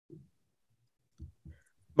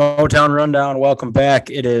Motown Rundown, welcome back.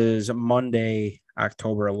 It is Monday,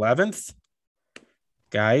 October 11th.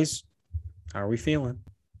 Guys, how are we feeling?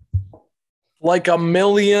 Like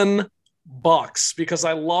 $1,000,000 because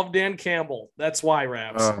I love Dan Campbell. That's why,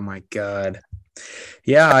 Rabs. Oh my God.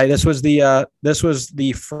 Yeah, this was the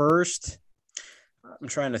first. I'm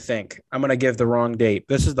trying to think. I'm going to give the wrong date.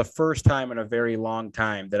 This is the first time in a very long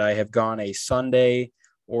time that I have gone a Sunday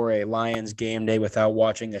or a Lions game day without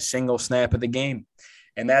watching a single snap of the game.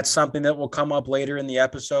 And that's something that will come up later in the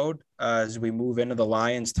episode as we move into the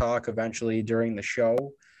Lions talk eventually during the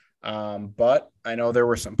show. But I know there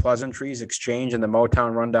were some pleasantries exchanged in the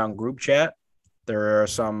Motown Rundown group chat. There are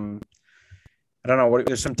some, I don't know,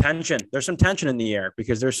 there's some tension. There's some tension in the air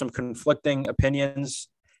because there's some conflicting opinions.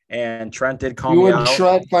 And Trent did call me out. You and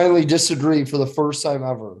Trent finally disagree for the first time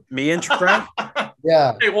ever. Me and Trent?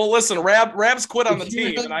 Yeah. Hey, well, listen, Rabs quit on the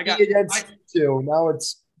team, and I got two.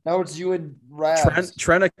 Now it's you and Rabs.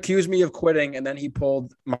 Trent accused me of quitting, and then he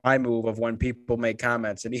pulled my move of when people make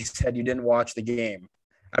comments, and he said you didn't watch the game.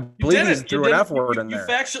 I believe he threw an F word in there. You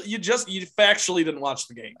factually didn't watch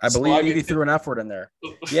the game. I believe he threw an F word in there.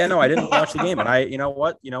 Yeah, no, I didn't watch the game, and you know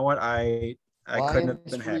what? I couldn't have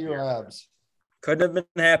been happier. Couldn't have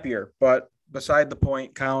been happier. But beside the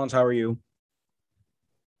point, Collins, how are you?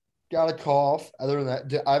 Got a cough. Other than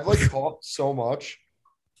that, I've coughed so much.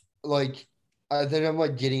 I think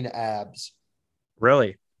I'm getting abs.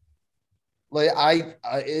 Really?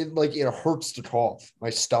 It hurts to cough. My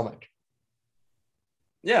stomach.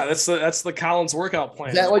 Yeah, that's the Collins workout plan.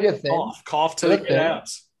 Is that a thing? Cough to get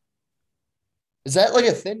abs. Is that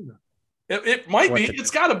a thing? It might be.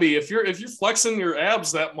 It's got to be. If you're flexing your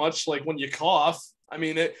abs that much, like when you cough, I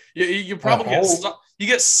mean, you probably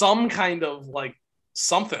get some kind of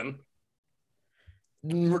something.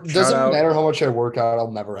 Doesn't matter how much I work out, I'll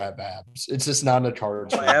never have abs. It's just not in the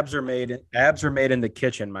cards. Abs are made in the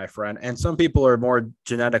kitchen, my friend. And some people are more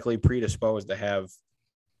genetically predisposed to have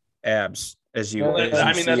abs, as you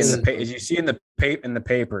see in the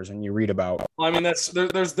papers and you read about. Well, I mean,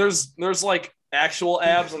 there's actual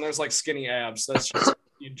abs and there's skinny abs. That's just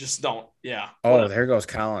you just don't. Yeah. Oh, there goes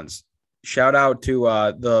Collins. Shout out to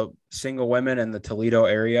the single women in the Toledo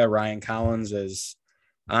area. Ryan Collins is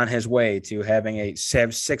on his way to having a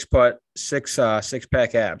six-pack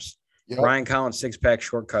abs. Yep. Ryan Collins,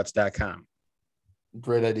 sixpackshortcuts.com.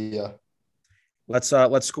 Great idea. Let's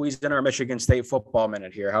squeeze in our Michigan State football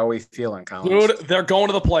minute here. How are we feeling, Collins? Dude, they're going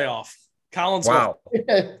to the playoff. Collins. Wow.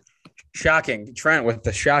 Shocking. Trent with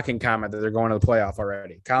the shocking comment that they're going to the playoff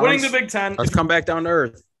already. Collins, winning the Big Ten. Let's come back down to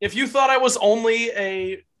earth. If you thought I was only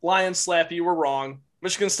a Lions slappy, you were wrong.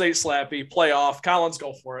 Michigan State slappy, playoff. Collins,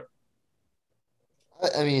 go for it.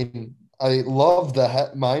 I mean, I love the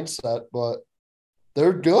mindset, but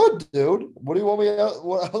they're good, dude. What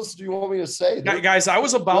else do you want me to say? Guys, I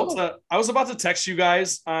was about to text you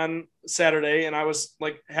guys on Saturday, and I was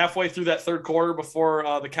halfway through that third quarter before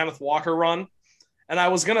the Kenneth Walker run. And I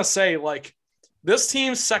was going to say, this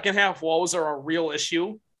team's second half woes are a real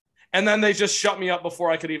issue. And then they just shut me up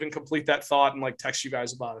before I could even complete that thought and text you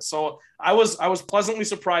guys about it. So I was pleasantly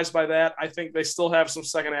surprised by that. I think they still have some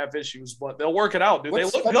second half issues, but they'll work it out, dude. They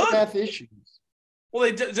look good. Second half issues? Well,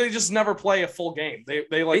 they just never play a full game.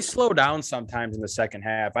 They slow down sometimes in the second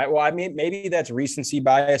half. Maybe that's recency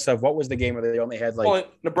bias of what was the game where they only had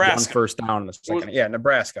Nebraska. One first down in the second. Yeah,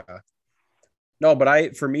 Nebraska. No,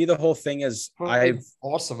 but for me, the whole thing is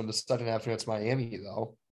awesome in the second half against Miami,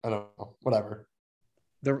 though. I don't know. Whatever.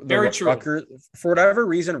 Very true. Rutgers, for whatever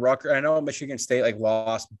reason, Rutgers. I know Michigan State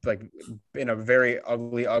lost in a very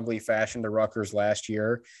ugly fashion to Rutgers last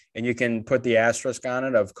year, and you can put the asterisk on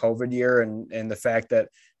it of COVID year and the fact that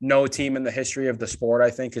no team in the history of the sport,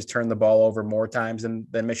 I think, has turned the ball over more times than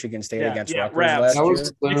Michigan State against Rutgers last year.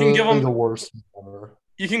 You can give them the worst ever.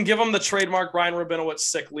 You can give them the trademark Brian Rabinowitz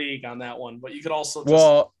sick league on that one, but you could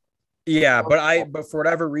also yeah, but for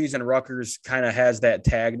whatever reason, Rutgers kind of has that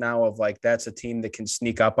tag now of that's a team that can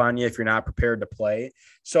sneak up on you if you're not prepared to play.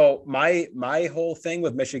 So my whole thing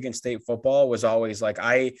with Michigan State football was always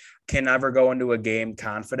I can never go into a game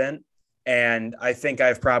confident. And I think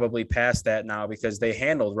I've probably passed that now because they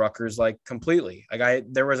handled Rutgers completely.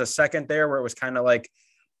 There was a second there where it was kind of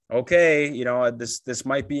okay, this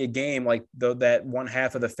might be a game that one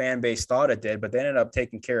half of the fan base thought it did, but they ended up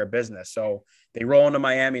taking care of business. So they roll into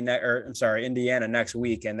Indiana next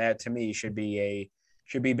week, and that to me should be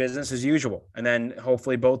business as usual. And then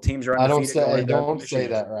hopefully both teams are undefeated. Don't say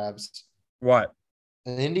that, Rabs. What?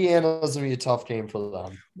 And Indiana is going to be a tough game for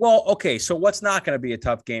them. Well, okay, so what's not going to be a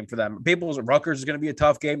tough game for them? Rutgers is going to be a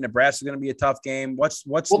tough game. Nebraska is going to be a tough game. What's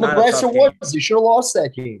Nebraska was. They should have lost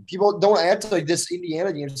that game. People don't act like this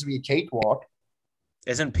Indiana game is going to be a cakewalk.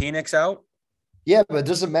 Isn't Penix out? Yeah, but it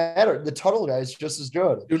doesn't matter. The Tuttle guy is just as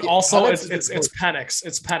good. Dude, also Penix it's Penix.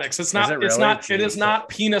 It's Penix. It's Is not. it It's really? not. It Jeez. is not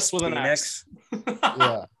penis with an X. Penix?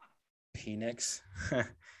 Yeah, Penix?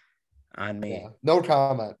 On me. yeah. No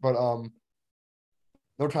comment, but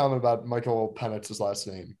no comment about Michael Penix's last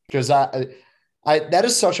name because I that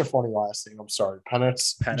is such a funny last name. I'm sorry,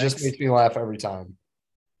 Penix just makes me laugh every time.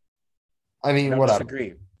 I mean, No whatever.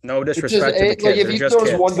 disagree. No It's disrespect to the kids. like if They're he just kids.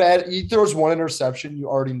 he throws one interception, you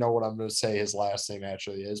already know what I'm going to say his last name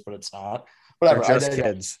actually is, but it's not. Whatever. They're just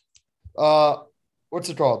kids. What's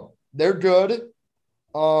it called? They're good.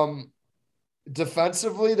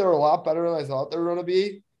 Defensively, they're a lot better than I thought they were going to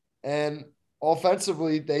be, and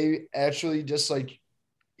offensively, they actually just like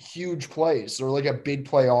huge plays. They're like a big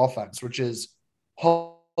play offense, which is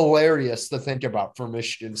hilarious to think about for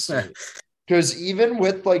Michigan State. Because even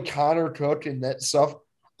with like Connor Cook and that stuff,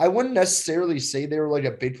 I wouldn't necessarily say they were like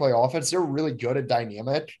a big play offense. They're really good at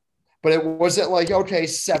dynamic, but it wasn't like, okay,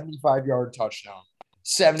 75-yard touchdown.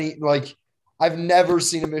 70, like I've never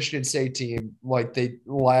seen a Michigan State team like they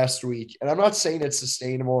last week. And I'm not saying it's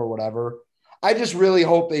sustainable or whatever. I just really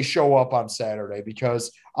hope they show up on Saturday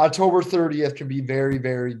because October 30th can be very,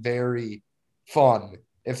 very, very fun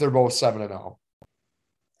if they're both 7-0.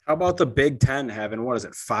 How about the Big Ten having,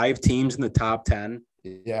 5 teams in the top 10?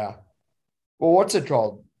 Yeah. Well, what's it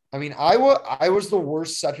called? I mean, I was the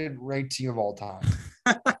worst second-ranked team of all time.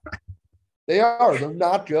 They are. They're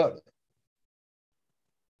not good.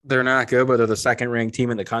 They're not good, but they're the second-ranked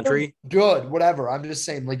team in the country. They're good, whatever. I'm just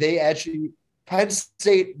saying, like, they actually – Penn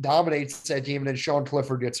State dominates that game, and then Sean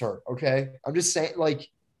Clifford gets hurt, okay? I'm just saying, like,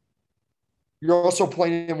 you're also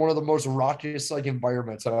playing in one of the most raucous, like,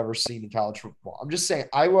 environments I've ever seen in college football. I'm just saying,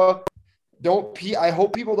 Iowa I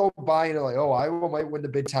hope people don't buy into, like, oh, Iowa might win the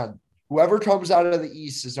Big Ten. Whoever comes out of the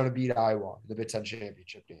East is going to beat Iowa in the Big Ten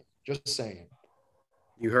championship game. Just saying.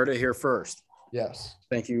 You heard it here first. Yes.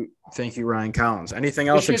 Thank you, Ryan Collins. Anything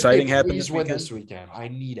else exciting happen this weekend? I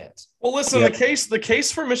need it. Well, listen, the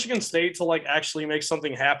case for Michigan State to like actually make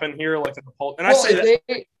something happen here, like in the poll, and I say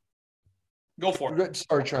that. Go for it.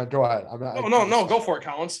 Sorry, Trent. Go ahead. No. Go for it,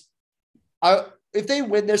 Collins. If they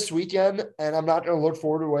win this weekend, and I'm not going to look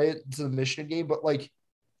forward to the Michigan game, but like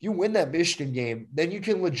you win that Michigan game, then you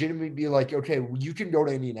can legitimately be like, okay, you can go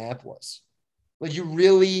to Indianapolis. Like you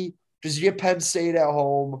really, because you get Penn State at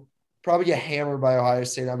home, probably get hammered by Ohio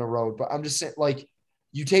State on the road. But I'm just saying, like,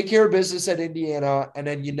 you take care of business at Indiana, and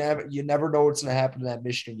then you never know what's going to happen in that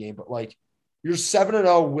Michigan game. But like, you're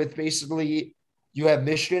 7-0 with basically you have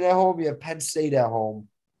Michigan at home, you have Penn State at home.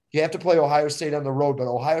 You have to play Ohio State on the road, but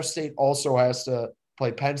Ohio State also has to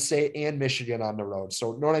play Penn State and Michigan on the road.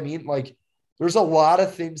 So, you know what I mean? Like, there's a lot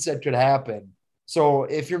of things that could happen. So,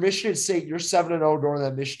 if you're Michigan State, you're 7-0 during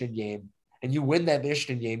that Michigan game, and you win that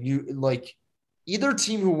Michigan game, you like either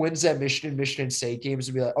team who wins that Michigan State game is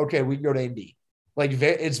going to be like, okay, we can go to Indy. Like,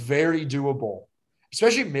 it's very doable,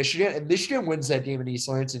 especially Michigan. And Michigan wins that game in East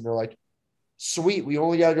Lansing. They're like, sweet, we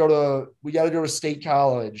got to go to State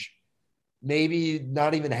College. Maybe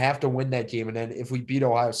not even have to win that game. And then if we beat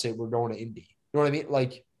Ohio State, we're going to Indy. You know what I mean?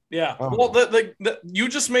 Like, yeah. Well, you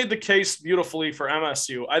just made the case beautifully for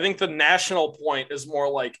MSU. I think the national point is more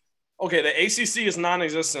like, okay, the ACC is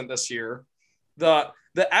non-existent this year. The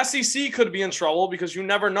SEC could be in trouble because you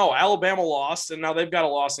never know. Alabama lost, and now they've got a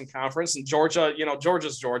loss in conference. And Georgia,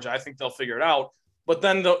 Georgia's Georgia. I think they'll figure it out. But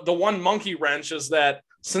then the one monkey wrench is that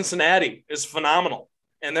Cincinnati is phenomenal,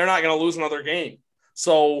 and they're not going to lose another game.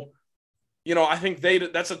 So, I think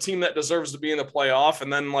that's a team that deserves to be in the playoff.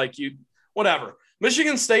 And then whatever.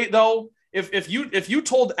 Michigan State, though, if you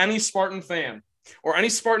told any Spartan fan or any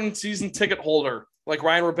Spartan season ticket holder like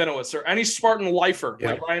Ryan Rabinowitz or any Spartan lifer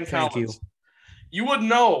like Ryan Collins, you would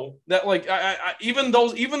know that even the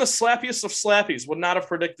slappiest of slappies would not have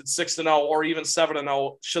predicted 6-0 or even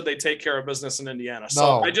 7-0 should they take care of business in Indiana.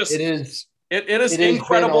 So it is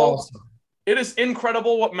incredible. Awesome. It is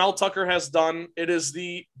incredible what Mel Tucker has done. It is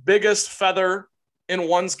the biggest feather in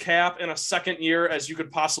one's cap in a second year as you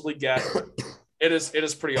could possibly get. It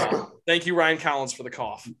is pretty awesome. Thank you, Ryan Collins, for the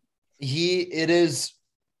cough. It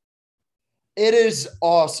is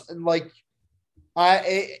awesome. Like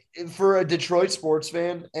for a Detroit sports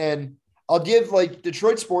fan, and I'll give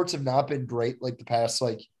Detroit sports have not been great the past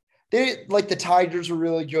the Tigers were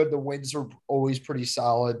really good. The Winds are always pretty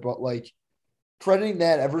solid, but crediting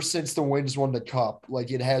that ever since the Winds won the Cup,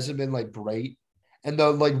 it hasn't been great. And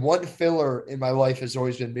the one filler in my life has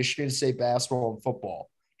always been Michigan State basketball and football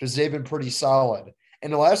because they've been pretty solid.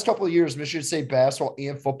 And the last couple of years, Michigan State basketball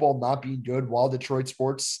and football not being good while Detroit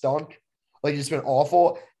sports stunk. It's been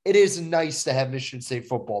awful. It is nice to have Michigan State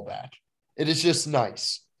football back. It is just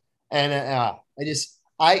nice. And It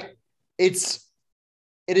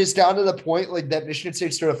is down to the point like that Michigan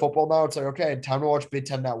State started football now. It's like, okay, time to watch Big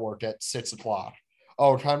Ten Network at 6:00.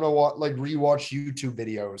 Oh, time to rewatch YouTube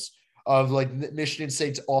videos of like Michigan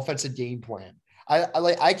State's offensive game plan.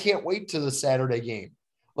 I can't wait to the Saturday game.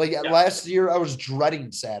 Like last year, I was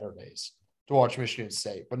dreading Saturdays to watch Michigan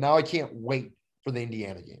State, but now I can't wait for the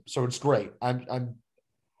Indiana game. So it's great.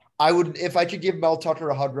 I would, if I could give Mel Tucker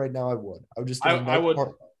a hug right now, I would. I would just I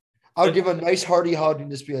would give a nice hearty hug and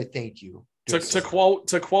just be like, thank you. To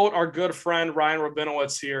quote our good friend Ryan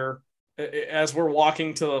Rabinowitz here, as we're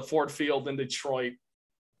walking to the Ford Field in Detroit,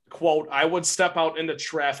 quote, I would step out into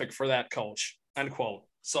traffic for that coach, end quote.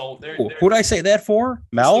 So who'd I say that for?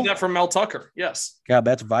 Mel? That for Mel Tucker. Yes. God,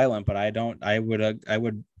 that's violent, but I'm going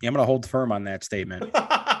to hold firm on that statement.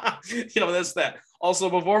 That's that.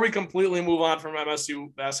 Also, before we completely move on from MSU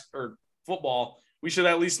football, we should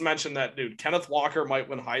at least mention that dude, Kenneth Walker might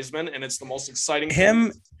win Heisman, and it's the most exciting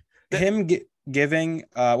thing. Giving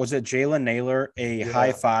was it Jalen Naylor a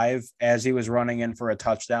high five as he was running in for a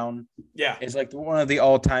touchdown? Yeah, it's like one of the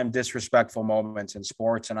all-time disrespectful moments in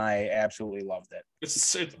sports, and I absolutely loved it. It's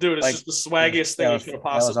just the swaggiest thing you could have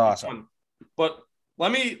possibly done. Awesome. But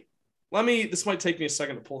let me. This might take me a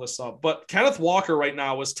second to pull this up, but Kenneth Walker right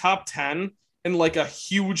now was top 10 in like a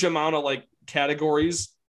huge amount of like categories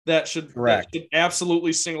that should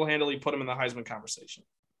absolutely single-handedly put him in the Heisman conversation.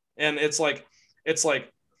 And it's like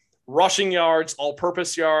rushing yards,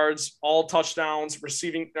 all-purpose yards, all touchdowns,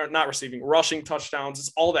 rushing touchdowns.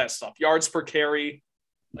 It's all that stuff. Yards per carry.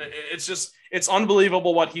 It's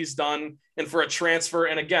unbelievable what he's done. And for a transfer,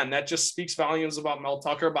 and again, that just speaks volumes about Mel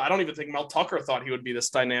Tucker, but I don't even think Mel Tucker thought he would be this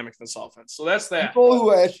dynamic in this offense. So that's that. People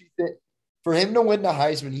who actually think for him to win the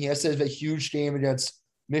Heisman, he has to have a huge game against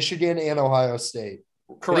Michigan and Ohio State.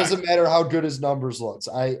 Correct. It doesn't matter how good his numbers looks.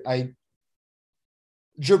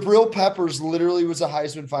 Jabril Peppers literally was a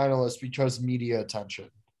Heisman finalist because media attention.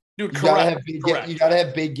 Dude, you gotta have big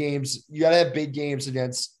games. You gotta have big games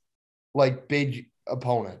against like big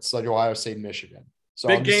opponents like Ohio State and Michigan. So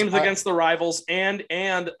big games against the rivals, and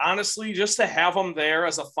honestly, just to have him there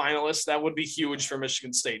as a finalist, that would be huge for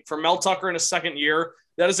Michigan State. For Mel Tucker in his second year,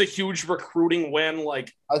 that is a huge recruiting win.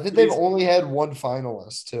 Like I think they've only had one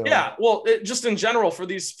finalist too. Yeah, well, just in general for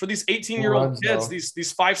these 18-year-old kids, these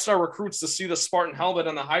 5-star recruits to see the Spartan helmet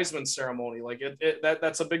and the Heisman ceremony, like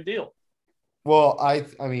that's a big deal. Well, I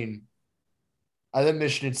mean, I think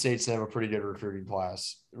Michigan State's have a pretty good recruiting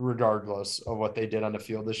class, regardless of what they did on the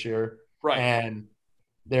field this year. Right. And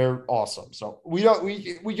they're awesome. So we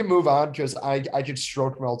can move on because I could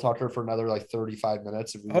stroke Mel Tucker for another like 35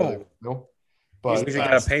 minutes if we really know. But we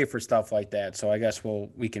got to pay for stuff like that. So I guess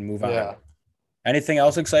we can move on. Yeah. Anything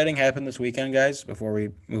else exciting happened this weekend, guys, before we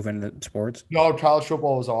move into sports? No, college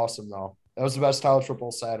football was awesome, though. That was the best college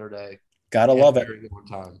football Saturday. Gotta love it.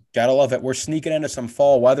 Gotta love it. We're sneaking into some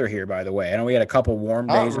fall weather here, by the way. I know we had a couple warm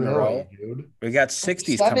days in a row. Dude. We got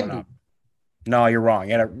 60s coming up. No, you're wrong.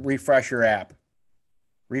 You got to refresh your app.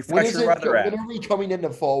 Refresh your weather app. When are we coming into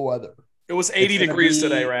fall weather? It was 80 degrees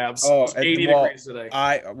today, Rabs. Oh, 80 degrees today.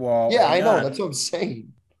 I know. That's what I'm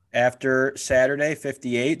saying. After Saturday,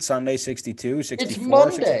 58, Sunday, 62, 64. It's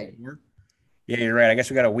Monday. 64. Yeah, you're right. I guess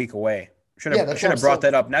we got a week away. Should have brought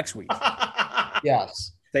that up next week.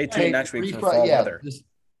 Yes. Stay tuned next week for fall weather. Just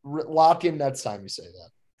lock in next time you say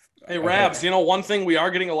that. Hey, Rabs, one thing we are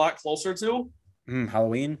getting a lot closer to?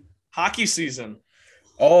 Halloween? Hockey season.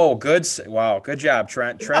 Oh, good. Wow. Good job,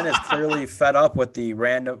 Trent. Trent is clearly fed up with the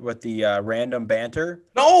random banter.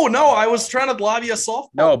 No, I was trying to lobby a softball.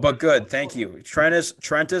 No, but good. Thank you. Trent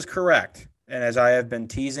is correct. And as I have been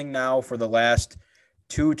teasing now for the last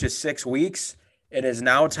 2 to 6 weeks, it is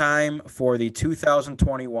now time for the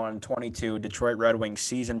 2021-22 Detroit Red Wings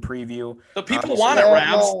season preview. The people want it,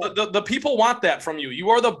 Rabs. The people want that from you. You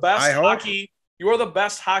are the best hockey. You are the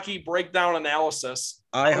best hockey breakdown analysis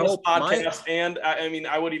on this podcast. And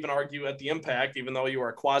I would even argue at the Impact, even though you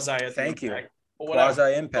are quasi at the Thank Impact. you.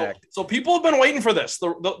 Quasi Impact. So people have been waiting for this.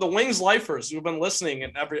 The Wings lifers who've been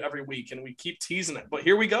listening every week, and we keep teasing it. But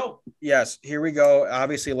here we go. Yes, here we go.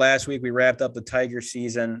 Obviously, last week we wrapped up the Tiger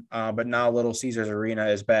season, but now Little Caesars Arena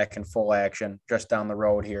is back in full action just down the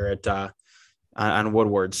road here at on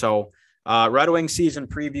Woodward. So Red Wings season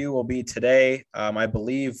preview will be today. I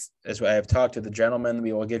believe, as I have talked to the gentleman,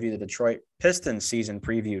 we will give you the Detroit Pistons season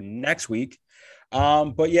preview next week.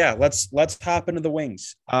 But yeah, let's hop into the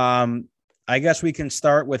Wings. I guess we can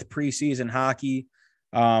start with preseason hockey.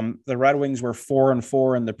 The Red Wings were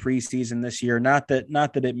 4-4 in the preseason this year. Not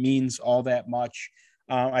that it means all that much.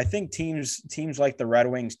 I think teams like the Red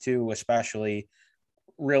Wings too, especially,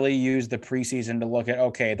 really use the preseason to look at,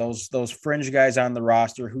 okay, those fringe guys on the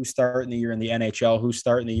roster, who's starting the year in the NHL, who's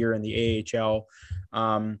starting the year in the AHL.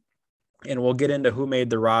 And we'll get into who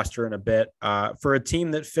made the roster in a bit. For a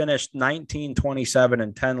team that finished 19, 27,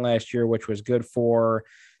 and 10 last year, which was good for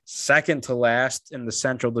second to last in the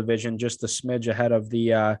Central Division, just a smidge ahead of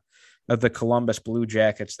the Columbus Blue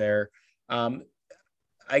Jackets there.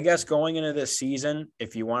 I guess going into this season,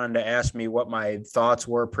 if you wanted to ask me what my thoughts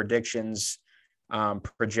were, predictions,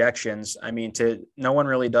 projections, I mean, no one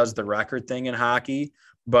really does the record thing in hockey,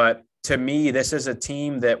 but to me, this is a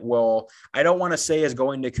team that I don't want to say is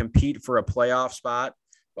going to compete for a playoff spot.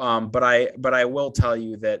 But I will tell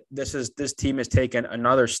you that this team has taken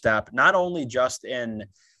another step, not only just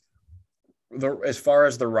as far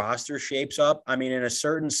as the roster shapes up. I mean, in a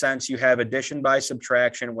certain sense, you have addition by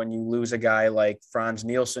subtraction when you lose a guy like Franz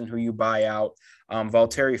Nielsen, who you buy out,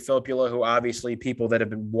 Valtteri Filppula, who obviously people that have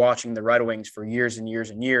been watching the Red Wings for years and years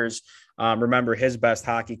and years remember his best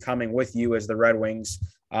hockey coming with you as the Red Wings.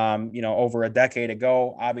 Over a decade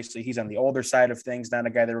ago. Obviously, he's on the older side of things, not a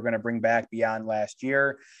guy that we're going to bring back beyond last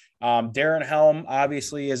year. Darren Helm,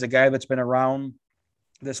 obviously, is a guy that's been around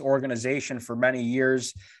this organization for many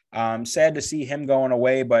years. Sad to see him going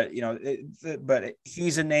away, but but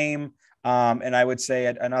he's a name. And I would say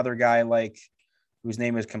another guy whose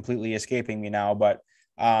name is completely escaping me now. But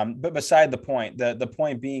beside the point, the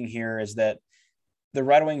point being here is that the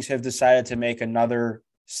Red Wings have decided to make another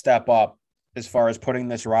step up as far as putting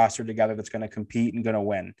this roster together that's going to compete and going to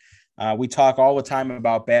win. We talk all the time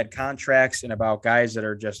about bad contracts and about guys that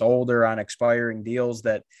are just older on expiring deals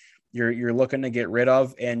that you're looking to get rid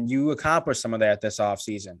of, and you accomplish some of that this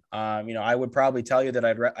offseason. I would probably tell you that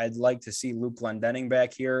I'd like to see Luke Glendening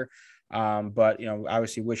back here. But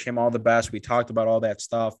obviously wish him all the best. We talked about all that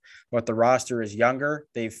stuff, but the roster is younger.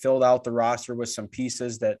 They've filled out the roster with some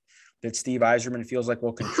pieces that Steve Yzerman feels like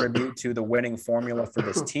will contribute to the winning formula for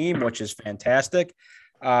this team, which is fantastic.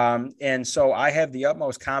 And so I have the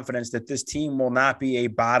utmost confidence that this team will not be a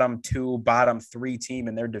bottom 2, bottom 3 team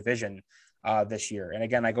in their division this year. And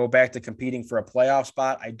again, I go back to competing for a playoff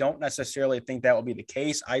spot. I don't necessarily think that will be the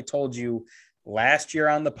case. I told you last year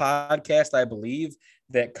on the podcast, I believe,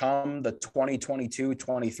 that come the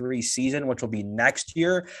 2022-23 season, which will be next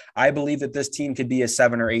year, I believe that this team could be a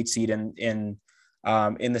 7 or 8 seed in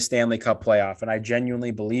the Stanley Cup playoff. And I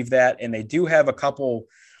genuinely believe that. And they do have a couple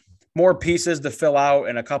more pieces to fill out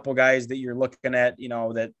and a couple guys that you're looking at, a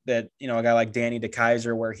guy like Danny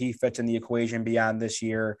DeKeyser, where he fits in the equation beyond this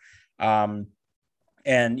year. And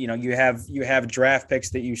you have draft picks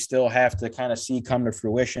that you still have to kind of see come to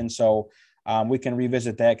fruition. So we can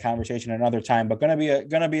revisit that conversation another time, but going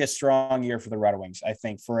to be a strong year for the Red Wings, I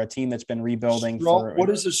think, for a team that's been rebuilding. What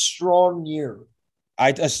is a strong year?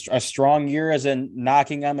 A strong year as in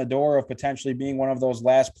knocking on the door of potentially being one of those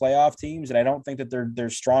last playoff teams. And I don't think that they're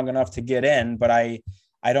strong enough to get in, but I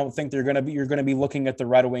don't think you're going to be looking at the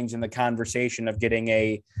Red Wings in the conversation of getting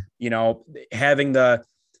having the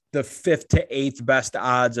 5th to 8th best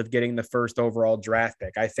odds of getting the first overall draft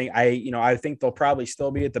pick. I think they'll probably still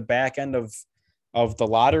be at the back end of the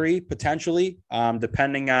lottery potentially,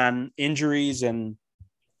 depending on injuries and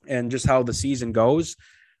just how the season goes.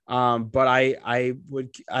 But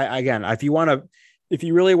if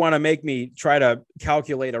you really want to make me try to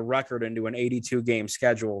calculate a record into an 82 game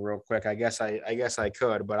schedule real quick, I guess I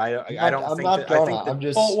could, but I don't think.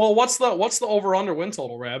 Well, what's the over under win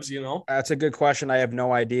total, Rabs? That's a good question. I have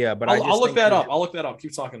no idea, but I'll look that up. I'll look that up.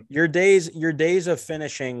 Keep talking. Your days of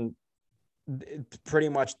finishing pretty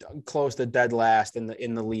much close to dead last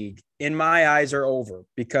in the league, in my eyes, are over,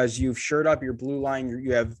 because you've shored up your blue line.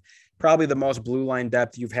 You have probably the most blue line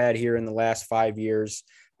depth you've had here in the last 5 years.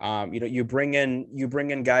 You bring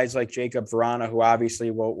in guys like Jacob Vrana, who obviously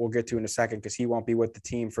we'll get to in a second, because he won't be with the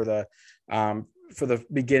team for the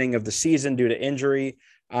beginning of the season due to injury.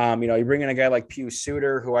 You bring in a guy like Pius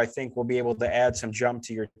Suter, who I think will be able to add some jump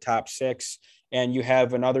to your top 6. And you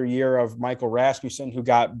have another year of Michael Rasmussen, who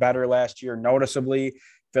got better last year noticeably.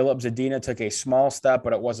 Philip Zadina took a small step,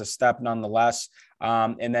 but it was a step nonetheless.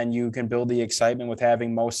 And then you can build the excitement with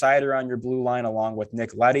having Mo Seider on your blue line along with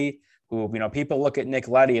Nick Leddy, who, people look at Nick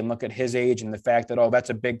Leddy and look at his age and the fact that,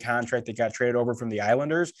 that's a big contract that got traded over from the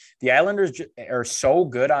Islanders. The Islanders are so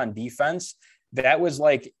good on defense. That was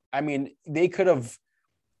they could have,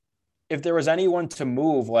 if there was anyone to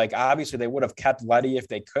move, obviously they would have kept Leddy if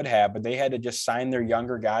they could have, but they had to just sign their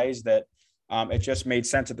younger guys that it just made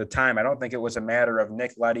sense at the time. I don't think it was a matter of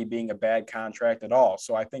Nick Leddy being a bad contract at all.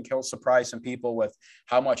 So I think he'll surprise some people with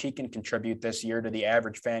how much he can contribute this year to the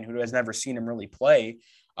average fan who has never seen him really play.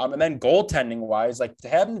 And then goaltending wise, to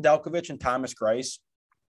have Nedeljkovic and Thomas Greiss,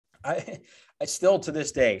 I still to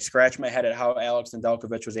this day scratch my head at how Alex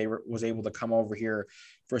Nedeljkovic was able to come over here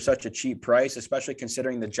for such a cheap price, especially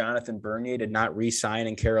considering that Jonathan Bernier did not re-sign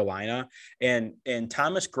in Carolina, and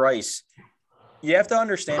Thomas Greiss. You have to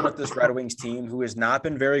understand with this Red Wings team, who has not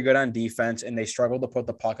been very good on defense, and they struggle to put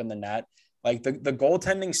the puck in the net. Like the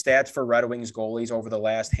goaltending stats for Red Wings goalies over the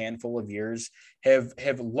last handful of years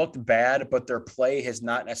have looked bad, but their play has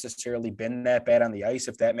not necessarily been that bad on the ice,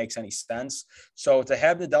 if that makes any sense. So to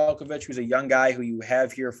have Nedeljkovic, who's a young guy who you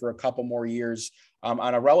have here for a couple more years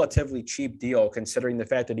on a relatively cheap deal, considering the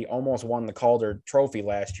fact that he almost won the Calder Trophy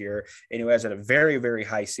last year and who has a very, very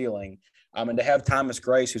high ceiling, and to have Thomas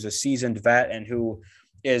Greiss, who's a seasoned vet and who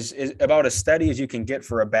is about as steady as you can get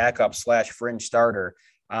for a backup / fringe starter.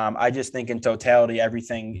 I just think in totality,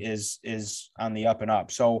 everything is on the up and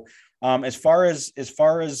up. So as far as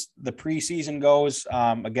the preseason goes,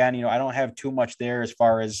 again, I don't have too much there as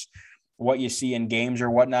far as what you see in games or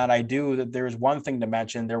whatnot. I do that. There's one thing to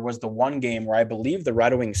mention. There was the one game where I believe the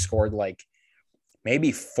Red Wings scored like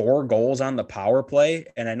maybe 4 goals on the power play.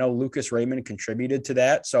 And I know Lucas Raymond contributed to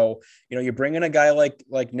that. So, you bring in a guy like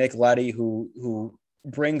Nick Leddy, who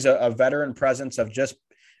brings a veteran presence of just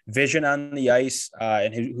vision on the ice,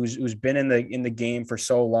 and who's been in the game for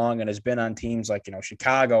so long and has been on teams like,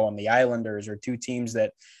 Chicago and the Islanders are 2 teams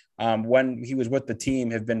that when he was with the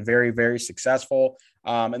team have been very, very successful.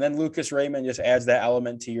 And then Lucas Raymond just adds that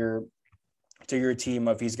element to your team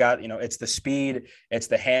of he's got, it's the speed, it's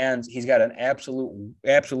the hands. He's got an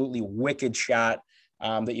absolutely wicked shot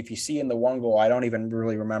that if you see in the one goal, I don't even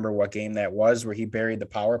really remember what game that was where he buried the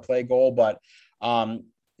power play goal, but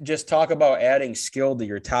just talk about adding skill to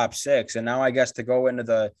your top 6. And now I guess to go into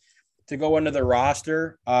the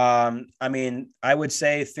roster, I mean, I would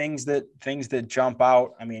say things that jump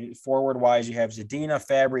out. I mean, forward wise, you have Zadina,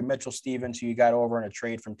 Fabry, Mitchell Stevens, who you got over in a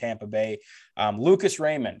trade from Tampa Bay, Lucas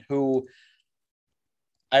Raymond, who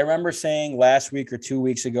I remember saying last week or 2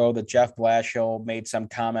 weeks ago that Jeff Blashill made some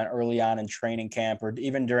comment early on in training camp or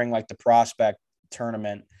even during like the prospect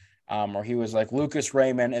tournament, where he was like, Lucas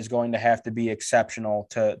Raymond is going to have to be exceptional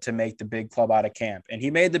to make the big club out of camp. And he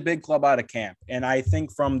made the big club out of camp. And I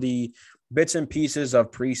think from the bits and pieces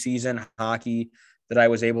of preseason hockey that I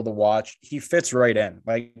was able to watch, he fits right in,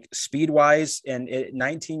 like speed wise. And at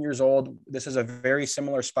 19 years old, this is a very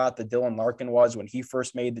similar spot that Dylan Larkin was when he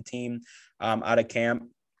first made the team out of camp.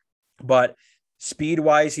 But speed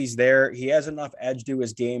wise, he's there. He has enough edge to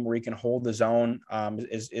his game where he can hold his own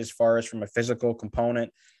as far as from a physical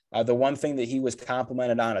component. The one thing that he was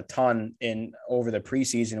complimented on a ton over the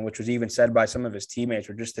preseason, which was even said by some of his teammates,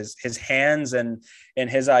 were just his hands and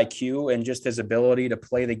his IQ and just his ability to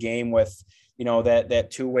play the game with, that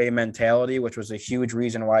two-way mentality, which was a huge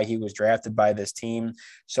reason why he was drafted by this team.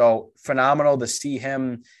 So phenomenal to see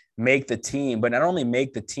him make the team, but not only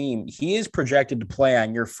make the team, he is projected to play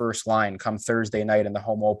on your first line come Thursday night in the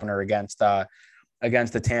home opener against the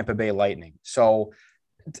Tampa Bay Lightning. So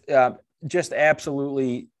just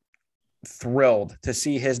absolutely thrilled to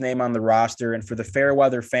see his name on the roster. And for the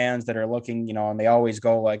Fairweather fans that are looking, and they always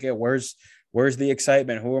go like, hey, where's the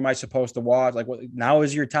excitement? Who am I supposed to watch? Like, now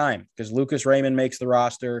is your time, because Lucas Raymond makes the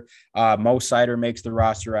roster. Mo Seider makes the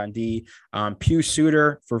roster on D. Pius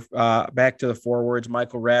Suter for back to the forwards,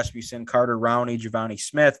 Michael Rasmussen, Carter Rowney, Giovanni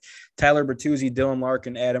Smith, Tyler Bertuzzi, Dylan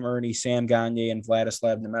Larkin, Adam Ernie, Sam Gagne, and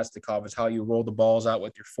Vladislav Nemestikov is how you roll the balls out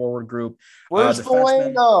with your forward group. Where's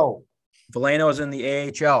Foligno? Valeno is in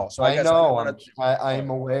the AHL. So I know. I'm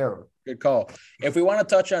aware. Good call. If we want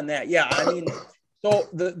to touch on that, yeah, I mean, so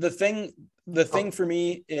the thing for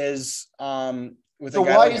me is with so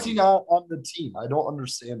why is he not on the team? I don't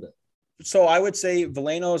understand it. So I would say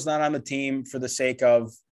Valeno is not on the team for the sake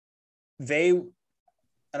of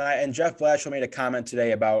and Jeff Blashill made a comment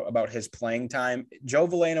today about his playing time. Joe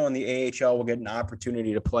Valeno in the AHL will get an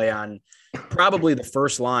opportunity to play on probably the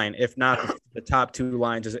first line, if not the top 2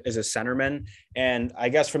 lines as a centerman. And I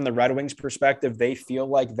guess from the Red Wings perspective, they feel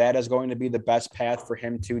like that is going to be the best path for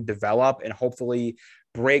him to develop and hopefully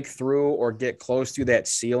break through or get close to that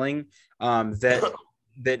ceiling that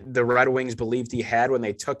the Red Wings believed he had when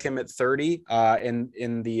they took him at 30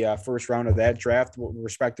 in the first round of that draft,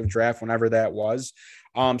 respective draft, whenever that was.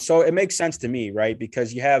 So it makes sense to me, right?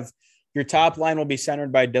 Because you have your top line will be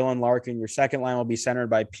centered by Dylan Larkin. Your second line will be centered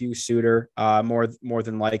by Pius Suter, more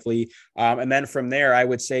than likely. And then from there, I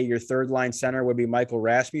would say your third line center would be Michael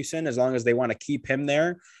Rasmussen, as long as they want to keep him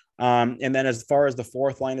there. And then as far as the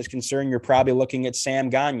fourth line is concerned, you're probably looking at Sam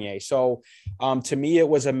Gagne. So to me, it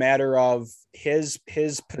was a matter of his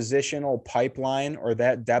positional pipeline or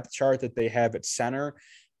that depth chart that they have at center.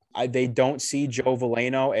 They don't see Joe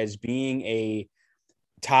Valeno as being a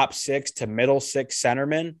top 6 to middle 6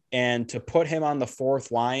 centerman, and to put him on the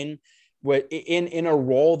 4th line in a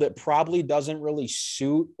role that probably doesn't really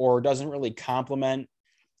suit or doesn't really complement,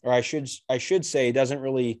 or I should say doesn't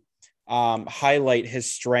really highlight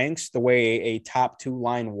his strengths the way a top 2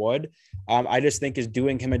 line would, I just think is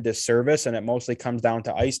doing him a disservice, and it mostly comes down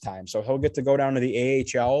to ice time. So he'll get to go down to the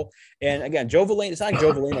AHL. And again, Joe Veleno, it's not like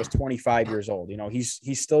Joe Veleno's 25 years old. You know, he's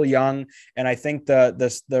still young. And I think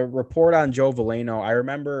the report on Joe Veleno, I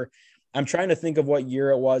remember, I'm trying to think of what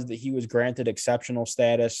year it was that he was granted exceptional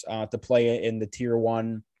status to play in the Tier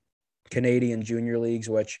 1 Canadian junior leagues,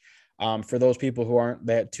 which for those people who aren't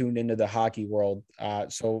that tuned into the hockey world,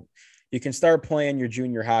 so you can start playing your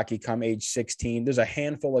junior hockey come age 16. There's a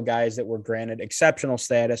handful of guys that were granted exceptional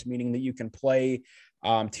status, meaning that you can play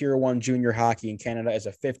Tier 1 junior hockey in Canada as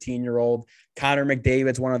a 15-year-old. Connor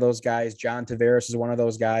McDavid's one of those guys. John Tavares is one of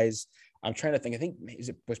those guys. I'm trying to think. I think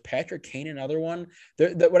was Patrick Kane another one?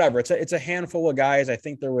 Whatever. It's a handful of guys. I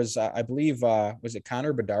think there was, I believe, was it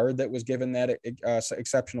Connor Bedard that was given that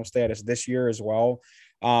exceptional status this year as well?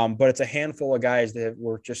 But it's a handful of guys that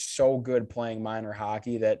were just so good playing minor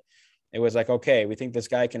hockey that it was like, okay, we think this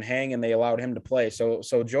guy can hang, and they allowed him to play. So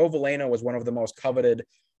Joe Veleno was one of the most coveted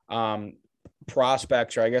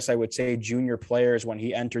prospects, or I guess I would say junior players when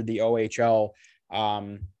he entered the OHL.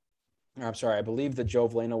 I'm sorry, I believe that Joe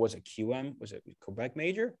Veleno was a QM. Was it Quebec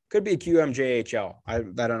major? Could be a QM JHL. I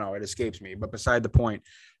don't know. It escapes me, but beside the point.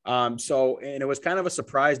 And it was kind of a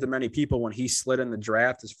surprise to many people when he slid in the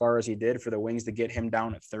draft as far as he did for the Wings to get him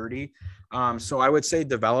down at 30. So I would say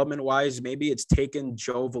development wise, maybe it's taken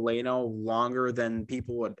Joe Veleno longer than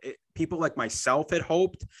people like myself had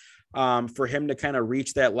hoped for him to kind of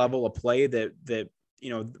reach that level of play that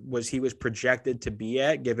he was projected to be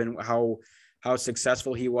at, given how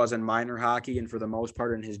successful he was in minor hockey and for the most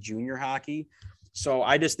part in his junior hockey. So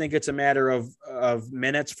I just think it's a matter of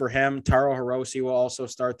minutes for him. Taro Hirose will also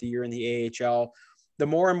start the year in the AHL. The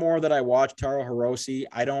more and more that I watch Taro Hirose,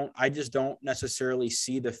 I just don't necessarily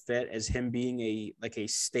see the fit as him being a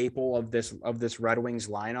staple of this Red Wings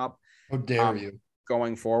lineup. How dare you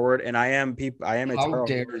going forward? And I am a how Taro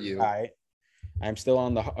dare you guy. I'm still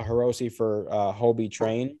on the Hirose for Hobie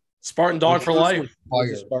train. Spartan dog for life.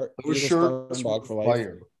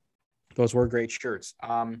 Those were great shirts.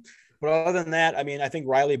 But other than that, I mean, I think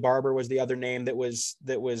Riley Barber was the other name that was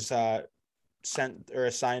sent or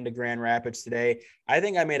assigned to Grand Rapids today. I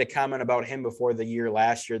think I made a comment about him before the year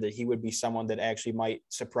last year that he would be someone that actually might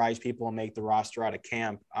surprise people and make the roster out of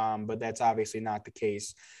camp. But that's obviously not the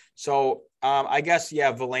case. So I guess,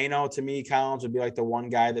 Veleno to me, Collins would be like the one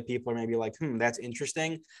guy that people are maybe like, that's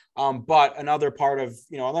interesting. But another part of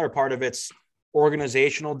it's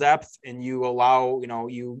organizational depth, and you allow,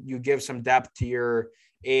 you give some depth to your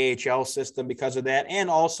AHL system because of that. And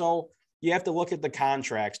also you have to look at the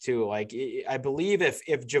contracts too. Like, I believe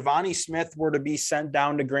if Giovanni Smith were to be sent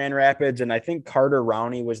down to Grand Rapids, and I think Carter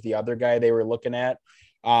Rowney was the other guy they were looking at,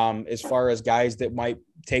 as far as guys that might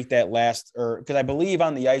take that because I believe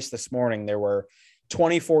on the ice this morning, there were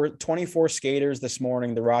 24 skaters this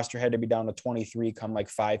morning. The roster had to be down to 23 come like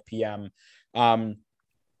 5 PM. And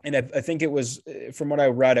I think it was, from what I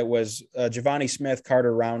read, it was Giovanni Smith,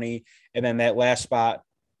 Carter Rowney, and then that last spot,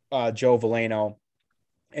 Joe Veleno.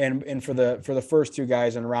 And for the first two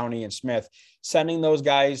guys, and Rowney and Smith, sending those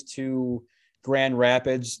guys to Grand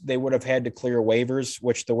Rapids, they would have had to clear waivers,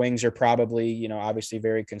 which the Wings are probably, obviously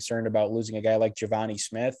very concerned about losing a guy like Giovanni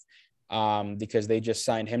Smith, because they just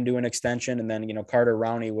signed him to an extension. And then, Carter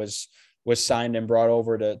Rowney was signed and brought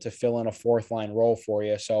over to fill in a 4th line role for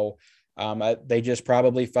you. So they just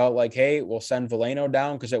probably felt like, hey, we'll send Veleno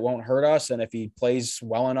down because it won't hurt us. And if he plays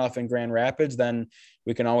well enough in Grand Rapids, then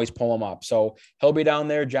we can always pull him up. So he'll be down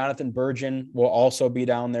there. Jonathan Berggren will also be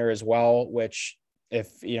down there as well, which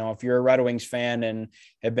if you're a Red Wings fan and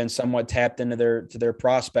have been somewhat tapped into their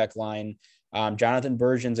prospect line, Jonathan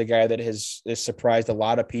Berggren's a guy that has surprised a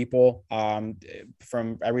lot of people.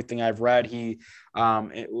 From everything I've read, he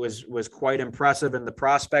it was quite impressive in the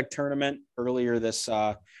prospect tournament earlier this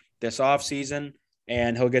offseason,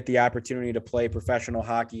 and he'll get the opportunity to play professional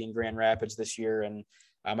hockey in Grand Rapids this year. And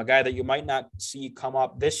a guy that you might not see come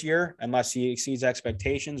up this year unless he exceeds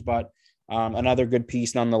expectations, but another good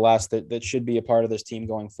piece nonetheless that should be a part of this team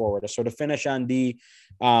going forward. So to finish on D,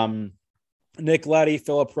 Nick Leddy,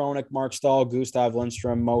 Philip Hronek, Mark Stahl, Gustav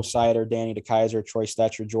Lindstrom, Mo Seider, Danny DeKeyser, Troy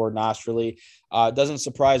Stetcher, Jordan Osterley. Doesn't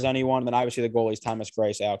surprise anyone. Then obviously the goalies, Thomas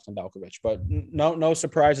Greiss, Alex Nedeljkovic. But no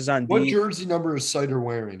surprises on D. What jersey number is Seider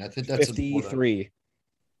wearing? I think that's 53.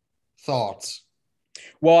 Thoughts?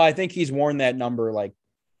 Well, I think he's worn that number like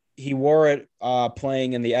he wore it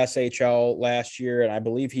playing in the SHL last year, and I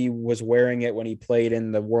believe he was wearing it when he played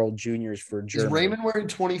in the World Juniors for Is Germany. Raymond wearing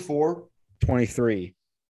 24? 23.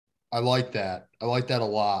 I like that. I like that a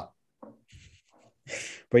lot.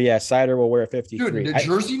 But yeah, Seider will wear 53. Dude, the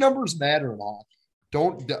jersey numbers matter in hockey.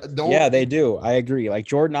 Don't. Yeah, they do. I agree. Like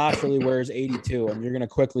Jordan Osterley wears 82, and you're going to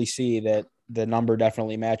quickly see that the number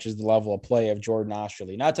definitely matches the level of play of Jordan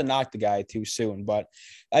Osterley. Not to knock the guy too soon, but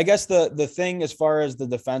I guess the thing as far as the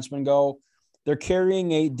defensemen go, they're carrying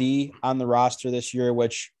 8D on the roster this year,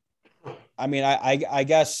 which I mean, I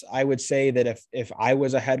guess I would say that if I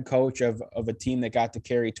was a head coach of a team that got to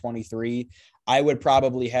carry 23, I would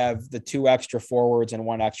probably have the 2 extra forwards and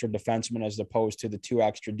 1 extra defenseman as opposed to the 2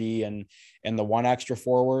 extra D and the 1 extra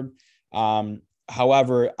forward.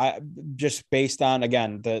 However, I just based on,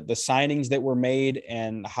 again, the signings that were made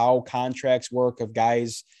and how contracts work of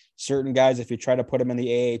guys, certain guys, if you try to put them in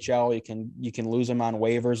the AHL, you can lose them on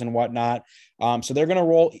waivers and whatnot. So they're going to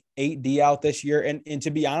roll 8D out this year. And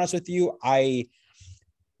to be honest with you, I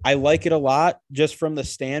like it a lot just from the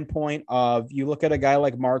standpoint of you look at a guy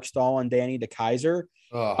like Mark Stahl and Danny DeKeyser.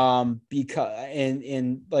 Because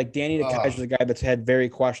and like Danny DeKeyser is a guy that's had very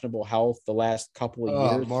questionable health the last couple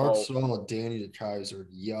of years. Mark Stahl and Danny DeKeyser,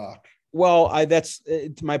 yuck. Well, that's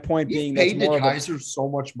my point. Being paid DeKeyser so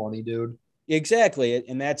much money, dude. Exactly,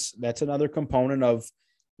 and that's another component of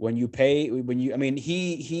when you I mean,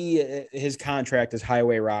 his contract is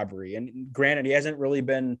highway robbery, and granted, he hasn't really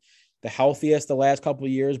been the healthiest the last couple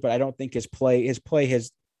of years, but I don't think his play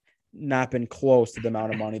has not been close to the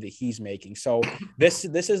amount of money that he's making. So this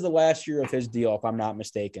is the last year of his deal, if I'm not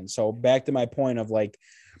mistaken. So back to my point of like,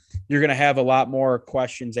 you're going to have a lot more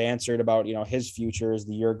questions answered about, his future as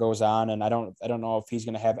the year goes on. And I don't know if he's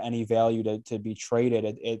going to have any value to be traded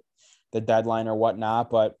at the deadline or whatnot.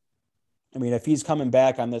 But I mean, if he's coming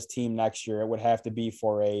back on this team next year, it would have to be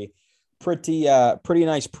for a pretty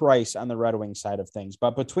nice price on the Red Wings side of things.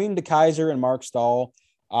 But between DeKeyser and Mark Stahl,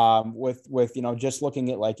 with just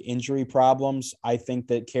looking at like injury problems, I think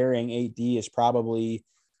that carrying 8D is probably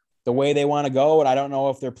the way they want to go. And I don't know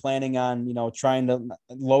if they're planning on, trying to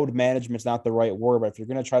load management's not the right word, but if you're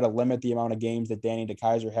going to try to limit the amount of games that Danny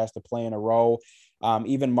DeKeyser has to play in a row,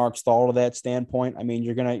 even Mark Stahl to that standpoint, I mean,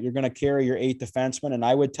 you're going to carry your 8 defensemen. And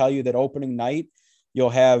I would tell you that opening night, you'll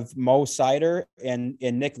have Mo Seider and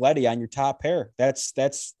Nick Leddy on your top pair.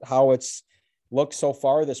 That's how it's looked so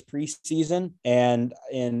far this preseason. And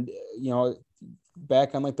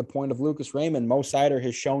back on like the point of Lucas Raymond, Mo Seider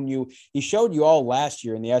has showed you all last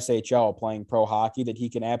year in the SHL playing pro hockey that he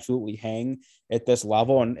can absolutely hang at this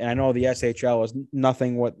level. And I know the SHL is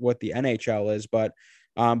nothing what the NHL is, but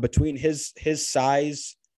between his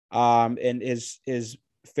size and his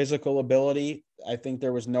physical ability, I think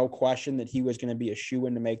there was no question that he was going to be a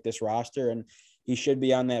shoe-in to make this roster, and he should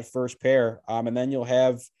be on that first pair. And then you'll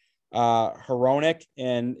have Hronek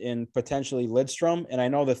and potentially Lidstrom. And I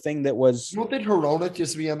know the thing that was... You don't think Hronek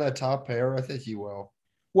just be on that top pair? I think he will.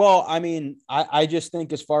 Well, I mean, I just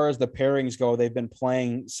think as far as the pairings go, they've been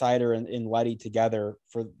playing Seider and Leddy together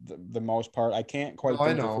for the most part. I can't quite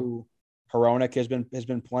think of who Hronek has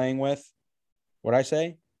been playing with. What'd I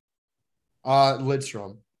say?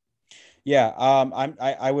 Lidstrom. Yeah,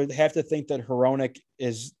 I would have to think that Hronek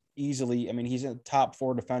is easily. I mean, he's a top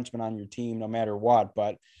 4 defenseman on your team, no matter what.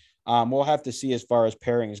 But we'll have to see as far as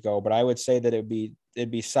pairings go. But I would say that it'd be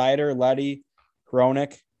Seider, Leddy,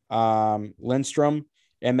 Hronek, Lindstrom,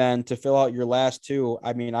 and then to fill out your last 2.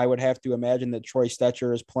 I mean, I would have to imagine that Troy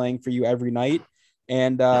Stecher is playing for you every night,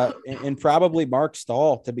 and probably Mark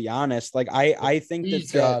Stahl. To be honest, like I think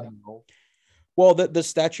that. Well, the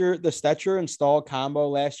Stecher and Stahl combo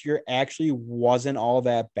last year actually wasn't all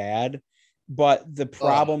that bad, but the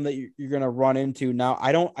problem that you're going to run into now,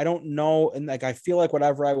 I don't know. And like, I feel like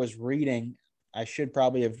whatever I was reading, I should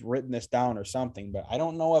probably have written this down or something, but I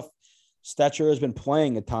don't know if Stecher has been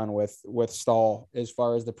playing a ton with Stahl as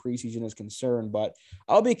far as the preseason is concerned, but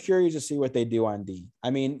I'll be curious to see what they do on D. I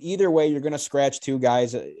mean, either way, you're going to scratch 2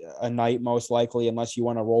 guys a night, most likely, unless you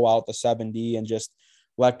want to roll out the 7D and just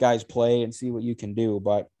let guys play and see what you can do.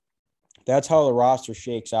 But that's how the roster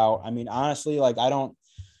shakes out. I mean, honestly, like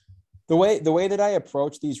the way that I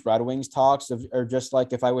approach these Red Wings talks are just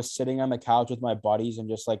like if I was sitting on the couch with my buddies and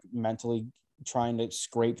just like mentally trying to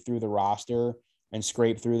scrape through the roster and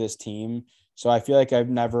scrape through this team. So I feel like I've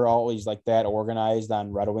never always like that organized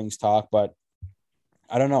on Red Wings talk, but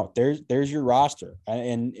I don't know. There's your roster.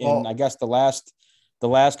 And I guess the last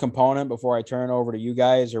component before I turn it over to you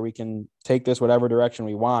guys, or we can take this whatever direction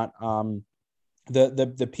we want.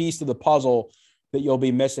 The piece of the puzzle that you'll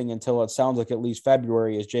be missing until it sounds like at least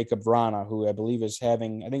February is Jacob Vrana, who I believe is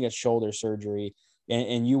having, I think it's shoulder surgery.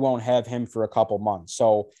 and you won't have him for a couple months.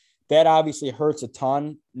 So that obviously hurts a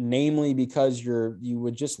ton, namely because you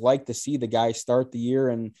would just like to see the guy start the year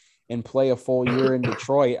and play a full year in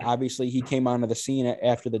Detroit. Obviously, he came onto the scene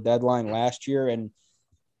after the deadline last year and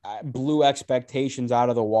blew expectations out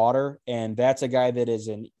of the water. And that's a guy that is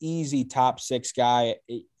an easy top 6 guy,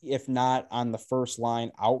 if not on the first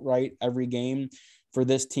line outright every game for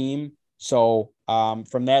this team. So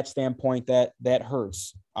from that standpoint, that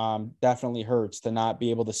hurts. Definitely hurts to not be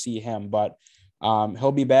able to see him, but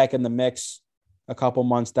he'll be back in the mix a couple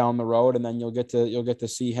months down the road, and then you'll get to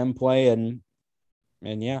see him play. And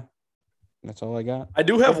yeah, that's all I got. I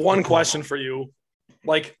do have one question for you.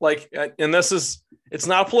 And it's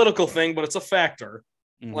not a political thing, but it's a factor.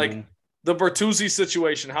 Mm-hmm. Like the Bertuzzi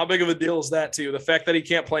situation, how big of a deal is that to you? The fact that he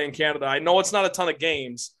can't play in Canada. I know it's not a ton of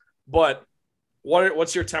games, but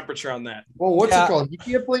what's your temperature on that? Well, what's it called? He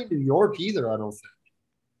can't play in New York either, I don't think.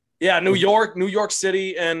 Yeah, New York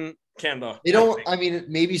City, and Canada. They don't. I mean,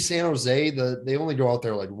 maybe San Jose. They only go out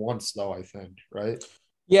there like once, though. I think, right?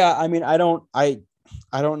 Yeah, I mean, I don't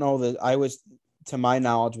know that I was. To my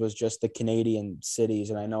knowledge, was just the Canadian cities,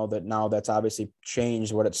 and I know that now that's obviously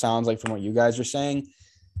changed. What it sounds like from what you guys are saying.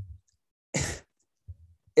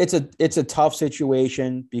 It's a tough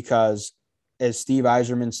situation because, as Steve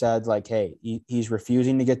Yzerman said, like, hey, he's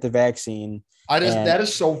refusing to get the vaccine. That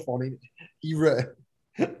is so funny.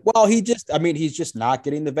 Well, he's just not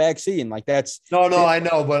getting the vaccine. Like that's no, I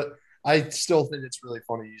know, but I still think it's really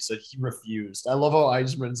funny. You said he refused. I love how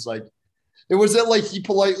Yzerman's like, it was that like he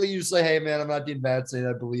politely used to say, "Hey man, I'm not getting vaccinated.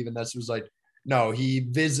 I believe," and that's was like, no, he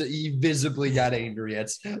visibly got angry.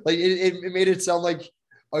 It's like it made it sound like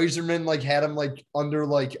Yzerman like had him like under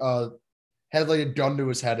like had like a gun to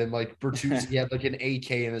his head, and like Bertuzzi had like an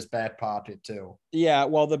AK in his back pocket too. Yeah,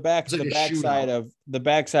 well, the backside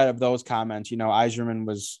of those comments, Yzerman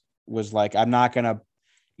was like, I'm not gonna,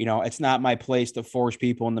 it's not my place to force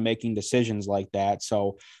people into making decisions like that.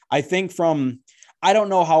 So I think I don't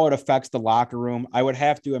know how it affects the locker room. I would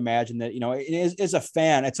have to imagine that, it is a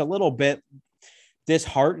fan, it's a little bit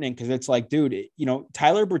disheartening because it's like, dude,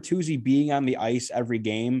 Tyler Bertuzzi being on the ice every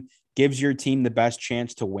game gives your team the best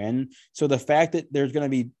chance to win. So the fact that there's going to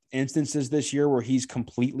be instances this year where he's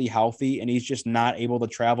completely healthy and he's just not able to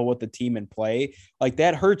travel with the team and play, like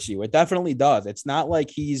that hurts you. It definitely does. It's not like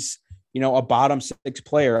he's, a bottom 6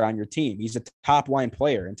 player on your team. He's a top line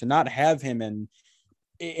player, and to not have him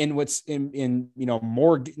in what's in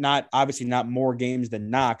more, not obviously not more games than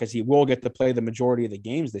not, because he will get to play the majority of the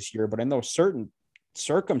games this year, but in those certain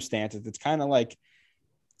circumstances, it's kind of like,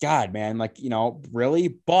 God, man, like,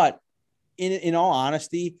 really. But in all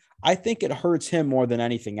honesty, I think it hurts him more than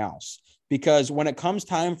anything else, because when it comes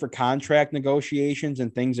time for contract negotiations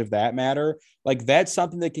and things of that matter, like that's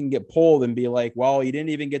something that can get pulled and be like, well, you didn't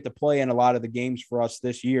even get to play in a lot of the games for us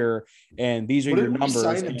this year, and these are your numbers.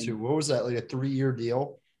 Sign him to? What was that, like a 3-year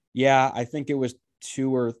deal? Yeah, I think it was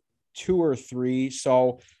 2 or 3.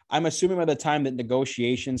 So I'm assuming by the time that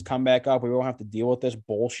negotiations come back up, we won't have to deal with this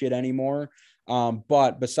bullshit anymore.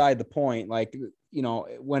 But beside the point, like,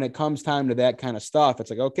 when it comes time to that kind of stuff,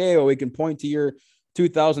 it's like, okay, well, we can point to your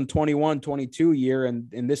 2021-22 year,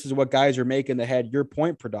 and this is what guys are making that had your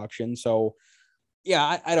point production. So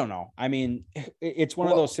yeah, I don't know. I mean, it's one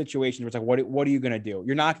of those situations where it's like, what are you going to do?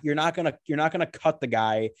 You're not going to cut the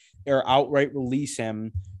guy or outright release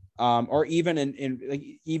him, or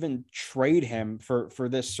even even trade him for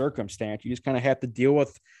this circumstance. You just kind of have to deal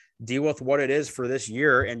with what it is for this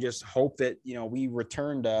year and just hope that, we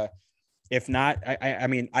return to, if not, I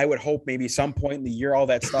mean, I would hope maybe some point in the year, all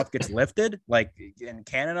that stuff gets lifted. Like in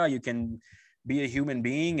Canada, you can be a human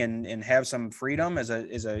being and have some freedom as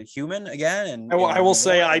a human again. And I will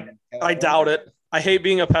say, I doubt it. I hate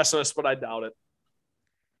being a pessimist, but I doubt it.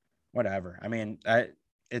 Whatever. I mean,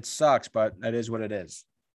 it sucks, but that is what it is.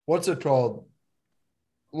 What's it called?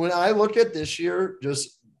 When I look at this year,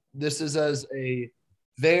 this is as a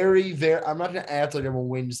very, very, I'm not going to act like I'm a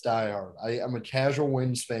Wings diehard. I'm a casual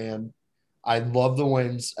Wings fan. I love the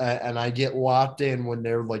Wings, and I get locked in when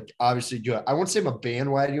they're like obviously good. I won't say I'm a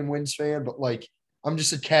bandwagon Wings fan, but like I'm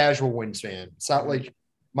just a casual Wings fan. It's not like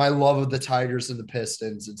my love of the Tigers and the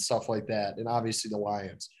Pistons and stuff like that, and obviously the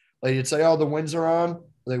Lions. Like it's like, oh, the Wings are on. Are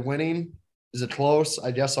they winning? Is it close? I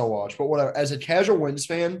guess I'll watch. But whatever. As a casual Wings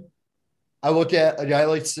fan, I look at a guy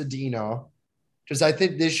like Sedino, because I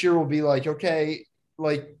think this year will be like, okay,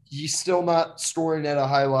 like he's still not scoring at a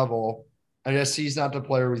high level. I guess he's not the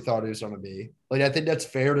player we thought he was going to be. Like, I think that's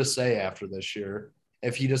fair to say after this year,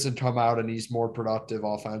 if he doesn't come out and he's more productive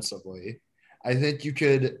offensively. I think you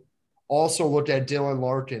could also look at Dylan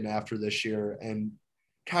Larkin after this year and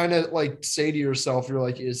kind of like say to yourself, you're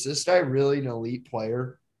like, is this guy really an elite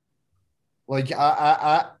player? Like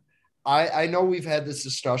I know we've had this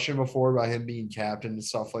discussion before about him being captain and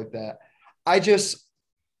stuff like that. I just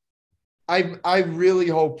I really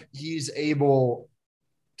hope he's able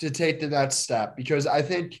to take the next step because I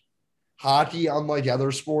think hockey, unlike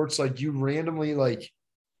other sports, like you randomly like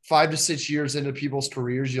 5 to 6 years into people's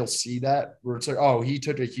careers, you'll see that where it's like, oh, he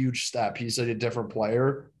took a huge step. He's like a different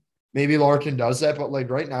player. Maybe Larkin does that, but like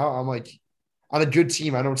right now, I'm like on a good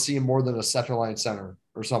team, I don't see him more than a second line center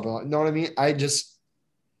or something. Like, you know what I mean? It's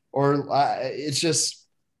just,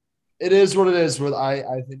 it is what it is. With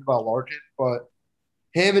I think about Larkin, but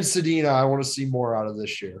him and Sedina, I want to see more out of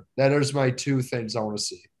this year. That is my two things I want to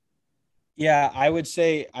see. Yeah, I would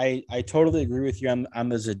say I totally agree with you on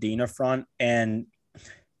the Zadina front, and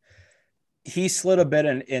he slid a bit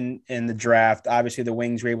in the draft. Obviously, the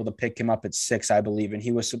Wings were able to pick him up at 6, I believe, and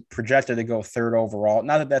he was projected to go 3rd overall.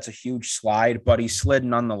 Not that that's a huge slide, but he slid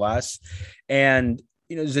nonetheless. And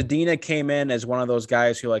Zadina came in as one of those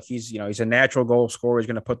guys who, like, he's a natural goal scorer. He's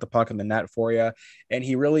going to put the puck in the net for you, and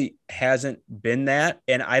he really hasn't been that.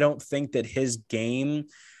 And I don't think that his game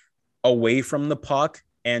away from the puck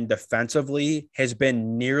and defensively has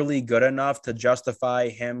been nearly good enough to justify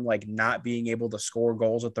him like not being able to score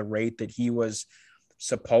goals at the rate that he was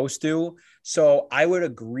supposed to. So I would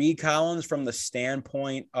agree, Collins, from the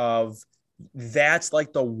standpoint of that's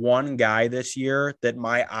like the one guy this year that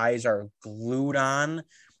my eyes are glued on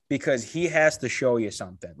because he has to show you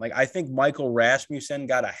something. Like I think Michael Rasmussen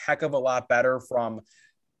got a heck of a lot better from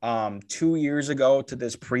 2 years ago to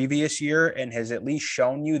this previous year and has at least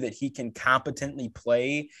shown you that he can competently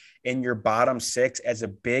play in your bottom 6 as a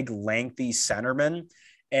big, lengthy centerman.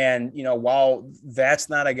 And, while that's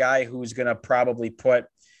not a guy who's going to probably put,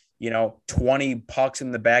 20 pucks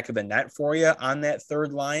in the back of the net for you on that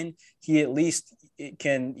third line, he at least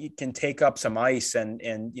can take up some ice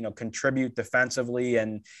and contribute defensively.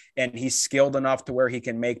 And he's skilled enough to where he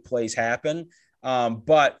can make plays happen.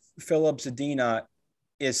 But Filip Zadina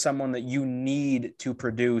is someone that you need to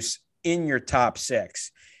produce in your top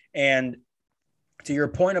 6. And to your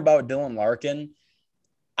point about Dylan Larkin,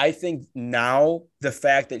 I think now the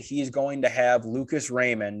fact that he's going to have Lucas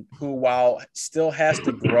Raymond, who while still has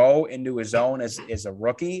to grow into his own as a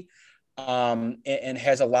rookie, and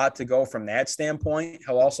has a lot to go from that standpoint.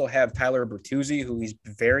 He'll also have Tyler Bertuzzi, who he's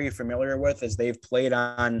very familiar with as they've played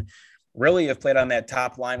on that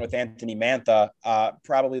top line with Anthony Mantha,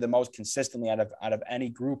 probably the most consistently out of any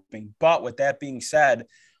grouping. But with that being said,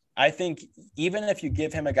 I think even if you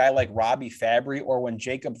give him a guy like Robbie Fabry or when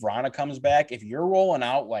Jacob Vrana comes back, if you're rolling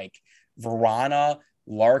out like Vrana,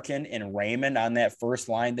 Larkin, and Raymond on that first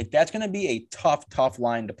line, that's going to be a tough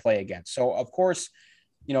line to play against. So, of course,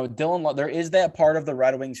 Dylan, there is that part of the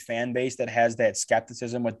Red Wings fan base that has that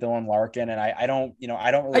skepticism with Dylan Larkin. And I don't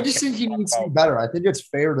really. I just think he needs to be better. I think it's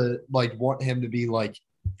fair to like want him to be like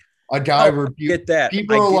a guy where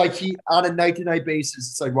people are like he on a night-to-night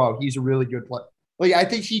basis. It's like, wow, he's a really good player. Like, I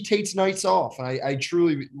think he takes nights off. And I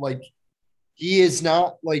truly like, he is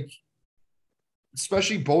not like,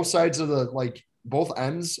 especially both sides of both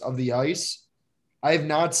ends of the ice. I have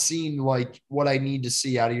not seen like what I need to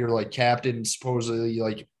see out of your like captain, supposedly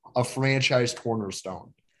like a franchise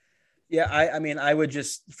cornerstone. Yeah. I mean, I would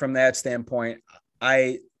just, from that standpoint,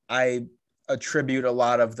 I attribute a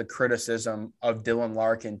lot of the criticism of Dylan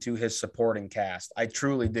Larkin to his supporting cast. I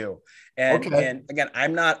truly do. And again,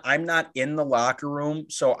 I'm not in the locker room,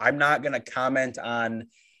 so I'm not going to comment on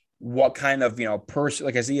what kind of, person,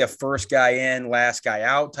 like, is he a first guy in, last guy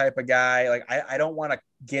out type of guy? Like, I don't want to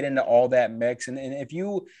get into all that mix. And if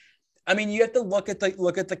you have to look at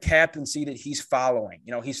the captaincy that he's following.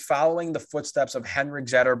 He's following the footsteps of Henrik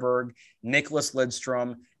Zetterberg, Nicholas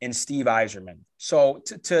Lidstrom, and Steve Yzerman. So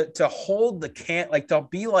to hold to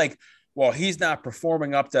be like, well, he's not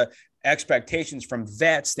performing up to expectations from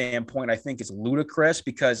that standpoint, I think is ludicrous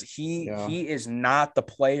because he is not the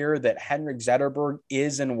player that Henrik Zetterberg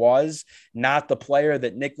is and was, not the player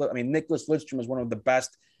that Nicholas Lidstrom is one of the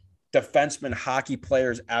best defenseman hockey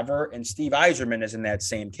players ever, and Steve Yzerman is in that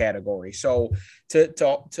same category. So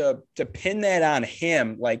to pin that on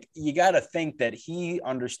him, like, you got to think that he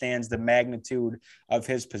understands the magnitude of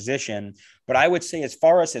his position. But I would say, as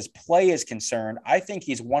far as his play is concerned, I think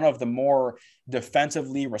he's one of the more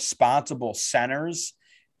defensively responsible centers.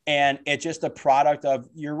 And it's just a product of,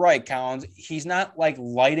 you're right, Collins, he's not like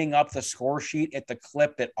lighting up the score sheet at the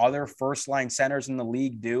clip that other first line centers in the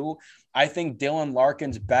league do. I think Dylan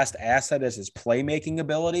Larkin's best asset is his playmaking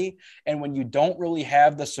ability. And when you don't really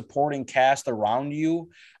have the supporting cast around you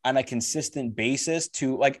on a consistent basis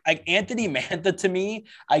to like Anthony Mantha, to me,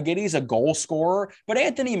 I get he's a goal scorer, but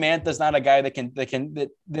Anthony Mantha's not a guy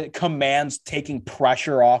that commands taking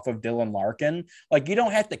pressure off of Dylan Larkin. Like, you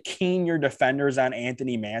don't have to keen your defenders on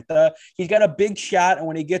Anthony Mantha. He's got a big shot, and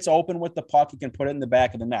when he gets open with the puck, he can put it in the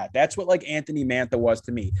back of the net. That's what like Anthony Mantha was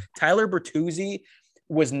to me. Tyler Bertuzzi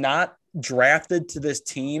was not drafted to this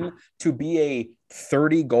team to be a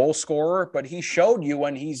 30 goal scorer, but he showed you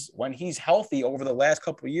when he's healthy over the last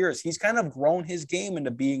couple of years, he's kind of grown his game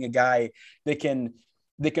into being a guy that can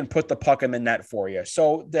put the puck in the net for you.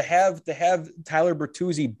 So to have Tyler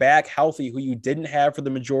Bertuzzi back healthy, who you didn't have for the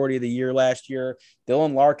majority of the year last year,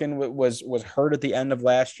 Dylan Larkin was hurt at the end of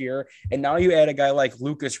last year, and now you add a guy like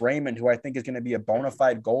Lucas Raymond, who I think is going to be a bona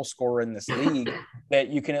fide goal scorer in this league that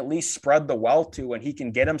you can at least spread the wealth to, and he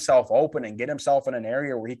can get himself open and get himself in an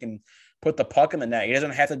area where he can put the puck in the net. He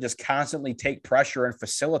doesn't have to just constantly take pressure and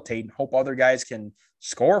facilitate and hope other guys can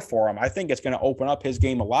score for him. I think it's going to open up his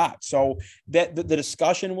game a lot. So that the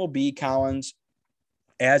discussion will be, Collins,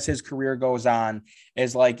 as his career goes on,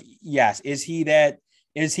 is like, yes, is he that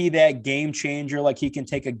game changer? Like, he can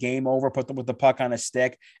take a game over, put them with the puck on a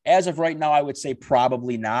stick. As of right now, I would say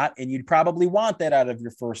probably not. And you'd probably want that out of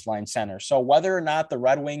your first line center. So whether or not the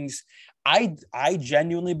Red Wings, I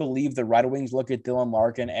genuinely believe the Red Wings look at Dylan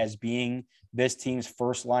Larkin as being this team's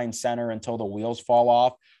first line center until the wheels fall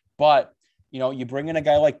off. But, you know, you bring in a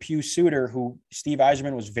guy like Pius Suter, who Steve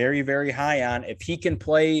Yzerman was very, very high on. If he can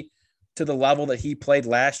play to the level that he played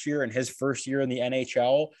last year in his first year in the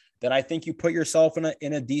NHL, then I think you put yourself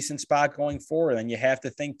in a decent spot going forward. And you have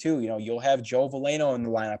to think too, you know, you'll have Joe Veleno in the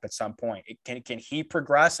lineup at some point. Can he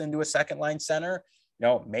progress into a second line center? You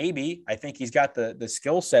know, maybe. I think he's got the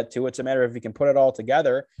skill set to it. It's a matter of if he can put it all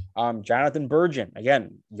together. Jonathan Bergen,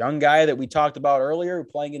 again, young guy that we talked about earlier,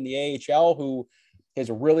 playing in the AHL, who has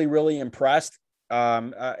really, really impressed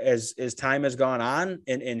as time has gone on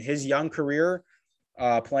in his young career,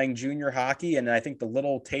 playing junior hockey. And I think the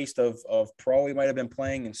little taste of pro he might have been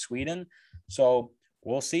playing in Sweden. So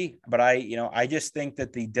we'll see. But I just think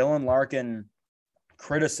that the Dylan Larkin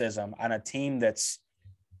criticism on a team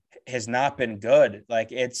has not been good.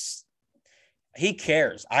 Like, he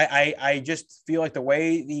cares. I just feel like the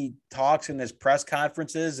way he talks in his press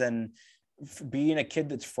conferences and being a kid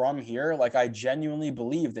that's from here, like, I genuinely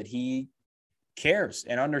believe that he cares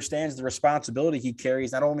and understands the responsibility he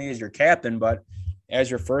carries, not only as your captain, but as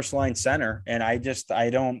your first line center. And I guess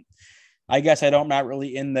I'm not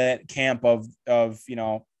really in that camp of, you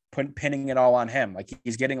know, pinning it all on him. Like,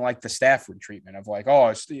 he's getting like the Stafford treatment of like, oh,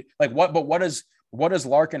 it's like what does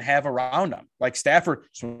Larkin have around him? Like, Stafford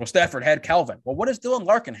had Kelvin. Well, what does Dylan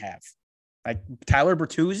Larkin have? Like Tyler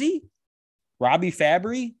Bertuzzi, Robbie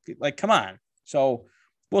Fabry? Like, come on. So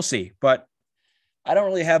we'll see. But I don't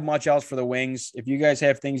really have much else for the Wings. If you guys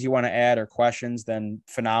have things you want to add or questions, then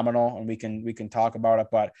phenomenal, and we can talk about it.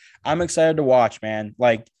 But I'm excited to watch, man.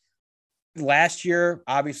 Like, last year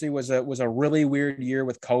obviously was a really weird year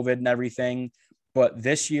with COVID and everything. But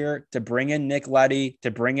this year, to bring in Nick Leddy,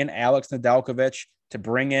 to bring in Alex Nedeljkovic, to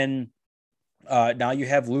bring in now you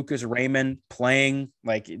have Lucas Raymond playing,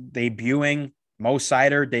 like, debuting, Mo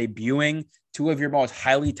Seider debuting, two of your most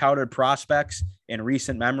highly touted prospects in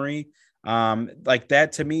recent memory. Like,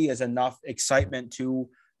 that to me is enough excitement to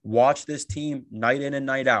watch this team night in and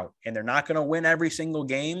night out. And they're not going to win every single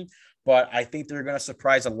game, but I think they're going to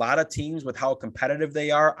surprise a lot of teams with how competitive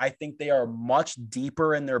they are. I think they are much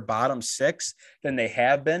deeper in their bottom six than they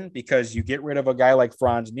have been, because you get rid of a guy like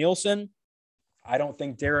Franz Nielsen. I don't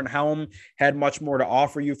think Darren Helm had much more to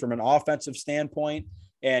offer you from an offensive standpoint.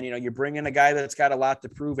 And, you know, you bring in a guy that's got a lot to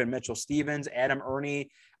prove in Mitchell Stevens, Adam Ernie.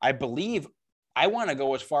 I believe, I want to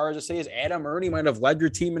go as far as to say, is Adam Ernie might have led your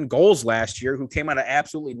team in goals last year, who came out of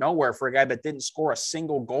absolutely nowhere for a guy that didn't score a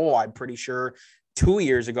single goal, I'm pretty sure, 2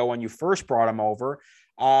 years ago when you first brought him over.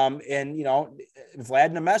 And, you know,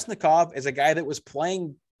 Vlad Nemesnikov is a guy that was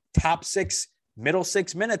playing top six, middle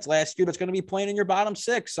 6 minutes last year, that's going to be playing in your bottom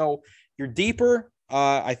six. So you're deeper.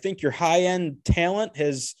 I think your high-end talent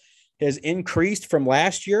has increased from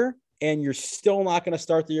last year, and you're still not going to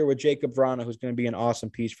start the year with Jacob Vrana, who's going to be an awesome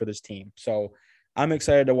piece for this team. So I'm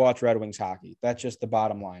excited to watch Red Wings hockey. That's just the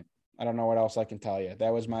bottom line. I don't know what else I can tell you.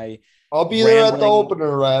 That was my I'll be there at the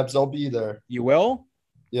opener, Rabs. I'll be there. You will?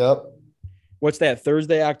 Yep. What's that?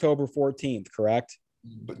 Thursday, October 14th, correct?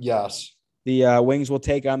 Yes. The Wings will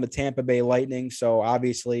take on the Tampa Bay Lightning. So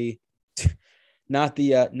obviously not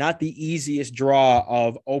the easiest draw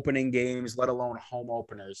of opening games, let alone home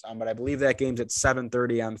openers. But I believe that game's at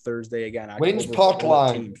 7:30 on Thursday again. Wings October puck 14th.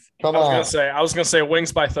 line. Come on. I was gonna say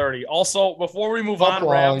Wings by 30. Also, before we move Puck on,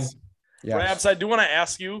 line. Rabs, I do want to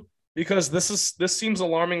ask you because this seems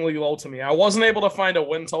alarmingly low to me. I wasn't able to find a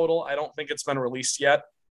win total. I don't think it's been released yet.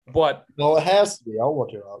 But no, it has to be. I'll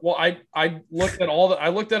look it up. Well, I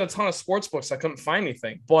looked at a ton of sports books. I couldn't find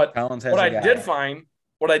anything. But what I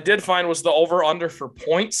did find was the over under for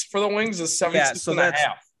points for the Wings is 76 and a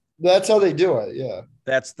half. That's how they do it. Yeah.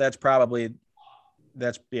 That's probably I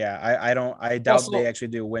doubt also, they actually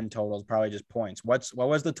do win totals, probably just points. What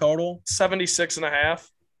was the total? 76 and a half.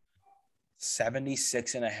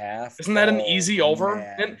 76 and a half. Isn't that an easy over?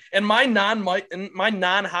 Man. In my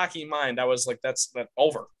non-hockey mind, I was like, that's that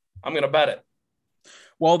over. I'm gonna bet it.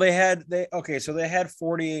 Well, they had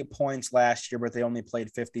 48 points last year, but they only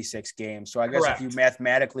played 56 games. So I guess If you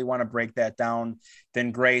mathematically want to break that down,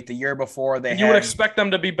 then great. The year before you would expect them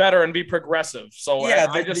to be better and be progressive. So yeah,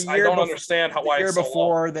 I don't understand how why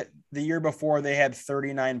the year before they had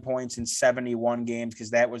 39 points in 71 games because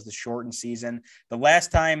that was the shortened season. The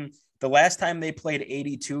last time they played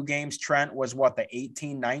 82 games, Trent, was the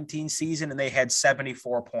 18-19 season, and they had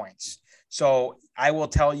 74 points. So I will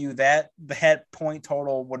tell you that point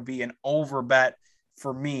total would be an over bet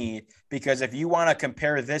for me, because if you want to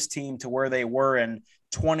compare this team to where they were in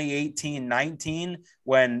 2018-19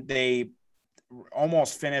 when they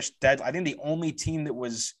almost finished dead, I think the only team that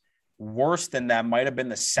was worse than them might have been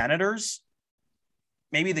the Senators,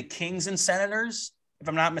 maybe the Kings and Senators. If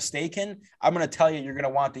I'm not mistaken, I'm going to tell you, you're going to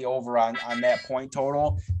want the over on that point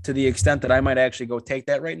total to the extent that I might actually go take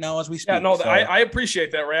that right now as we speak. Yeah, no, so. I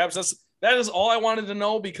appreciate that, Rabs. That is all I wanted to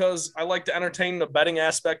know because I like to entertain the betting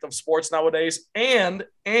aspect of sports nowadays. And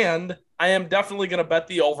I am definitely going to bet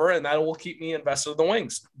the over, and that will keep me invested in the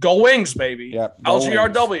Wings. Go Wings, baby. Yeah,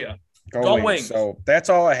 LGRW. Go Wings. So that's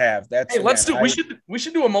all I have. We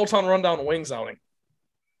should do a Motown Rundown Wings outing.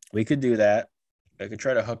 We could do that. I could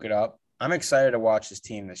try to hook it up. I'm excited to watch this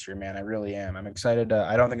team this year, man. I really am. I'm excited.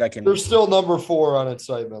 I don't think I can. They're still number 4 on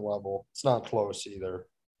excitement level. It's not close either.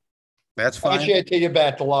 That's fine. Actually, I take it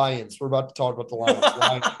back. The Lions. We're about to talk about the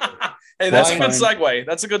Lions. Hey, that's a good segue.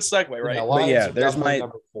 That's a good segue, right? Yeah, but yeah,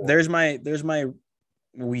 there's my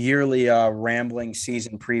yearly rambling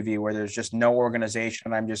season preview where there's just no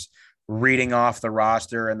organization. I'm just reading off the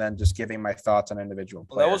roster and then just giving my thoughts on individual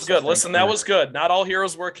players. Well, that was good. Listen, that was good. Not all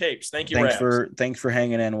heroes wear capes. Thank you, thanks for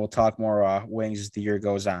hanging in. We'll talk more Wings as the year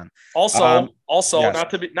goes on. Also, yes.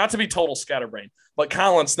 not to be total scatterbrain, but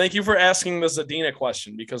Collins, thank you for asking the Zadina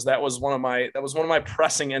question because that was one of my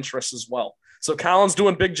pressing interests as well. So Collins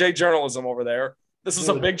doing Big J journalism over there. This is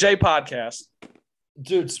a Big J podcast.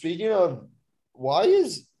 Dude, speaking of, why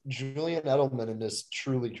is Julian Edelman in this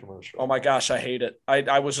Truly commercial? Oh my gosh, I hate it.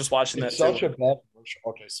 I was just watching it's that. Such a bad commercial.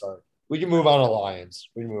 Okay, sorry. We can move on to Lions.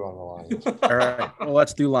 All right. Well,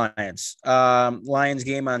 let's do Lions. Lions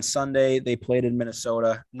game on Sunday. They played in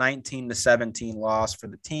Minnesota. 19-17 loss for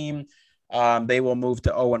the team. They will move to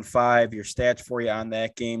 0-5. Your stats for you on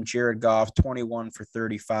that game: Jared Goff, 21 for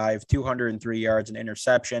 35, 203 yards and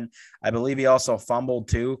interception. I believe he also fumbled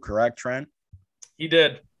too. Correct, Trent? He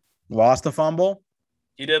did. Lost the fumble?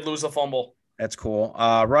 He did lose a fumble. That's cool.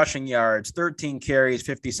 Rushing yards, 13 carries,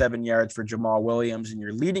 57 yards for Jamal Williams. And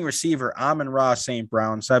your leading receiver, Amon-Ra St.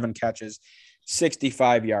 Brown, 7 catches,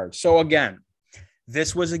 65 yards. So again,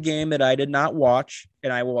 this was a game that I did not watch,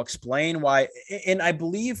 and I will explain why. And I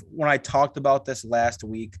believe when I talked about this last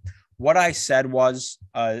week, what I said was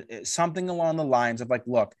something along the lines of like,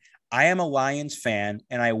 look, I am a Lions fan,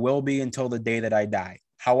 and I will be until the day that I die.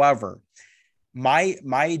 However,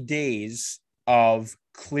 my days of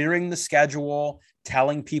clearing the schedule,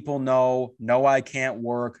 telling people no, I can't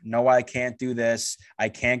work, no, I can't do this, I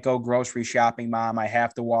can't go grocery shopping, Mom, I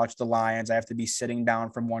have to watch the Lions, I have to be sitting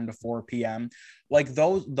down from 1 to 4 p.m. Like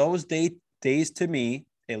those days to me,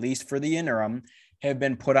 at least for the interim, have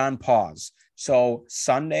been put on pause. So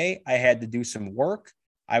Sunday, I had to do some work.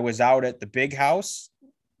 I was out at the big house.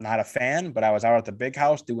 Not a fan, but I was out at the big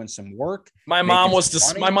house doing some work. My mom was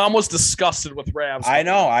disgusted with Rabs. I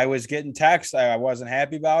know. I was getting texts. I wasn't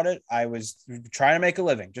happy about it. I was trying to make a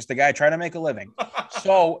living. Just a guy trying to make a living.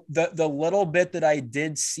 So the little bit that I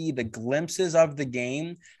did see, the glimpses of the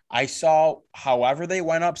game, I saw however they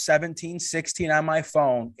went up 17-16 on my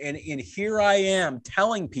phone. And here I am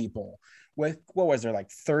telling people with, what was there, like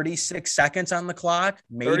 36 seconds on the clock?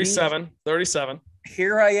 Maybe 37.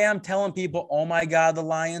 Here I am telling people, oh my God, the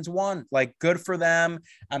Lions won. Like, good for them.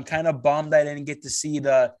 I'm kind of bummed I didn't get to see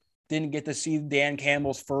Dan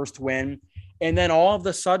Campbell's first win. And then all of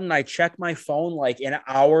a sudden I check my phone like an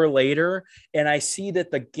hour later and I see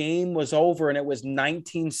that the game was over and it was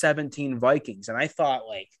 19-17 Vikings. And I thought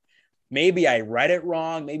like, maybe I read it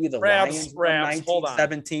wrong. Maybe the Lions won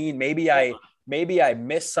 19-17. Maybe I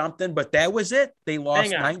missed something, but that was it. They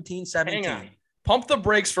lost 19-17. Hang on. Pump the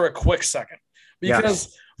brakes for a quick second.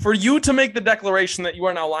 Because for you to make the declaration that you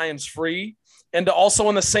are now Lions free and to also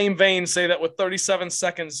in the same vein say that with 37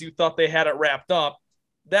 seconds you thought they had it wrapped up,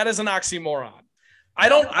 that is an oxymoron.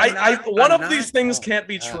 One of these things can't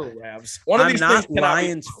be true, Ravs. I'm not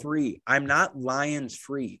Lions free. I'm not Lions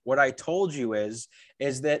free. What I told you is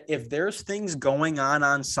that if there's things going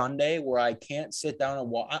on Sunday where I can't sit down and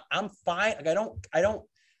watch, I'm fine. Like I don't.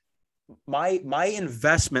 My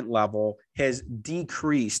investment level has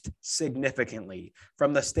decreased significantly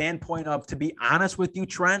from the standpoint of, to be honest with you,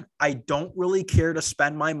 Trent, I don't really care to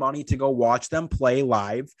spend my money to go watch them play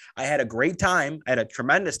live. I had a great time. I had a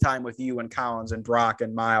tremendous time with you and Collins and Brock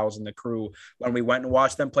and Miles and the crew when we went and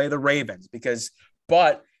watched them play the Ravens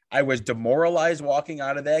but I was demoralized walking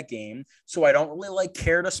out of that game. So I don't really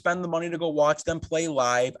care to spend the money to go watch them play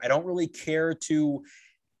live. I don't really care to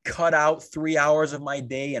cut out 3 hours of my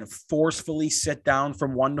day and forcefully sit down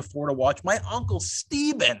from 1 to 4 to watch. My uncle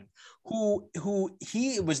Steven, who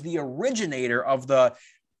he was the originator of the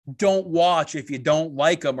don't watch if you don't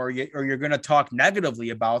like them or you're going to talk negatively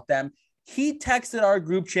about them. He texted our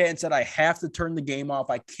group chat and said, I have to turn the game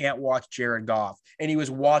off. I can't watch Jared Goff. And he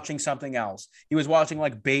was watching something else. He was watching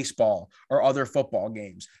like baseball or other football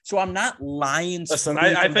games. So I'm not Lions from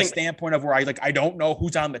the standpoint of where I don't know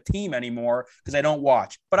who's on the team anymore because I don't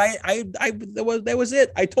watch. But that was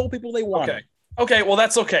it. I told people they won. Okay. Well,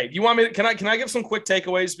 that's okay. You want me to, can I give some quick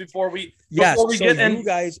takeaways before we you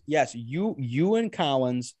and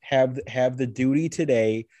Collins have the duty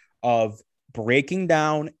today of breaking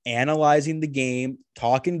down, analyzing the game,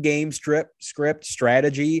 talking game script,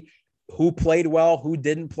 strategy, who played well, who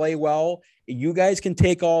didn't play well. You guys can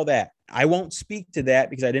take all that. I won't speak to that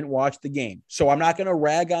because I didn't watch the game. So I'm not going to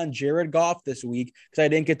rag on Jared Goff this week because I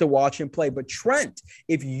didn't get to watch him play. But Trent,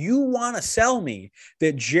 if you want to sell me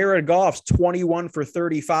that Jared Goff's 21 for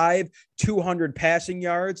 35, 200 passing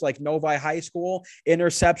yards like Novi High School,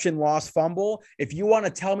 interception, lost fumble, if you want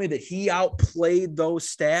to tell me that he outplayed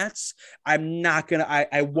those stats, I'm not going to,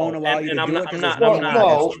 I won't allow you to do it. I'm not going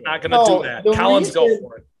to do that. Collins, go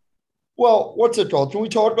for it. Well, what's it called? Can we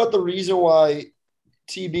talk about the reason why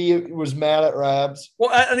TB was mad at Rabs? Well,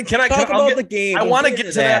 can I talk about the game? I want to get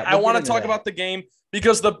to that. I want to talk about the game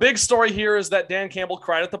because the big story here is that Dan Campbell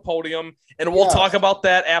cried at the podium, and we'll talk about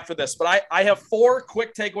that after this. But I have 4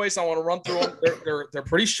 quick takeaways. I want to run through them. They're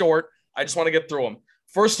pretty short. I just want to get through them.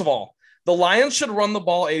 First of all, the Lions should run the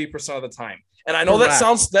ball 80% of the time. And I know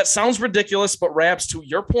that sounds ridiculous, but Rabs, to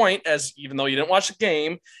your point, as even though you didn't watch the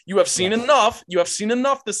game, you have seen enough. You have seen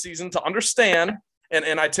enough this season to understand,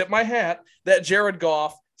 and I tip my hat, that Jared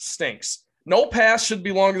Goff stinks. No pass should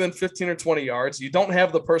be longer than 15 or 20 yards. You don't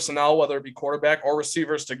have the personnel, whether it be quarterback or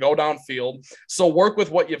receivers, to go downfield. So work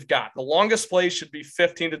with what you've got. The longest plays should be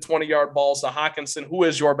 15 to 20-yard balls to Hockenson, who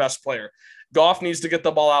is your best player. Goff needs to get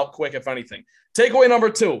the ball out quick, if anything. Takeaway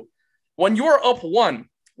number 2, when you are up 1,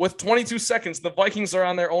 with 22 seconds, the Vikings are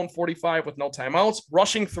on their own 45 with no timeouts.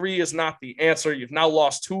 Rushing 3 is not the answer. You've now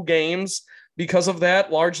lost 2 games because of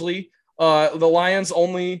that, largely. The Lions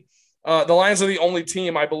are the only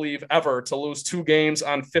team, I believe, ever to lose 2 games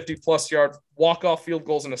on 50-plus yard walk-off field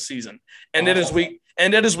goals in a season. And it is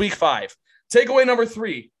week 5. Takeaway number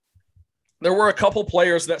 3, there were a couple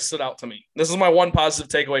players that stood out to me. This is my one positive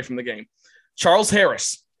takeaway from the game. Charles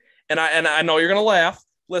Harris. And I know you're going to laugh.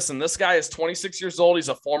 Listen, this guy is 26 years old. He's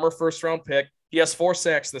a former first-round pick. He has 4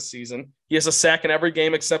 sacks this season. He has a sack in every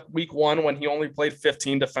game except week 1 when he only played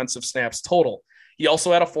 15 defensive snaps total. He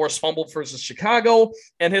also had a forced fumble versus Chicago,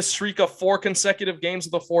 and his streak of 4 consecutive games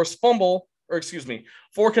with a forced fumble,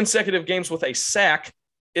 4 consecutive games with a sack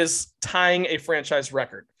is tying a franchise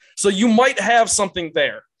record. So you might have something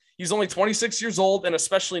there. He's only 26 years old, and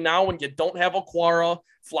especially now when you don't have Okwara,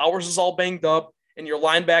 Flowers is all banged up, and your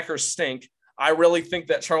linebackers stink, I really think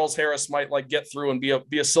that Charles Harris might get through and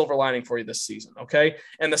be a silver lining for you this season, okay?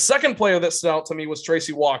 And the second player that stood out to me was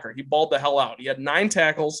Tracy Walker. He balled the hell out. He had 9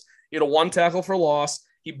 tackles. He had a 1 tackle for loss.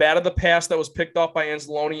 He batted the pass that was picked off by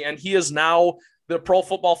Anzalone, and he is now the Pro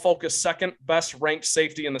Football Focus second best ranked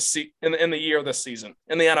safety in the year this season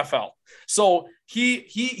in the NFL. So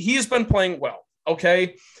he's been playing well,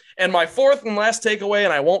 okay? And my fourth and last takeaway,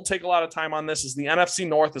 and I won't take a lot of time on this, is the NFC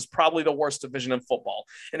North is probably the worst division in football.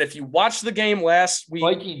 And if you watched the game last week,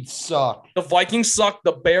 Vikings suck. The Vikings suck.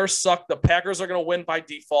 The Bears suck. The Packers are going to win by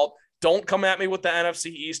default. Don't come at me with the NFC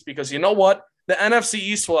East because you know what? The NFC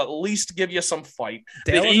East will at least give you some fight.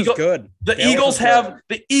 Dallas is good. The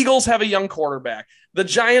Eagles have a young quarterback. The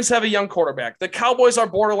Giants have a young quarterback. The Cowboys are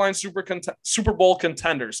borderline Super Bowl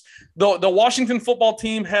contenders. The Washington football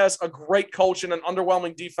team has a great coach and an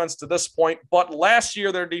underwhelming defense to this point, but last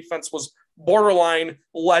year their defense was borderline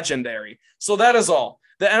legendary. So that is all.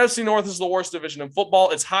 The NFC North is the worst division in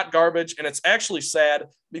football. It's hot garbage, and it's actually sad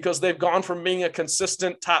because they've gone from being a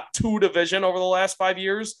consistent top 2 division over the last 5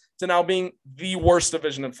 years to now being the worst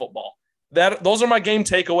division in football. Those are my game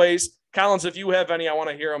takeaways. Collins, if you have any, I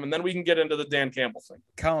want to hear them, and then we can get into the Dan Campbell thing.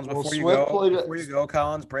 Collins, before you go,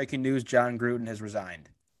 Collins, breaking news, John Gruden has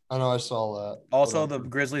resigned. I know, I saw that. Also, the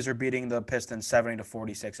Grizzlies are beating the Pistons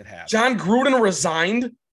 70-46 at half. John Gruden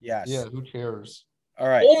resigned? Yes. Yeah, who cares? All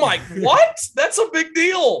right. Oh, my, what? That's a big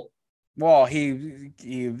deal. Well,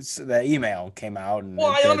 the email came out. And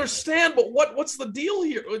I understand, but what's the deal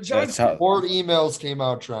here? More emails came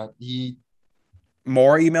out, Trent.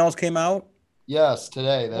 More emails came out? Yes,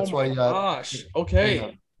 today. That's why. Gosh. Okay.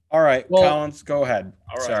 Yeah. All right, Collins, go ahead.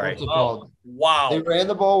 All right. Sorry. Wow. They ran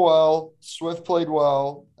the ball well. Swift played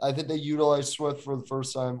well. I think they utilized Swift for the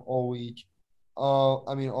first time all week.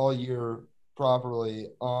 All year properly.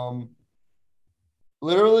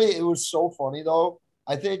 Literally, it was so funny, though.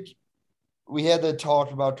 I think we had the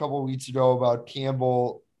talk about a couple of weeks ago about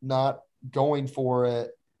Campbell not going for it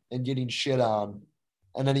and getting shit on.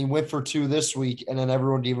 And then he went for 2 this week, and then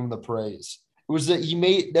everyone gave him the praise. It was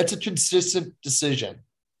that that's a consistent decision.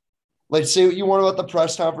 Like, say what you want about the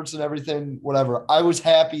press conference and everything, whatever. I was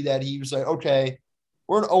happy that he was like, okay,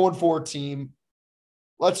 we're an 0-4 team.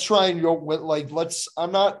 Let's try and go with,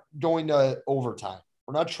 I'm not going to overtime.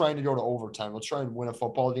 We're not trying to go to overtime. Let's try and win a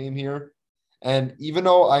football game here. And even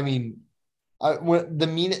though, the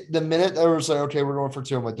minute I was like, okay, we're going for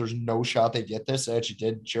 2, I'm like, there's no shot they get this. They actually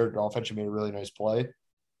did. Jared Goff actually made a really nice play.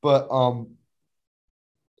 But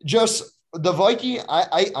just the Viking,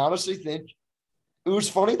 I honestly think it was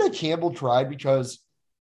funny that Campbell tried because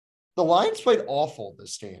the Lions played awful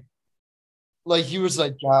this game. Like, he was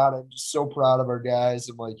like, God, I'm just so proud of our guys.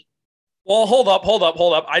 I'm like, well, hold up.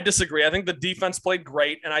 I disagree. I think the defense played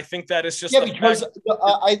great, and I think that is just because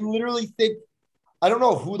I literally think I don't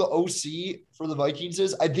know who the OC for the Vikings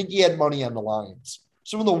is. I think he had money on the Lions.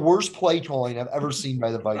 Some of the worst play calling I've ever seen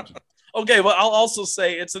by the Vikings. Okay, but I'll also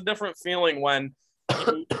say it's a different feeling when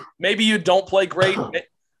maybe you don't play great,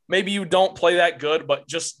 maybe you don't play that good, but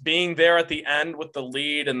just being there at the end with the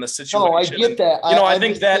lead and the situation. No, I get that.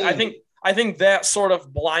 I think that that sort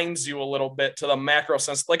of blinds you a little bit to the macro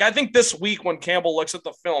sense. Like, I think this week when Campbell looks at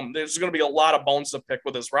the film, there's going to be a lot of bones to pick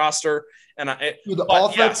with his roster. And the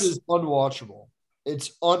offense is unwatchable.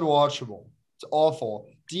 It's unwatchable. It's awful.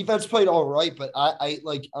 Defense played all right, but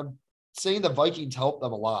I'm saying the Vikings helped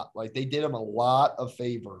them a lot. Like, they did them a lot of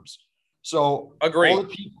favors. So agree.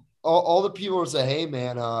 All the people would say, hey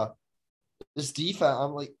man, this defense,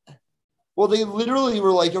 I'm like, well, they literally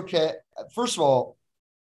were like, okay, first of all,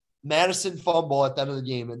 Madison fumble at the end of the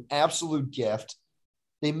game, an absolute gift.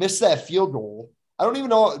 They missed that field goal. I don't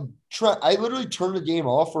even know. I literally turned the game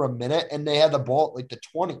off for a minute, and they had the ball at like the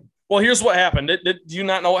 20. Well, here's what happened. Do you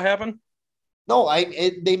not know what happened? No,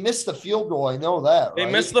 they missed the field goal. I know that. They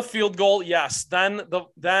missed the field goal. Yes. Then the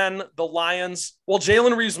Lions. Well,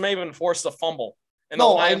 Jalen Reeves-Maybin forced a fumble. And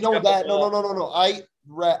I know that. No.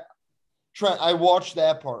 Trent, I watched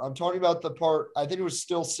that part. I'm talking about the part. I think it was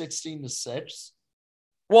still 16-6.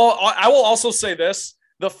 Well, I will also say this.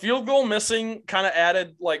 The field goal missing kind of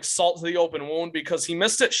added like salt to the open wound because he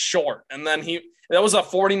missed it short. And then that was a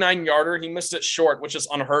 49-yarder. He missed it short, which is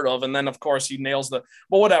unheard of. And then, of course, he nails but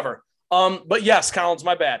whatever. But yes, Collins,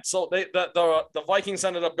 my bad. So the Vikings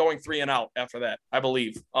ended up going 3-and-out after that, I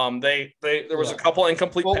believe. There was a couple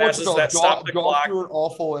incomplete passes that stopped the clock. Through an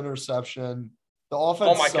awful interception. The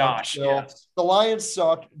offense. Oh my gosh! Yes. The Lions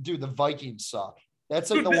suck, dude. The Vikings suck. That's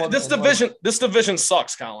like the one. This division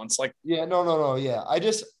sucks, Collins. Like, yeah, no, yeah.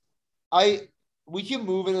 We can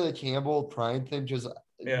move into the Campbell Prime thing because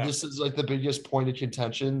this is like the biggest point of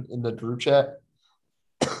contention in the group chat.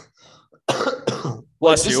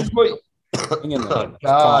 Bless you.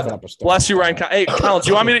 God. Bless you, Ryan. Hey, Collins,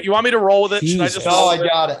 you want me to roll with it? Should I just? No,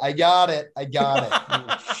 I got it.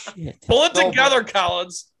 Pull it together,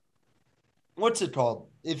 Collins. What's it called?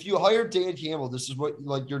 If you hire Dan Campbell, this is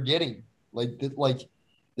what you're getting.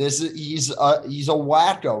 This is he's a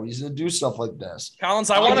wacko. He's gonna do stuff like this. Collins,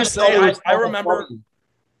 I want to say I remember.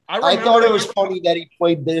 I thought it was funny that he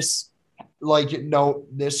played this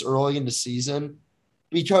this early in the season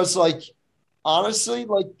because honestly,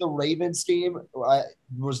 the Ravens game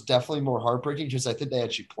was definitely more heartbreaking because I think they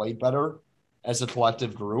actually played better as a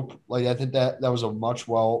collective group. I think that was a much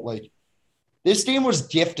This game was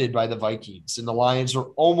gifted by the Vikings, and the Lions were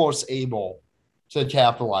almost able to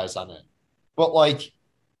capitalize on it. But like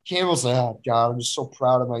Campbell's like, oh God, I'm just so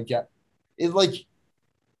proud of my guy. It like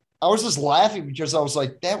I was just laughing because I was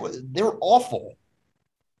like, they were awful.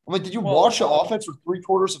 I'm like, did you watch the offense for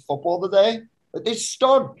 3/4 of football today? Like they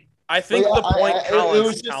stunk. I think like, the point,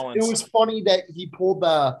 Collins, it was funny that he pulled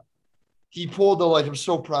the like, I'm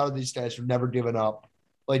so proud of these guys for never giving up.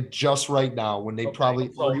 Like just right now when they probably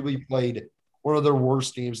arguably played one of their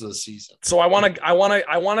worst games of the season. So I want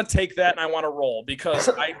to take that and I want to roll because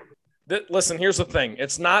listen, here's the thing.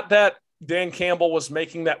 It's not that Dan Campbell was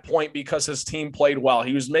making that point because his team played well.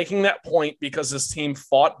 He was making that point because his team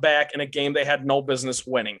fought back in a game they had no business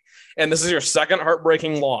winning. And this is your second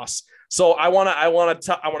heartbreaking loss. So I want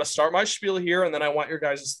to start my spiel here, and then I want your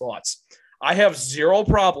guys' thoughts. I have zero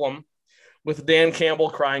problem with Dan Campbell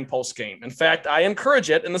crying post game. In fact, I encourage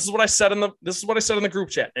it, and this is what I said in the group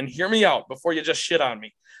chat. And hear me out before you just shit on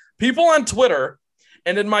me. People on Twitter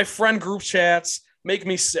and in my friend group chats make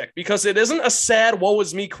me sick because it isn't a sad woe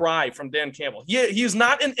is me cry from Dan Campbell. He's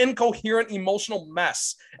not an incoherent emotional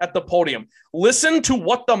mess at the podium. Listen to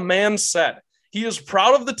what the man said. He is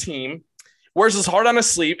proud of the team, wears his heart on his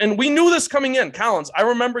sleeve, and we knew this coming in. Collins, I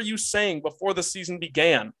remember you saying before the season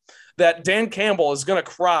began that Dan Campbell is going to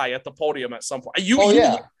cry at the podium at some point. You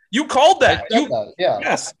called that.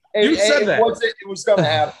 Yes, you said that. It was going to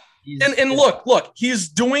happen. And look, he's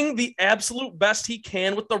doing the absolute best he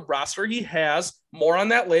can with the roster he has. More on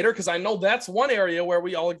that later, because I know that's one area where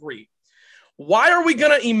we all agree. Why are we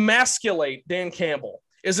going to emasculate Dan Campbell?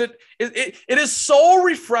 It is so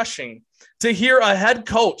refreshing to hear a head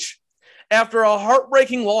coach after a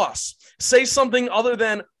heartbreaking loss say something other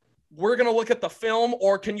than, we're going to look at the film,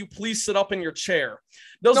 or can you please sit up in your chair?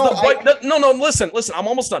 Listen, I'm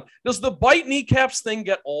almost done. Does the bite kneecaps thing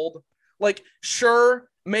get old? Like, sure,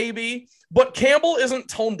 maybe, but Campbell isn't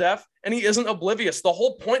tone deaf and he isn't oblivious. The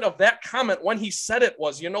whole point of that comment when he said it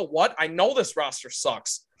was, you know what? I know this roster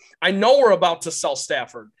sucks. I know we're about to sell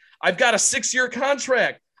Stafford. I've got a 6-year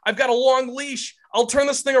contract. I've got a long leash. I'll turn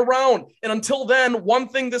this thing around. And until then, one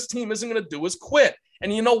thing this team isn't going to do is quit.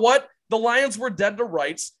 And you know what? The Lions were dead to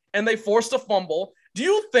rights and they forced a fumble. Do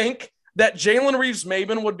you think that Jalen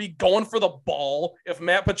Reeves-Maybin would be going for the ball if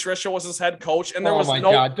Matt Patricia was his head coach? And there was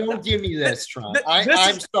no. God! Don't give me this, Trump.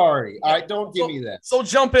 I'm sorry. Don't give me this. So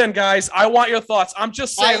jump in, guys. I want your thoughts. I'm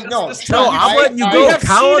just saying. I'm letting you go.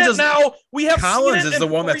 Collins is now. We have Collins is the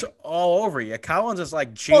one that's all over you. Collins is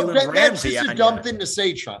like Jalen Ramsey. That's just a dumb thing to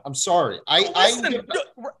say, Trump. I'm sorry.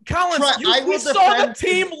 Collins, we saw the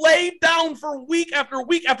team laid down for week after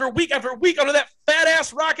week after week after week under that fat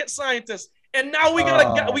ass rocket scientist. And now we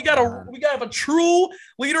gotta have a true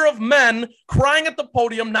leader of men crying at the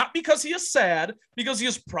podium, not because he is sad, because he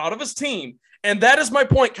is proud of his team. And that is my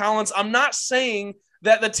point, Collins. I'm not saying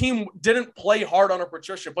that the team didn't play hard under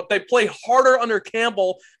Patricia, but they play harder under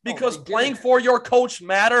Campbell because playing for your coach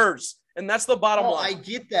matters. And that's the bottom line. I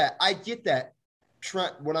get that.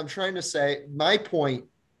 What I'm trying to say, my point,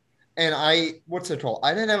 and what's it called?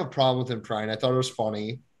 I didn't have a problem with him crying. I thought it was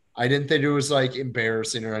funny. I didn't think it was like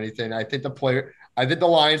embarrassing or anything. I think the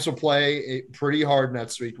Lions will play pretty hard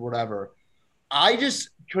next week, whatever. I just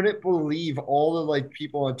couldn't believe all the like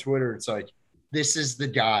people on Twitter. It's like, this is the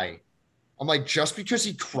guy. I'm like, just because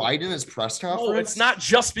he cried in his press conference? No, it's not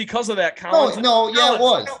just because of that, Collins. It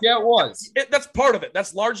was. Yeah, it was. That's part of it.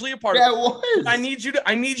 That's largely a part of it. Yeah, it was. I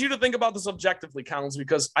need you to think about this objectively, Collins,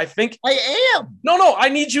 because I think I am. No, I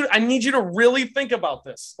need you to really think about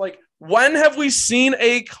this. Like, when have we seen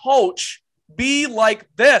a coach be like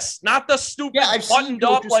this? Not the stupid buttoned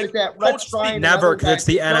up like that. Never, because it's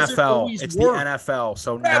the NFL. It's the NFL,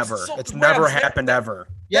 so never. It's never happened ever.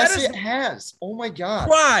 Yes, it has. Oh my God.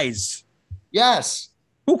 Cries. Yes.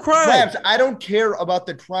 Who cried? Rabs, I don't care about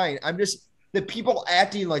the crying. I'm just the people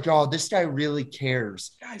acting like, oh, this guy really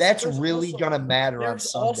cares. Guys, that's really gonna matter on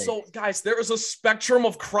Sunday. Also, guys, there is a spectrum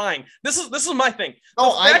of crying. This is my thing.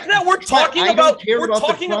 No, the fact that we're talking about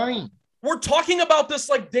crying. We're talking about this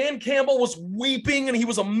like Dan Campbell was weeping and he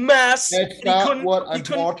was a mess. That's not what I'm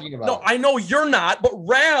talking about. No, I know you're not, but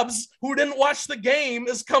Rabs, who didn't watch the game,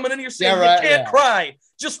 is coming in here saying you can't cry,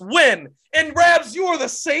 just win. And Rabs, you are the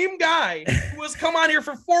same guy who has come on here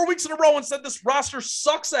for 4 weeks in a row and said this roster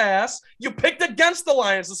sucks ass. You picked against the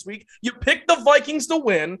Lions this week. You picked the Vikings to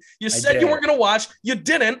win. You said you weren't going to watch. You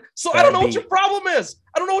didn't. So I don't know what your problem is.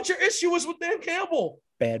 I don't know what your issue is with Dan Campbell.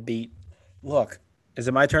 Bad beat. Look. Is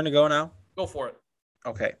it my turn to go now? Go for it.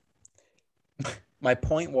 Okay. My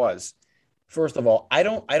point was, first of all, I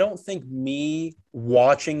don't think me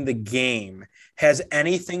watching the game has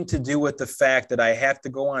anything to do with the fact that I have to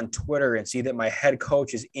go on Twitter and see that my head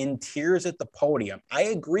coach is in tears at the podium. I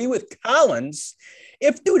agree with Collins.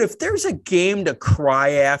 If there's a game to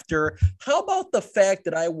cry after, how about the fact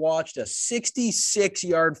that I watched a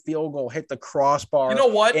 66-yard field goal hit the crossbar? You know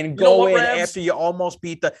what? And go in Rabs? after you almost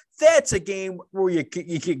beat that's a game where you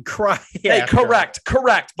can cry. Hey, correct.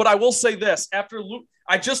 But I will say this.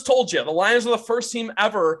 I just told you, the Lions are the first team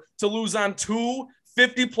ever to lose on 2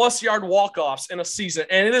 50-plus yard walk-offs in a season,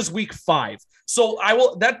 and it is week 5. So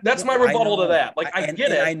that's my rebuttal to that. Like, I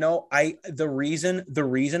get it. I know the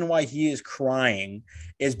reason why he is crying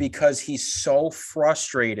is because he's so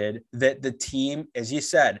frustrated that the team, as you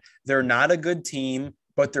said, they're not a good team,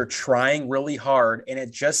 but they're trying really hard. And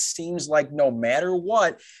it just seems like no matter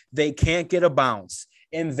what, they can't get a bounce.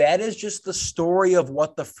 And that is just the story of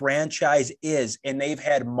what the franchise is. And they've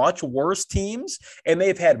had much worse teams, and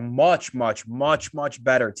they've had much, much, much, much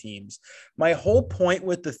better teams. My whole point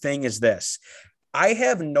with the thing is this. I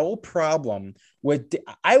have no problem with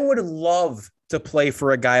 – I would love to play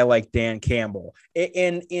for a guy like Dan Campbell.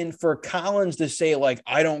 And for Collins to say, like,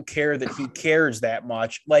 I don't care that he cares that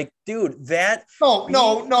much. Like, dude, that –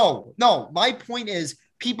 No. My point is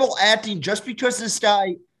people acting just because this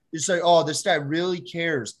guy – it's like, oh, this guy really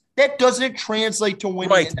cares. That doesn't translate to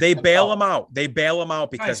winning. Right. They bail him out.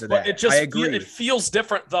 Because of that. I agree. It feels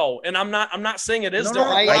different though. And I'm not saying it is no,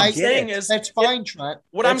 different. What I'm saying is that's fine, Trent.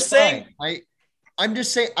 I'm saying, I'm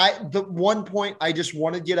just saying the one point I just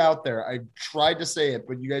want to get out there. I tried to say it,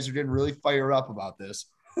 but you guys are getting really fired up about this.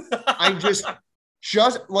 I'm just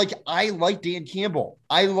like, I like Dan Campbell.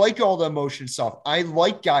 I like all the emotion stuff. I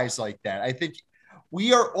like guys like that. I think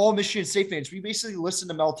we are all Michigan State fans. We basically listen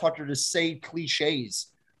to Mel Tucker to say cliches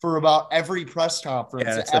for about every press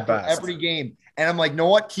conference after every game. And I'm like, know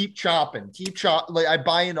what? Keep chopping. Like, I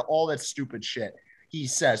buy into all that stupid shit he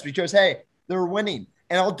says because, hey, they're winning.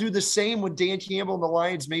 And I'll do the same with Dan Campbell and the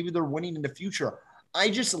Lions. Maybe they're winning in the future. I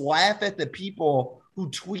just laugh at the people who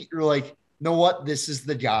tweet or like, know what? This is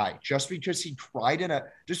the guy. Just because he tried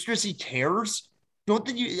just because he cares. Don't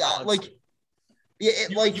think you like –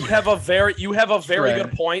 you have a very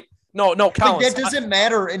good point. No, Collins. Like that doesn't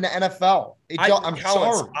matter in the NFL. I'm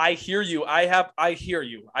sorry. I hear you. I hear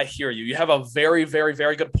you. You have a very, very,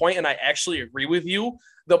 very good point, and I actually agree with you.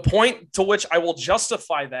 The point to which I will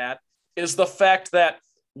justify that is the fact that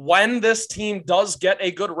when this team does get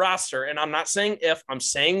a good roster, and I'm not saying if, I'm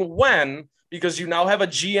saying when, because you now have a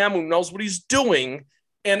GM who knows what he's doing,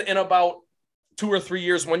 and in about 2 or 3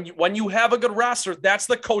 years, when you have a good roster, that's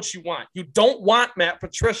the coach you want. You don't want Matt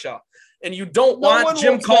Patricia, and you don't want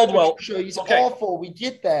Jim Caldwell. He's awful. We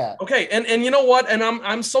get that. Okay, and you know what? And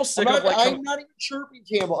I'm so sick of like I'm not even chirping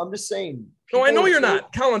Campbell. I'm just saying. No, I know you're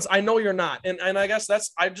not, Collins. I know you're not, and I guess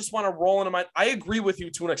I just want to roll into my. I agree with you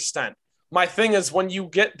to an extent. My thing is when you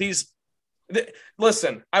get these.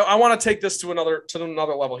 Listen, I want to take this to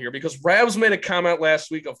another level here because Rabs made a comment last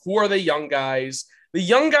week of who are the young guys. The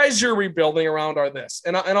young guys you're rebuilding around are this,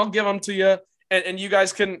 and I'll give them to you, and you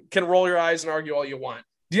guys can roll your eyes and argue all you want.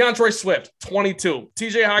 DeAndre Swift, 22.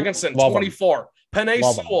 TJ Hawkinson, 24. Penei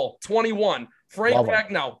Sewell, 21. Frank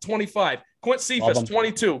Ragnow, 25. Quint Cephas,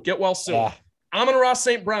 22. Get well soon. Amon-Ra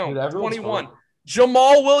St. Brown, 21.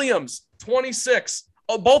 Jamal Williams, 26.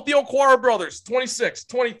 Both the Okwara brothers, 26,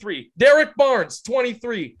 23. Derek Barnes,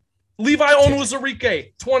 23. Levi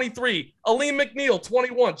Onwuzurike, 23. Aleem McNeil,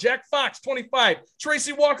 21. Jack Fox, 25.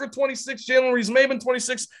 Tracy Walker, 26. Jalen Reeves-Maybin,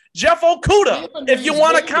 26. Jeff Okuda, if you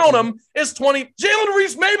want to count him, is 20. Jalen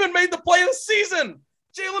Reeves-Maybin made the play of the season.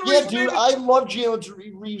 Dude, I love Jalen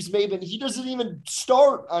Reeves-Maybin. He doesn't even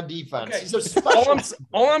start on defense. Okay. He's a special.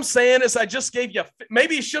 All I'm saying is I just gave you –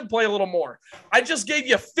 maybe he should play a little more. I just gave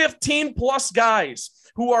you 15-plus guys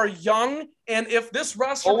who are young, and if this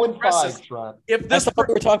roster progresses, if this we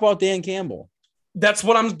were talking about Dan Campbell, that's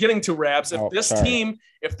what I'm getting to, Rabs. If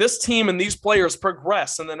this team and these players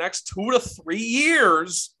progress in the next 2 to 3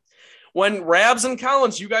 years, when Rabs and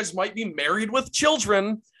Collins, you guys might be married with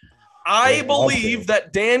children, I believe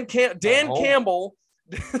that Dan Campbell.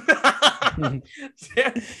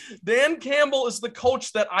 Dan Campbell is the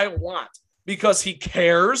coach that I want because he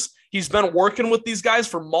cares. He's been working with these guys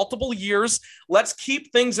for multiple years. Let's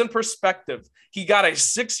keep things in perspective. He got a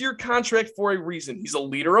 6-year contract for a reason. He's a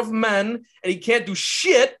leader of men, and he can't do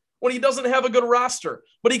shit when he doesn't have a good roster.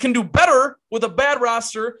 But he can do better with a bad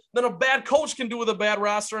roster than a bad coach can do with a bad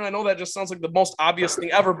roster. And I know that just sounds like the most obvious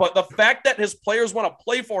thing ever, but the fact that his players want to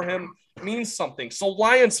play for him means something. So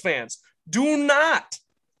Lions fans, do not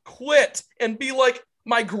quit and be like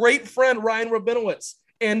my great friend Ryan Rabinowitz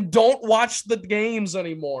and don't watch the games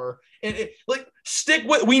anymore. And Stick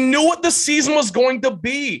with. We knew what the season was going to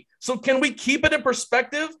be. So can we keep it in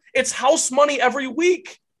perspective? It's house money every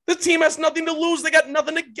week. The team has nothing to lose. They got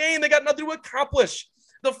nothing to gain. They got nothing to accomplish.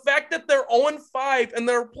 The fact that they're 0-5 and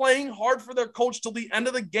they're playing hard for their coach till the end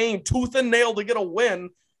of the game, tooth and nail to get a win,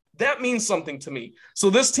 that means something to me. So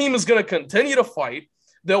this team is going to continue to fight.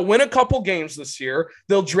 They'll win a couple games this year.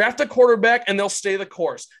 They'll draft a quarterback and they'll stay the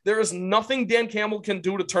course. There is nothing Dan Campbell can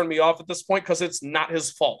do to turn me off at this point because it's not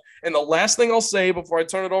his fault. And the last thing I'll say before I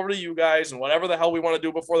turn it over to you guys and whatever the hell we want to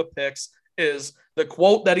do before the picks is the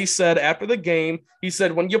quote that he said after the game. He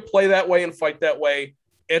said, when you play that way and fight that way,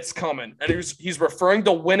 it's coming. And he's referring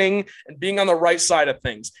to winning and being on the right side of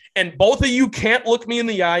things. And both of you can't look me in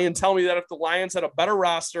the eye and tell me that if the Lions had a better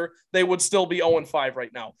roster, they would still be 0-5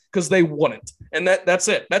 right now, because they wouldn't. And that's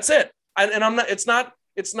it. That's it. And I'm not, it's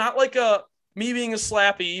not like me being a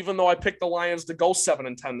slappy, even though I picked the Lions to go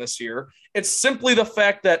 7-10 this year. It's simply the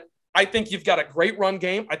fact that I think you've got a great run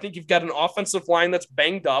game. I think you've got an offensive line that's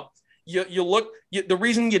banged up. The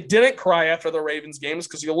reason you didn't cry after the Ravens game is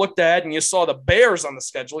because you looked at and you saw the Bears on the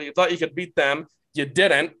schedule. You thought you could beat them. You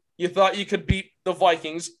didn't. You thought you could beat the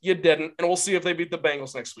Vikings. You didn't. And we'll see if they beat the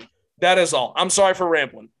Bengals next week. That is all. I'm sorry for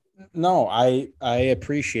rambling. No, I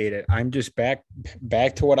appreciate it. I'm just back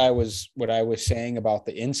to what I was saying about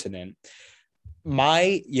the incident.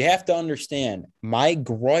 You have to understand my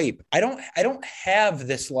gripe. I don't have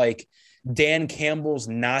this like Dan Campbell's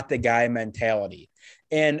not the guy mentality.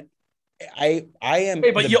 And I am.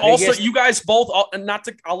 Hey, but you guys both,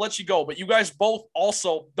 I'll let you go, but you guys both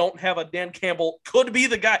also don't have a Dan Campbell could be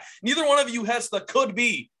the guy. Neither one of you has the could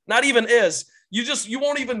be, not even is. You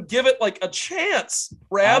won't even give it like a chance.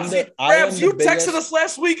 Rabs, you texted us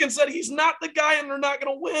last week and said he's not the guy and they're not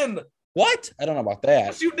going to win. What? I don't know about that.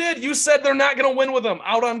 Yes, you did. You said they're not going to win with him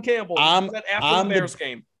out on Campbell. After the Bears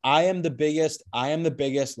game. I am the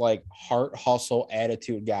biggest like heart hustle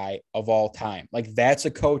attitude guy of all time. Like that's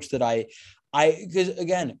a coach that because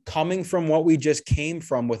again, coming from what we just came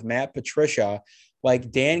from with Matt Patricia,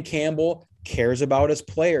 like Dan Campbell cares about his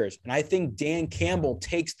players. And I think Dan Campbell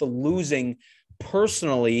takes the losing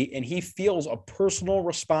personally, and he feels a personal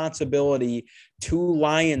responsibility to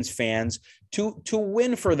Lions fans to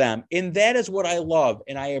win for them. And that is what I love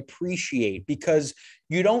and I appreciate, because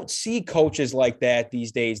you don't see coaches like that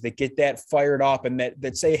these days that get that fired up and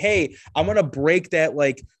that say, hey, I'm going to break that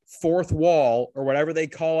like fourth wall or whatever they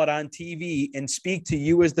call it on TV and speak to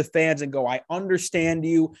you as the fans and go, I understand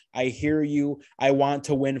you. I hear you. I want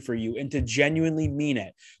to win for you, and to genuinely mean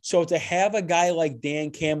it. So to have a guy like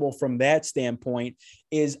Dan Campbell from that standpoint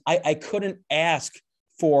is I couldn't ask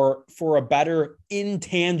for a better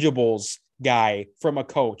intangibles guy from a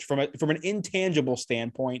coach, from an intangible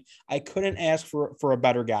standpoint. I couldn't ask for a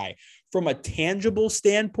better guy. From a tangible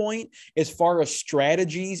standpoint, as far as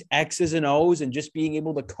strategies, X's and O's, and just being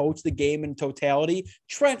able to coach the game in totality,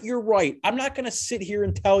 Trent, you're right. I'm not going to sit here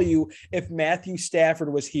and tell you if Matthew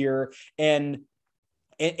Stafford was here and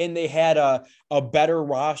they had a better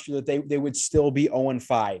roster that they would still be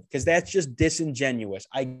 0-5, because that's just disingenuous.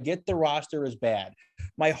 I get the roster is bad.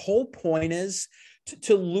 My whole point is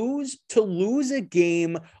to lose a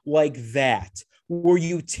game like that, where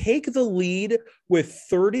you take the lead with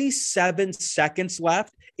 37 seconds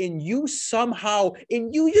left and you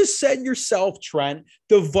just said yourself, Trent,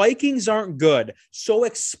 the Vikings aren't good. So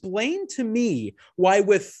explain to me why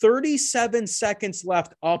with 37 seconds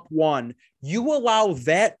left up one, you allow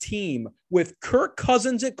that team with Kirk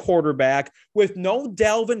Cousins at quarterback, with no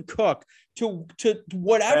Dalvin Cook, to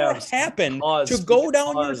whatever happened, to go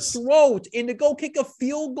down your throat and to go kick a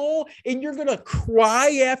field goal, and you're gonna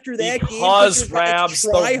cry after that game because Rabs,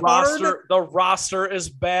 the roster is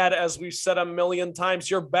bad, as we've said a million times.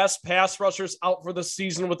 Your best pass rusher's out for the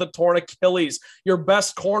season with a torn Achilles. Your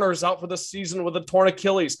best corner's out for the season with a torn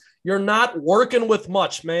Achilles. You're not working with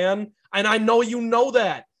much, man, and I know you know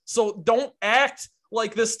that. So don't act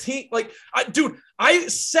like this team, I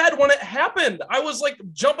said when it happened, I was like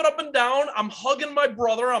jumping up and down. I'm hugging my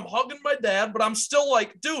brother. I'm hugging my dad, but I'm still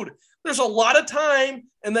like, dude, there's a lot of time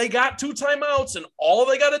and they got 2 timeouts, and all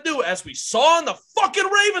they got to do, as we saw in the fucking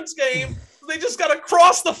Ravens game, they just got to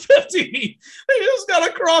cross the 50. They just got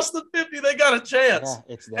to cross the 50. They got a chance.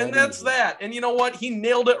 Yeah, that's easy. That. And you know what? He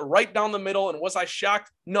nailed it right down the middle. And was I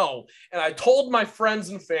shocked? No. And I told my friends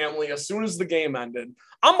and family as soon as the game ended,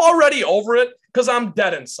 I'm already over it because I'm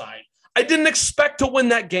dead inside. I didn't expect to win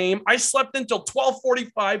that game. I slept until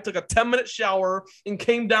 12:45, took a 10-minute shower, and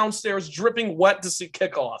came downstairs dripping wet to see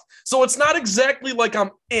kickoff. So it's not exactly like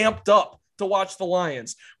I'm amped up to watch the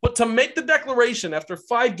Lions. But to make the declaration after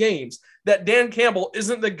 5 games that Dan Campbell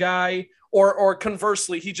isn't the guy, or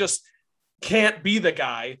conversely, he just can't be the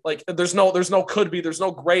guy. Like there's no could be, there's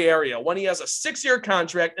no gray area when he has a 6-year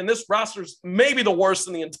contract and this roster's maybe the worst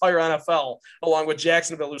in the entire NFL, along with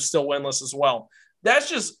Jacksonville, who's still winless as well.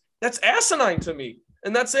 That's asinine to me.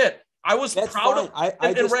 And that's it. I was proud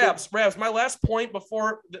of Rabs, my last point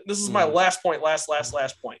before this is my last point, last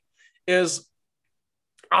point is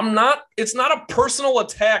it's not a personal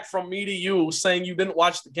attack from me to you saying you didn't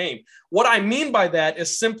watch the game. What I mean by that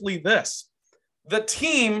is simply this. The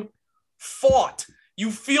team fought. You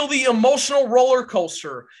feel the emotional roller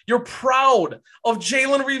coaster. You're proud of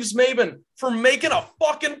Jalen Reeves-Maybin for making a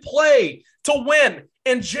fucking play to win.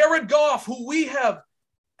 And Jared Goff, who we have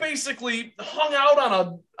basically hung out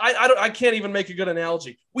on I can't even make a good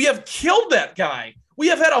analogy. We have killed that guy. We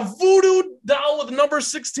have had a voodoo doll with number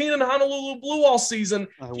 16 in Honolulu Blue all season.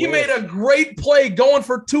 He made a great play going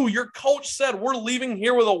for 2. Your coach said, we're leaving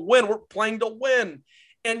here with a win. We're playing to win.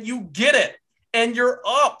 And you get it. And you're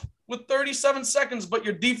up with 37 seconds, but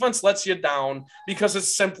your defense lets you down because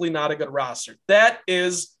it's simply not a good roster. That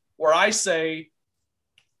is where I say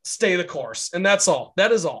stay the course. And that's all.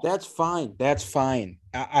 That is all. That's fine. That's fine.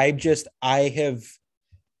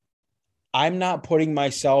 I'm not putting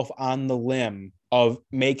myself on the limb of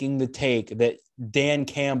making the take that Dan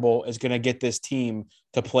Campbell is going to get this team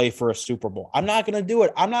to play for a Super Bowl. I'm not going to do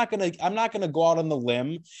it. I'm not going to go out on the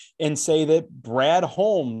limb and say that Brad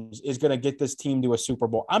Holmes is going to get this team to a Super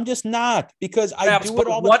Bowl. I'm just not, because I do it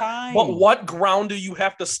all the time. But what ground do you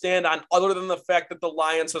have to stand on other than the fact that the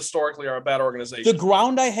Lions historically are a bad organization? The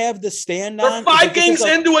ground I have to stand on. They're 5 games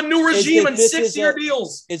into a new regime and 6-year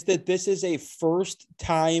deals. Is that this is a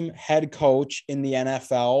first-time head coach in the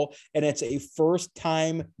NFL, and it's a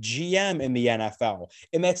first-time GM in the NFL.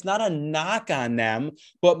 And that's not a knock on them.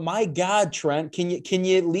 But my God, Trent, can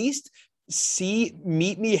you at least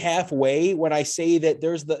meet me halfway when I say that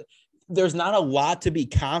there's not a lot to be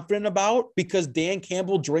confident about, because Dan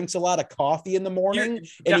Campbell drinks a lot of coffee in the morning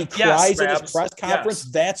and he cries at his press conference.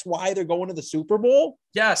 Yes. That's why they're going to the Super Bowl.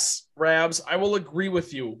 Yes, Rabs, I will agree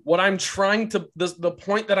with you. What I'm trying to the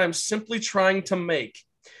point that I'm simply trying to make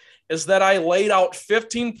is that I laid out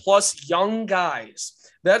 15 plus young guys.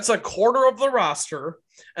 That's a quarter of the roster.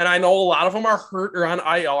 And I know a lot of them are hurt or on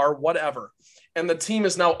IR, whatever. And the team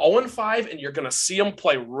is now 0-5, and you're going to see them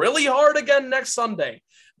play really hard again next Sunday.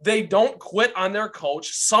 They don't quit on their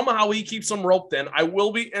coach. Somehow he keeps them roped in. I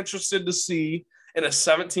will be interested to see in a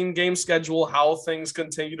 17-game schedule how things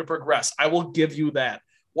continue to progress. I will give you that.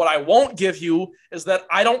 What I won't give you is that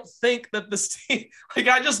I don't think that this team,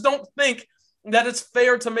 I just don't think that it's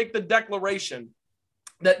fair to make the declaration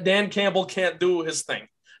that Dan Campbell can't do his thing.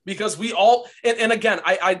 Because we all, and again,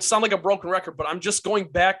 I sound like a broken record, but I'm just going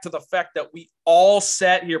back to the fact that we all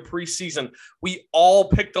sat here preseason. We all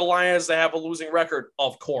picked the Lions to have a losing record,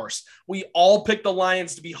 of course. We all picked the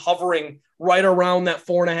Lions to be hovering right around that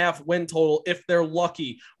 4.5 win total if they're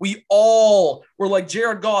lucky. We all were like,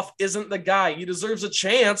 Jared Goff isn't the guy. He deserves a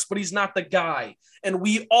chance, but he's not the guy. And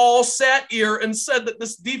we all sat here and said that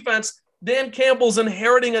this defense, Dan Campbell's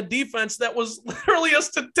inheriting a defense that was literally a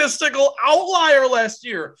statistical outlier last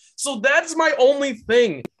year. So that's my only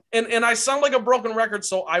thing. And I sound like a broken record,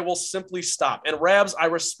 so I will simply stop. And Rabs, I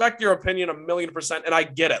respect your opinion 1,000,000%, and I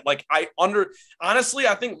get it. Like honestly,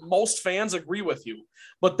 I think most fans agree with you.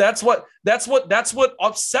 But that's what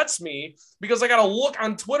upsets me, because I got to look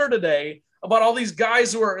on Twitter today about all these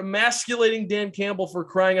guys who are emasculating Dan Campbell for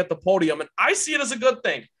crying at the podium. And I see it as a good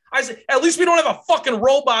thing. I say, at least we don't have a fucking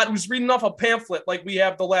robot who's reading off a pamphlet like we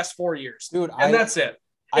have the last 4 years. Dude, that's it.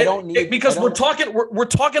 We're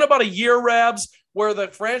talking about a year, Rabs, where the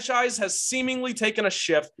franchise has seemingly taken a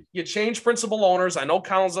shift. You change principal owners. I know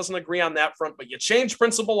Collins doesn't agree on that front, but you change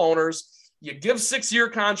principal owners. You give 6-year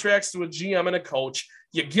contracts to a GM and a coach.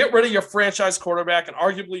 You get rid of your franchise quarterback and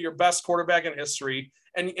arguably your best quarterback in history,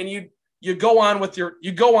 and you go on with your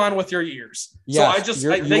years. Yes,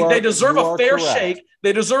 so they deserve a fair shake.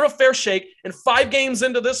 They deserve a fair shake. And 5 games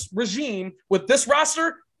into this regime with this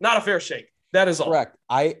roster, not a fair shake. That is all. Correct.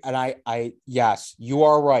 Yes, you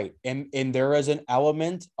are right. And there is an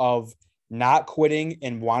element of not quitting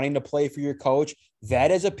and wanting to play for your coach. That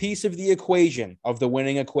is a piece of the equation, of the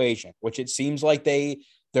winning equation, which it seems like they're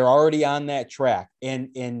already on that track.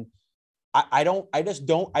 And I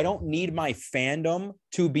don't need my fandom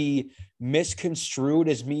to be misconstrued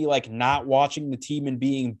as me like not watching the team and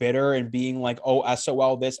being bitter and being like, oh,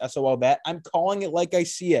 SOL this, SOL that. I'm calling it like I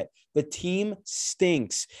see it. The team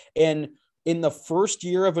stinks. And in the first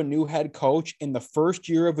year of a new head coach, in the first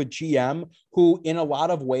year of a GM who in a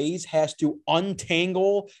lot of ways has to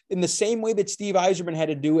untangle in the same way that Steve Yzerman had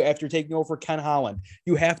to do after taking over Ken Holland,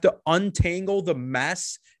 you have to untangle the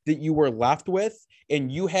mess that you were left with.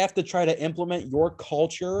 and you have to try to implement your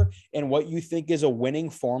culture and what you think is a winning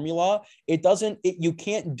formula, you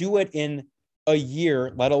can't do it in a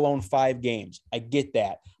year, let alone 5 games. I get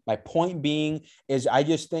that. My point being is I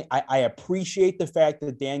just think I appreciate the fact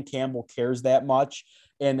that Dan Campbell cares that much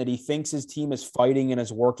and that he thinks his team is fighting and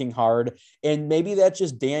is working hard. And maybe that's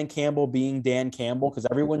just Dan Campbell being Dan Campbell because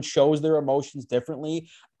everyone shows their emotions differently.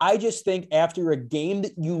 I just think after a game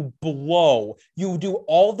that you blow, you do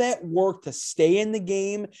all that work to stay in the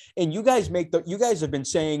game. And you guys have been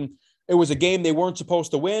saying it was a game they weren't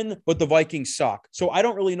supposed to win, but the Vikings suck. So I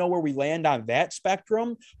don't really know where we land on that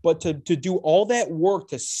spectrum, but to do all that work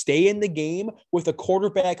to stay in the game with a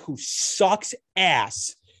quarterback who sucks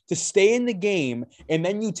ass, to stay in the game, and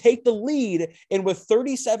then you take the lead, and with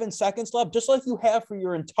 37 seconds left, just like you have for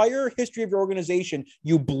your entire history of your organization,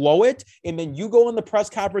 you blow it, and then you go in the press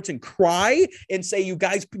conference and cry and say you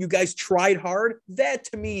guys tried hard. That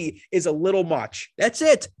to me is a little much. That's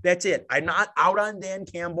it. I'm not out on Dan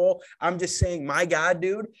Campbell. I'm just saying, my God,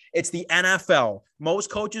 dude, it's the NFL.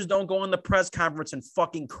 Most coaches don't go in the press conference and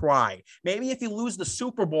fucking cry. Maybe if you lose the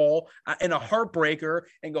Super Bowl in a heartbreaker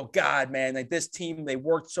and go, God, man, like this team, they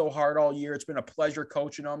worked so hard all year. It's been a pleasure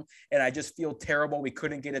coaching them, and I just feel terrible we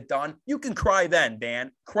couldn't get it done. You can cry then,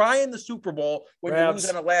 Dan. Cry in the Super Bowl when you lose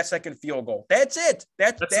on a last-second field goal. That's it.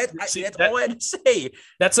 That's all I had to say.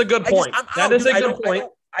 That's a good point. That is a good point.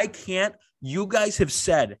 I can't. You guys have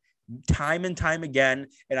said time and time again,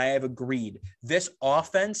 and I have agreed, this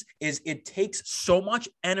offense it takes so much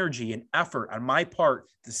energy and effort on my part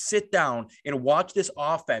to sit down and watch this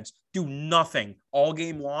offense do nothing all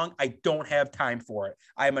game long. I don't have time for it.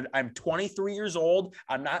 I'm 23 years old.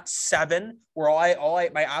 I'm not 7 where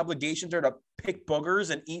my obligations are to pick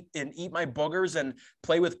boogers and eat my boogers and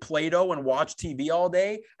play with Play-Doh and watch TV all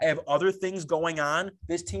day. I have other things going on.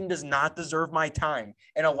 This team does not deserve my time.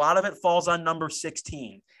 And a lot of it falls on number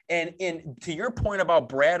 16. And to your point about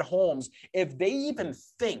Brad Holmes, if they even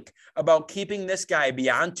think about keeping this guy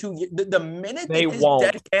beyond 2 years, the minute they his won't.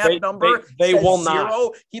 dead cap number they says will 0,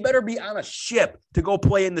 not. He better be on a ship to go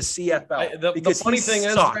play in the CFL. The funny thing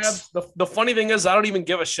is, the funny thing is, I don't even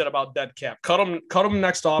give a shit about dead cap. Cut him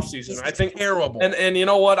next offseason. I think terrible. And you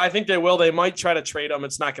know what? I think they will. They might try to trade him.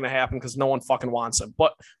 It's not going to happen because no one fucking wants him.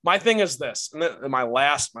 But my thing is this, and my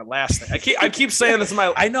last thing. I keep saying this.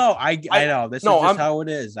 I know. I know. This is just how it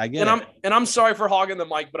is. I get it. I'm sorry for hogging the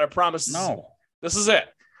mic, but I promise. This is it.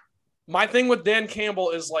 My thing with Dan Campbell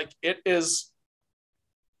is like it is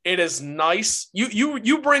nice.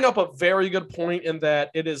 You bring up a very good point in that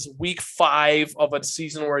it is week 5 of a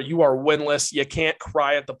season where you are winless. You can't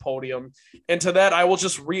cry at the podium. And to that, I will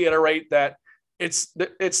just reiterate that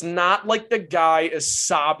it's not like the guy is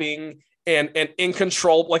sobbing and in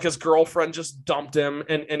control, like his girlfriend just dumped him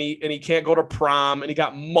and he can't go to prom and he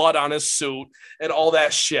got mud on his suit and all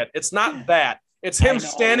that shit. It's not that. It's him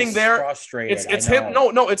standing there. Frustrated. It's him.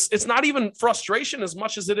 No, it's not even frustration as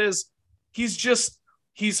much as it is.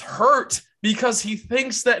 He's hurt because he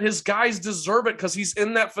thinks that his guys deserve it because he's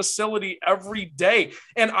in that facility every day.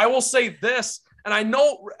 And I will say this, and I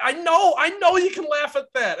know you can laugh at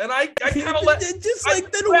that. And I kind of let just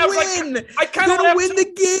like then win. I kind of win the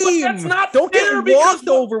game. That's not don't fair get walked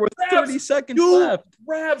over with 30 seconds left.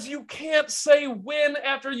 Rabs, you can't say win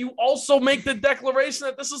after you also make the declaration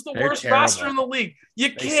that this is the worst roster in the league.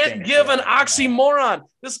 You can't give an oxymoron.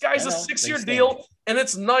 This guy's a 6-year deal, and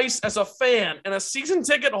it's nice as a fan and a season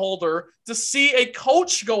ticket holder to see a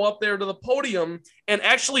coach go up there to the podium and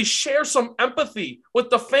actually share some empathy with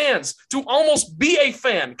the fans, to almost be a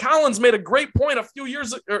fan. Collins made a great point a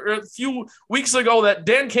few weeks ago that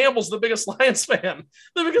Dan Campbell's the biggest Lions fan.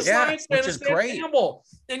 The biggest Lions fan is Dan Campbell.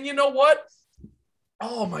 And you know what?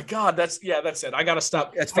 Oh my God, that's it. I gotta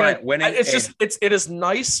stop. It's fine. Winning. It is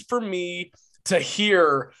nice for me to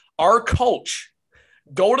hear our coach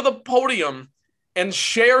go to the podium and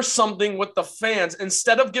share something with the fans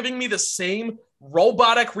instead of giving me the same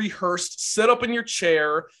robotic rehearsed sit up in your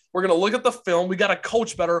chair. We're gonna look at the film. We gotta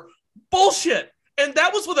coach better. Bullshit. And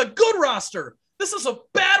that was with a good roster. This is a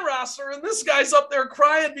bad roster, and this guy's up there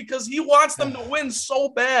crying because he wants them to win so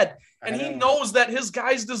bad. And he knows that his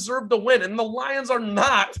guys deserve to win, and the Lions are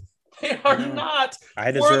not. They are not. I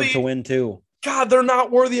deserve to win too. God, they're not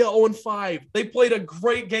worthy of 0-5. They played a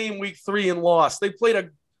great game week 3 and lost. They played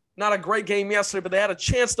not a great game yesterday, but they had a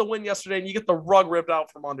chance to win yesterday, and you get the rug ripped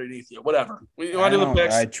out from underneath you. Whatever. You want to do the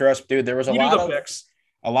picks? I trust, dude. There was a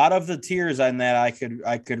lot of the tears on that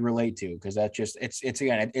I could relate to, because that's just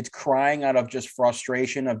it's crying out of just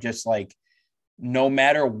frustration of just like, no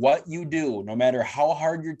matter what you do, no matter how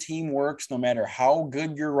hard your team works, no matter how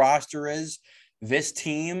good your roster is, this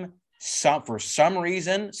team for some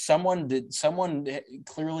reason, someone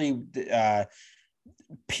clearly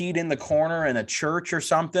peed in the corner in a church or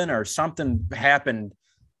something happened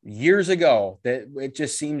years ago that it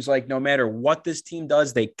just seems like no matter what this team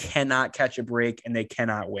does, they cannot catch a break and they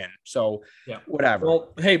cannot win. So whatever.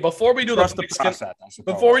 Well, hey, before we do the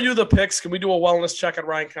picks, can we do a wellness check on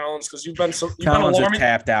Ryan Collins? Because you've been alarming.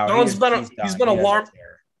 Tapped out. He's been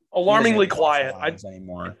alarmingly quiet.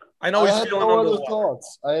 Anymore. I know he's feeling under the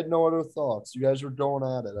thoughts. I had no other thoughts. You guys were going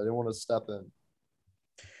at it. I didn't want to step in.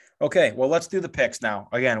 Okay, well, let's do the picks now.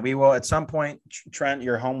 Again, we will at some point, Trent,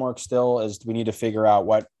 your homework still is we need to figure out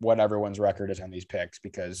what everyone's record is on these picks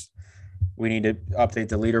because we need to update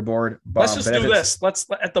the leaderboard. Let's just do this. Let's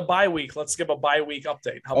at the bye week. Let's give a bye week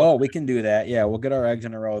update. We can do that. Yeah, we'll get our eggs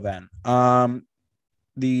in a row then.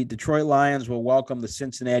 The Detroit Lions will welcome the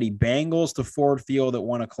Cincinnati Bengals to Ford Field at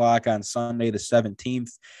 1:00 on Sunday, the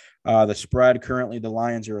 17th. The spread currently, the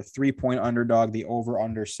Lions are a 3-point underdog. The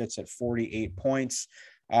over/under sits at 48 points.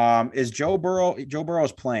 Is Joe Burrow? Joe Burrow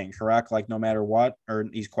is playing, correct? Like no matter what, or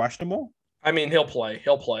he's questionable? I mean, he'll play.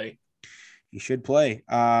 He should play.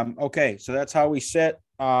 Okay, so that's how we sit.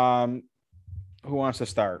 Who wants to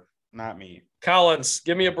start? Not me. Collins,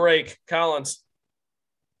 give me a break. Collins.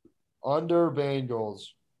 Under Bengals.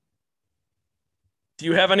 Do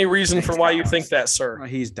you have any reason for why you think that, sir?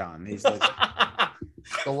 He's done. He's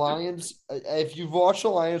the Lions. If you've watched the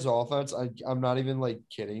Lions offense, I'm not even like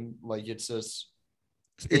kidding. Like it's just.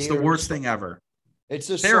 It's the worst thing ever. It's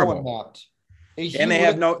just terrible. So inept. And they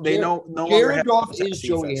have no Jared Goff is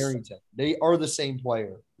Joey Harrington. They are the same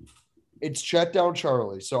player. It's check down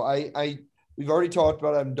Charlie. So we've already talked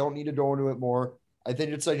about it. I don't need to go into it more. I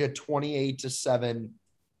think it's like a 28-7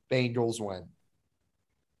 Bengals win.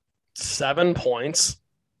 7 points.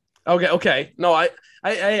 Okay. No, I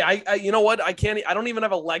you know what? I don't even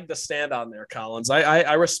have a leg to stand on there, Collins.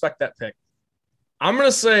 I respect that pick. I'm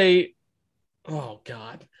gonna say, oh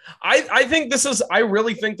God. I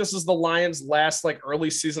really think this is the Lions' last like early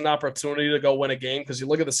season opportunity to go win a game because you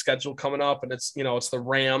look at the schedule coming up and it's the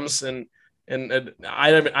Rams and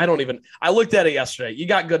I looked at it yesterday. You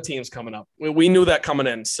got good teams coming up. We knew that coming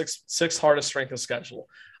in. Six hardest strength of schedule.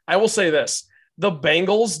 I will say this. The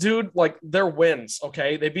Bengals, dude, like their wins,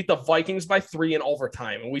 okay? They beat the Vikings by 3 in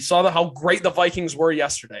overtime. And we saw how great the Vikings were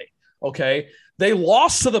yesterday, okay? They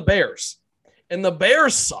lost to the Bears, and the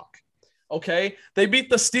Bears suck, okay? They beat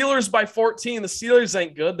the Steelers by 14. The Steelers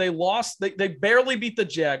ain't good. They lost. They barely beat the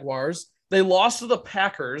Jaguars. They lost to the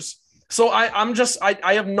Packers. So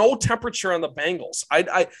I have no temperature on the Bengals.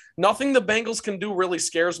 Nothing the Bengals can do really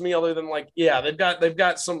scares me other than they've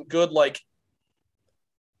got some good like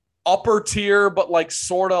upper tier, but like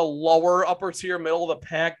sort of lower upper tier, middle of the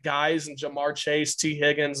pack guys and Jamar Chase, T.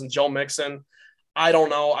 Higgins, and Joe Mixon. I don't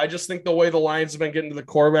know. I just think the way the Lions have been getting to the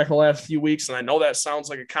quarterback the last few weeks, and I know that sounds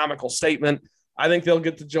like a comical statement, I think they'll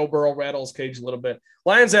get to Joe Burrow, rattle his cage a little bit.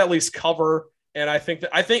 Lions at least cover. And I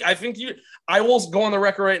will go on the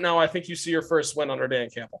record right now. I think you see your first win under Dan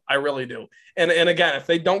Campbell. I really do. And again, if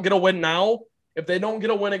they don't get a win now, if they don't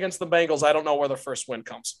get a win against the Bengals, I don't know where the first win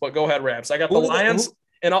comes. But go ahead, Rabs. I got the Lions,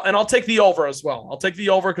 and I'll take the over as well. I'll take the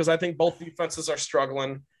over because I think both defenses are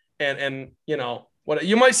struggling, and what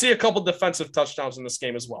you might see a couple defensive touchdowns in this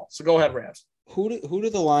game as well. So go ahead, Rabs. Who do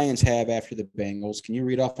the Lions have after the Bengals? Can you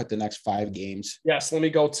read off like the next 5 games? Yes, let me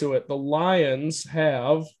go to it. The Lions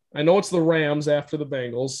have. I know it's the Rams after the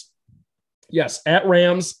Bengals. Yes, at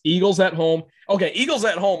Rams, Eagles at home. Okay, Eagles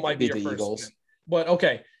at home might be your first win. But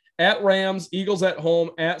okay, at Rams, Eagles at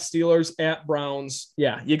home, at Steelers, at Browns.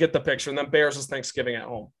 Yeah, you get the picture. And then Bears is Thanksgiving at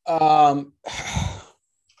home.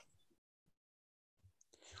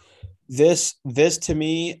 This to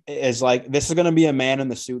me is like this is going to be a man in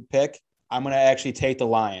the suit pick. I'm going to actually take the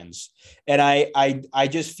Lions. And I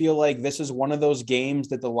just feel like this is one of those games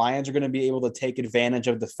that the Lions are going to be able to take advantage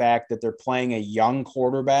of the fact that they're playing a young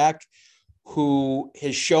quarterback who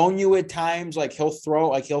has shown you at times like he'll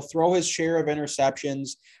throw his share of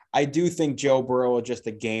interceptions. I do think Joe Burrow is just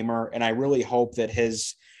a gamer, and I really hope that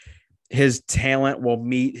his talent will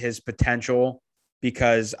meet his potential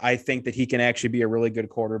because I think that he can actually be a really good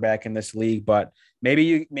quarterback in this league, but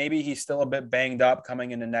maybe he's still a bit banged up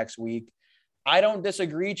coming into next week. I don't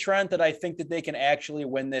disagree, Trent, that I think that they can actually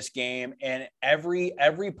win this game. And every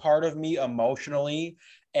part of me emotionally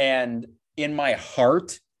and in my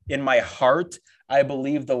heart, I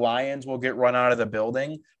believe the Lions will get run out of the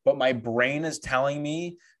building. But my brain is telling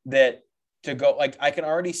me that to go, like, I can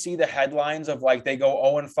already see the headlines of like they go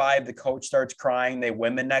 0-5, the coach starts crying, they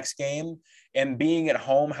win the next game. And being at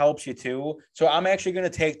home helps you too. So I'm actually going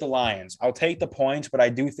to take the Lions. I'll take the points, but I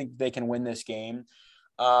do think they can win this game.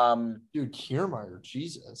 Dude, Kiermaier,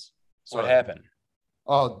 Jesus. What happened?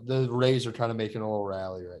 Oh, the Rays are kind of making a little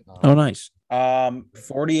rally right now. Oh, nice.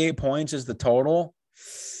 48 points is the total.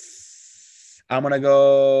 I'm gonna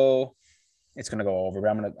go. It's gonna go over,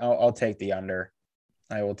 but I'll take the under.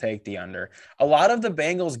 I will take the under. A lot of the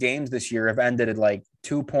Bengals games this year have ended at like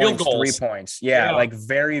 2 points, 3 points. Yeah, like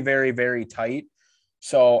very, very, very tight.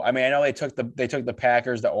 So I mean, I know they took the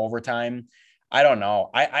Packers to overtime. I don't know.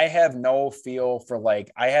 I have no feel for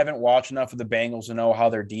like I haven't watched enough of the Bengals to know how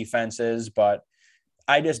their defense is, but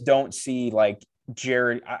I just don't see like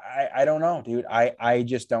Jared. I don't know, dude. I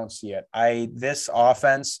just don't see it. This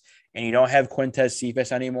offense, and you don't have Quintez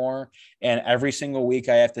Cephas anymore. And every single week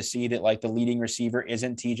I have to see that like the leading receiver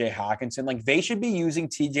isn't TJ Hawkinson. Like they should be using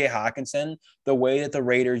TJ Hawkinson the way that the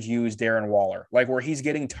Raiders use Darren Waller, like where he's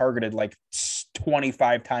getting targeted like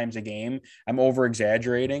 25 times a game. I'm over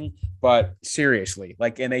exaggerating, but seriously,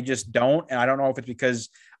 like, and they just don't. And I don't know if it's because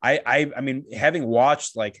I mean, having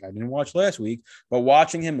watched, like I didn't watch last week, but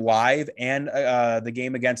watching him live and the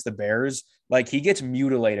game against the Bears, like he gets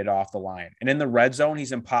mutilated off the line, and in the red zone,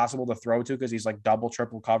 he's impossible to throw to because he's like double,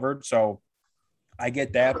 triple covered. So I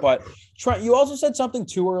get that. But Trent, you also said something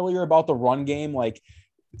too earlier about the run game. Like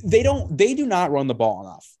they do not run the ball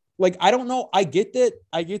enough. Like, I don't know. I get that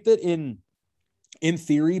in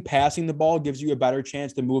theory, passing the ball gives you a better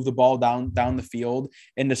chance to move the ball down the field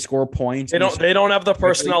and to score points. They don't have the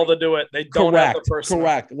personnel to do it. They don't have the personnel.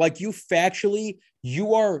 Correct. Like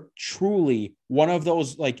you are truly one of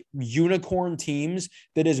those like unicorn teams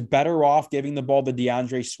that is better off giving the ball to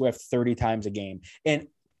DeAndre Swift 30 times a game. And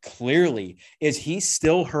clearly, is he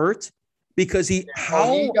still hurt? Because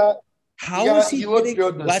how is he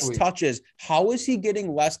getting less touches? How is he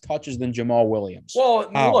getting less touches than Jamal Williams?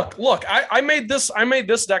 Well, look, I made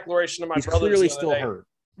this declaration to my brother. He's clearly still hurt.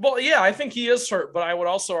 Well, yeah, I think he is hurt, but I would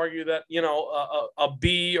also argue that, a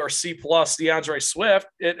B or C plus DeAndre Swift,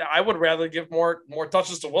 I would rather give more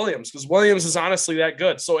touches to Williams because Williams is honestly that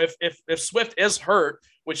good. So if Swift is hurt,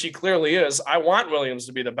 which he clearly is, I want Williams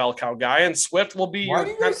to be the bell cow guy, and Swift will be. Why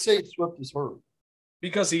do you guys say Swift is hurt?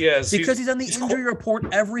 Because he is. Because he's on the injury report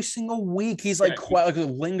every single week. He's like a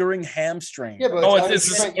lingering hamstring. Yeah, but it's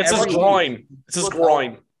his groin. It's his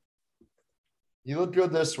groin. You look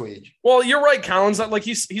good this week. Well, you're right, Collins. That like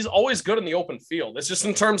he's always good in the open field. It's just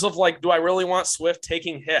in terms of like, do I really want Swift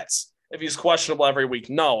taking hits if he's questionable every week?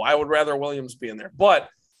 No, I would rather Williams be in there. But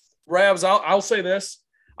Rabs, I'll say this.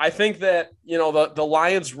 I think that the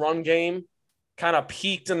Lions run game kind of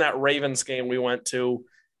peaked in that Ravens game we went to.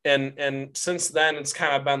 And since then, it's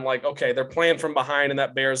kind of been like, okay, they're playing from behind in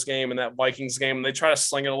that Bears game and that Vikings game, and they try to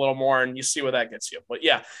sling it a little more, and you see where that gets you. But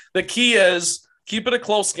yeah, the key is keep it a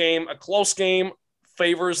close game. A close game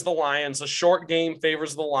favors the Lions. A short game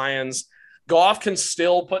favors the Lions. Goff can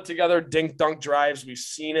still put together dink-dunk drives. We've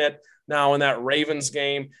seen it now in that Ravens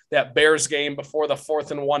game, that Bears game before the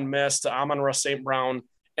 4th-and-1 miss to Amon-Ra St. Brown.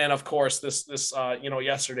 And of course, this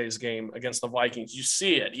yesterday's game against the Vikings. You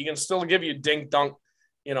see it. He can still give you dink-dunk,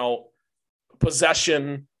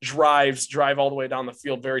 possession drive all the way down the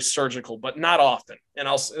field, very surgical, but not often. And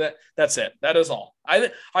I'll say that's it. That is all.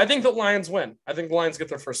 I think the Lions win. I think the Lions get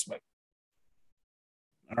their first win.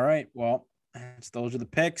 All right. Well, those are the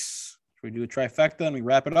picks. Should we do a trifecta and we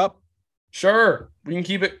wrap it up? Sure. We can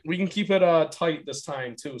keep it tight this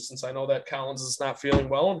time too, since I know that Collins is not feeling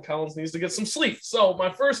well and Collins needs to get some sleep. So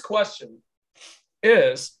my first question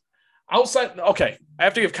is okay, I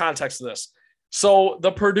have to give context to this. So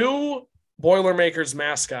the Purdue Boilermakers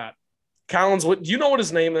mascot, Collins, do you know what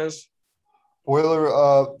his name is?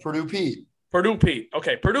 Purdue Pete. Purdue Pete.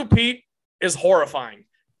 Okay, Purdue Pete is horrifying.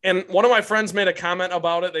 And one of my friends made a comment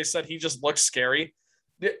about it. They said he just looks scary.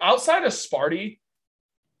 Outside of Sparty,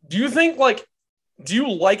 do you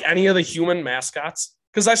like any of the human mascots?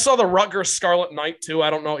 Because I saw the Rutgers Scarlet Knight too. I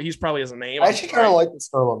don't know. He's probably has a name. I actually kind of like the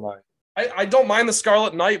Scarlet Knight. I don't mind the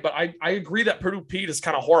Scarlet Knight, but I agree that Purdue Pete is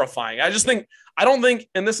kind of horrifying. I don't think,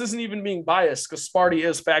 and this isn't even being biased because Sparty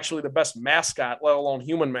is factually the best mascot, let alone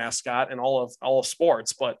human mascot in all of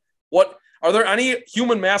sports. But are there any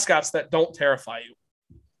human mascots that don't terrify you?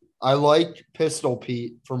 I like Pistol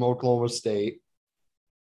Pete from Oklahoma State.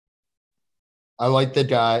 I like the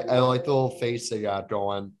guy. I like the little face they got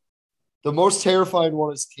going. The most terrifying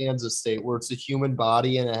one is Kansas State, where it's a human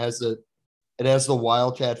body and it has the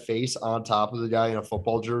Wildcat face on top of the guy in a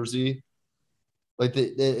football jersey. Like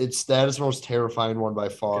that is the most terrifying one by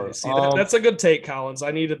far. Okay, see, that's a good take, Collins.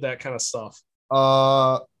 I needed that kind of stuff.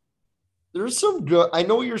 There's some good. I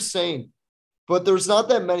know what you're saying, but there's not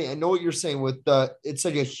that many. I know what you're saying with it's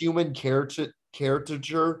like a human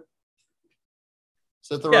caricature. Is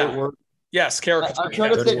that the right word? Yes, caricature. I'm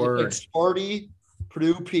trying to think. Like Sparty,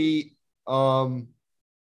 Purdue Pete.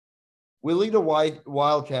 Willie the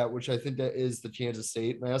Wildcat, which I think that is the Kansas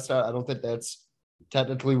State mascot. I don't think that's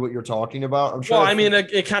technically what you're talking about.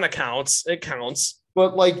 It kind of counts. It counts.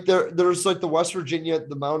 But like there's like the West Virginia,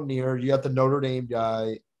 the Mountaineer. You got the Notre Dame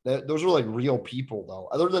guy. Those are like real people though.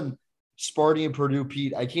 Other than Sparty and Purdue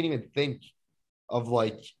Pete, I can't even think of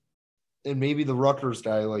like, and maybe the Rutgers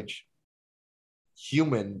guy, like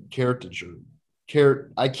human caricature.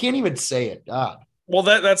 I can't even say it. God. Well,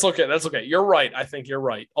 that's okay. That's okay. You're right. I think you're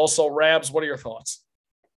right. Also, Rabs, what are your thoughts?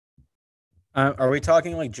 Are we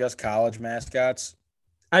talking like just college mascots?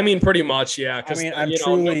 I mean, pretty much, yeah. I mean, I'm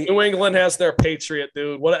truly New England has their Patriot,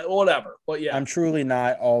 dude. Whatever. But yeah, I'm truly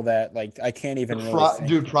not all that. Like, I can't even.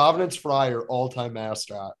 Really Providence Friar, all-time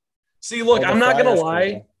mascot. See, look, I'm not gonna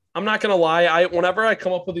lie. Cool. I'm not gonna lie. Whenever I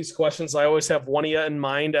come up with these questions, I always have one of you in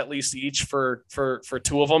mind, at least each for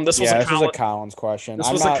two of them. This was a Collins question. This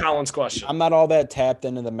was a Collins question. I'm not all that tapped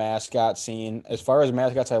into the mascot scene. As far as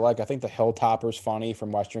mascots I like think the Hilltopper's funny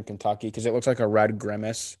from Western Kentucky because it looks like a red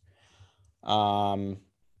grimace.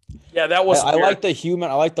 Yeah, that was. I like the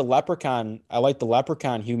human. I like the leprechaun. I like the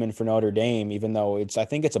leprechaun human for Notre Dame, even though I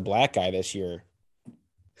think it's a black guy this year.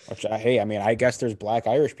 Which I guess there's black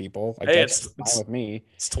Irish people. Like, that's fine with me.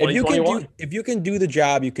 It's 2021. If you can do the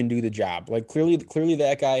job, you can do the job. Like clearly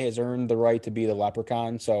that guy has earned the right to be the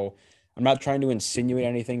leprechaun. So I'm not trying to insinuate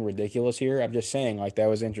anything ridiculous here. I'm just saying like that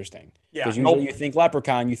was interesting. Yeah. Because usually you think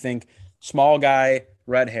leprechaun, you think small guy,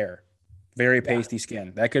 red hair, very pasty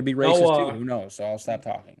skin. That could be racist too. Who knows? So I'll stop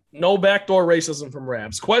talking. No backdoor racism from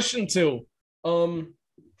Rabs. Question 2.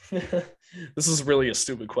 This is really a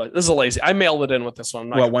stupid question. This is a lazy. I mailed it in with this one.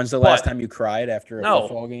 When's the last time you cried after a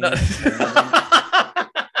football game?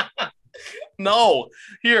 No.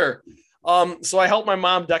 Here. So I helped my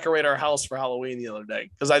mom decorate our house for Halloween the other day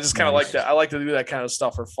because I just kind of like that. I like to do that kind of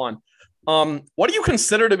stuff for fun. What do you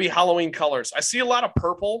consider to be Halloween colors? I see a lot of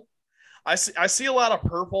purple. I see a lot of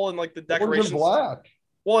purple in like the decorations. Orange and black.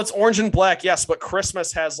 Well, it's orange and black, yes, but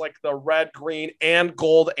Christmas has like the red, green, and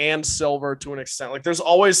gold and silver to an extent. Like there's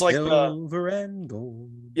always like silver and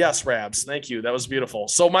gold. Yes, Rabs. Thank you. That was beautiful.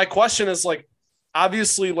 So my question is like,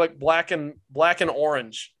 obviously like black and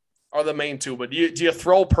orange are the main two, but do you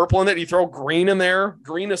throw purple in it? Do you throw green in there?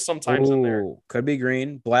 Green is sometimes in there. Could be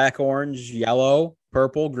green, black, orange, yellow,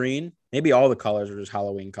 purple, green. Maybe all the colors are just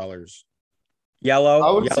Halloween colors.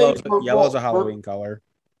 Yellow's a Halloween color.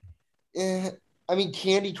 Yeah. I mean,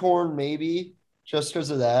 candy corn, maybe, just because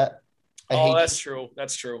of that. That's true.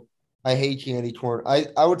 That's true. I hate candy corn.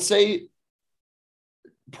 I would say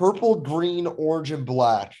purple, green, orange, and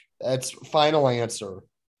black. That's final answer.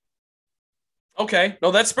 Okay.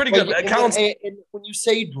 No, that's pretty good. That counts. And when you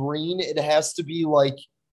say green, it has to be like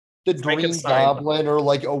the Green Goblin or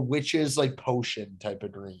like a witch's like potion type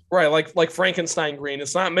of green. Right, like Frankenstein green.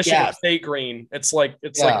 It's not Michigan State green. It's like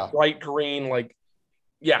bright green, like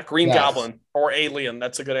Green Goblin or Alien.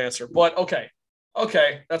 That's a good answer. But okay,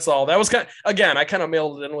 that's all. That was I kind of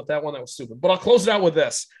mailed it in with that one. That was stupid. But I'll close it out with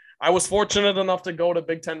this. I was fortunate enough to go to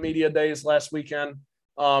Big Ten Media Days last weekend.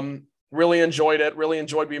 Really enjoyed it. Really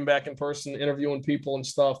enjoyed being back in person, interviewing people and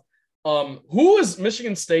stuff. Who is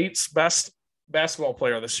Michigan State's best basketball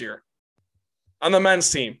player this year on the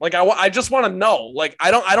men's team? Like, I just want to know. Like,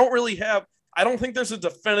 I don't think there's a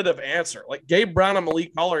definitive answer. Like Gabe Brown and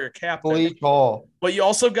Malik Hall are your captain. Malik Hall. But you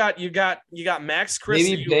also got Max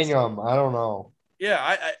Christie. Maybe Bingham. I don't know.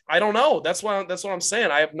 Yeah, I don't know. That's what I'm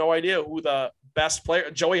saying. I have no idea who the best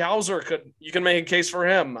player. Joey Hauser you can make a case for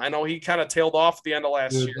him. I know he kind of tailed off at the end of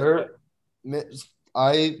last year.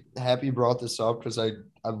 I happy you brought this up because I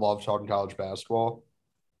love talking college basketball.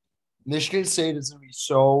 Michigan State is going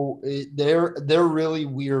to be they're really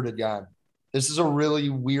weird again. This is a really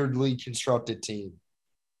weirdly constructed team.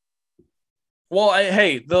 Well,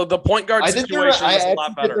 the point guard situation is a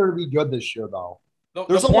lot better. I think they're going to be good this year, though.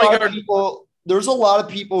 There's a lot of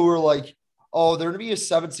people who are like, oh, they're going to be a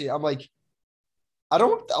 7 seed. I'm like, a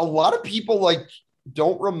lot of people like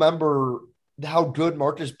don't remember how good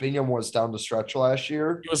Marcus Bingham was down the stretch last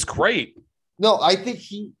year. He was great. No, I think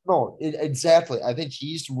exactly. I think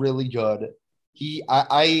he's really good.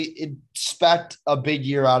 I expect a big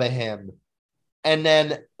year out of him. And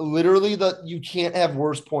then literally you can't have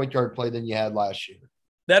worse point guard play than you had last year.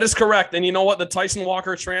 That is correct. And you know what? The Tyson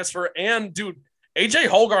Walker transfer and dude, AJ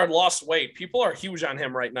Hoggard lost weight. People are huge on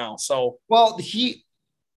him right now. So Izzo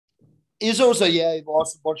said, he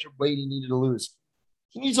lost a bunch of weight he needed to lose.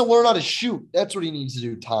 He needs to learn how to shoot. That's what he needs to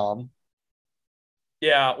do, Tom.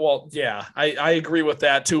 Yeah, well, yeah, I agree with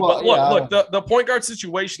that too. Well, but look, the point guard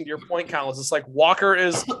situation, to your point, Collins, it's like Walker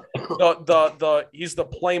is he's the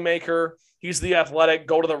playmaker, he's the athletic,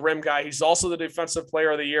 go to the rim guy. He's also the defensive player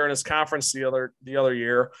of the year in his conference the other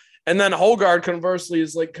year. And then Hogard, conversely,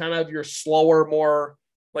 is like kind of your slower, more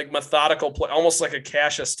like methodical play, almost like a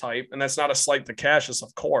Cassius type. And that's not a slight to Cassius,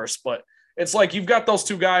 of course, but it's like you've got those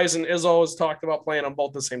two guys, and Izzo has talked about playing them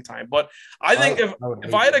both at the same time. But I think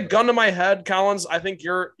if I had a gun to my head, Collins, I think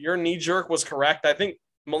your knee jerk was correct. I think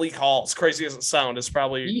Malik Hall, as crazy as it sounds, is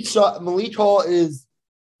probably Malik Hall is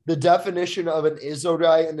the definition of an Izzo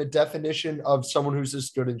guy and the definition of someone who's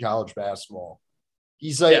just good in college basketball.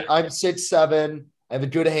 He's like, I'm 6'7", I have a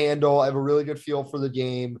good handle, I have a really good feel for the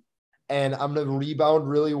game, and I'm going to rebound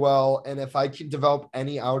really well. And if I can develop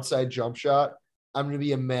any outside jump shot, I'm going to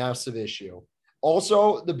be a massive issue.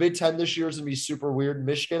 Also, the Big Ten this year is going to be super weird.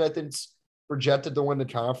 Michigan, I think, is projected to win the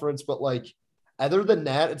conference, but like, other than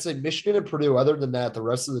that, it's like Michigan and Purdue. Other than that, the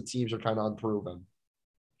rest of the teams are kind of unproven.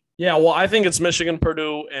 Yeah, well, I think it's Michigan,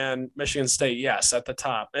 Purdue, and Michigan State, yes, at the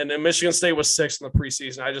top. And Michigan State was 6th in the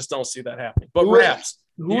preseason. I just don't see that happening. But Raps,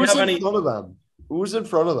 who's in front of them? Who's in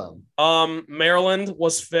front of them? Maryland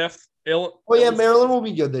was 5th. Maryland will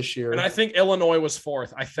be good this year. And I think Illinois was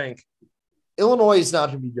 4th, I think. Illinois is not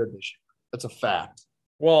going to be good this year. That's a fact.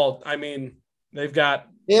 Well, I mean, they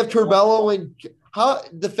have Curbelo and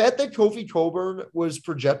the fact that Kofi Cockburn was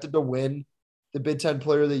projected to win the Big Ten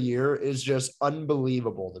Player of the Year is just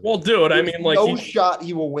unbelievable. Well, dude, I mean, like no shot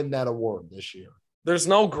he will win that award this year. There's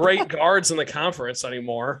no great guards in the conference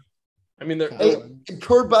anymore. I mean,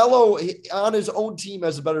 Curbelo on his own team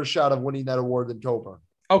has a better shot of winning that award than Cockburn.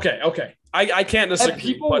 Okay. I can't disagree. Have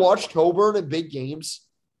people watch Cockburn in big games?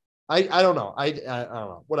 I don't know. I don't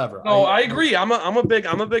know. Whatever. No, I agree. I'm a big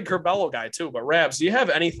Curbelo guy too. But Rabs, do you have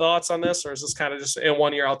any thoughts on this, or is this kind of just in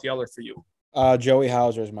one ear out the other for you? Joey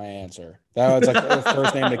Hauser is my answer. That was like the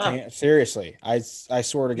first name that came. Seriously, I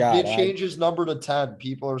swear to God, he did change his number to 10.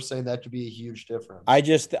 People are saying that could be a huge difference.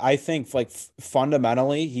 I think like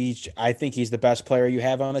fundamentally, I think he's the best player you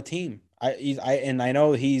have on the team. I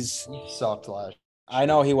know he sucked last. I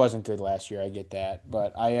know he wasn't good last year. I get that,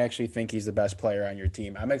 but I actually think he's the best player on your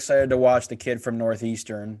team. I'm excited to watch the kid from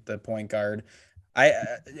Northeastern, the point guard.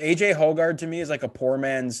 AJ Hogard to me is like a poor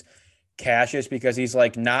man's Cassius because he's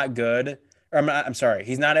like not good. Or I'm sorry,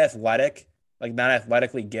 he's not athletic, like not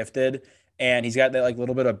athletically gifted, and he's got that like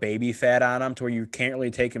little bit of baby fat on him to where you can't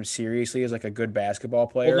really take him seriously as like a good basketball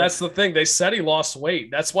player. Well, that's the thing. They said he lost weight.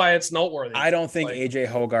 That's why it's noteworthy. I don't think AJ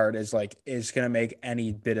Hogard is going to make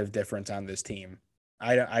any bit of difference on this team.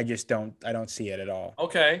 I don't see it at all.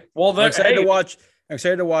 Okay. Well, I'm excited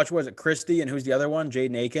to watch. Was it Christie and who's the other one?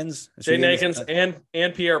 Jaden Akins. Jaden Akins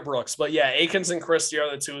and Pierre Brooks. But yeah, Akins and Christie are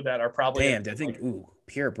the two that are probably. Damn, I think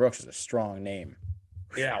Pierre Brooks is a strong name.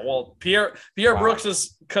 Yeah, well, Pierre Brooks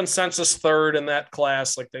is consensus third in that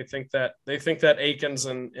class. Like they think that Akins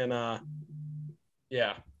and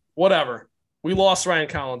yeah, whatever. We lost Ryan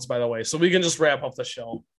Collins, by the way, so we can just wrap up the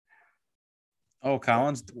show. Oh,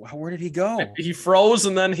 Collins, where did he go? He froze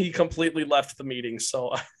and then he completely left the meeting.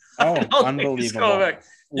 So, unbelievable. You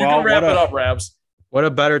can wrap it up, Rabs. What a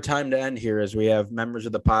better time to end here as we have members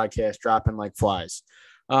of the podcast dropping like flies.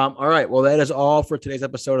 All right. Well, that is all for today's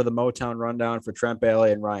episode of the Motown Rundown for Trent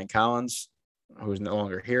Bailey and Ryan Collins, who's no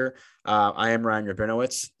longer here. I am Ryan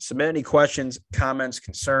Rabinowitz. Submit any questions, comments,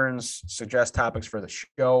 concerns, suggest topics for the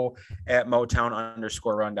show at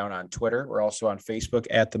Motown_Rundown on Twitter. We're also on Facebook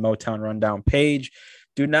at the Motown Rundown page.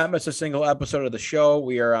 Do not miss a single episode of the show.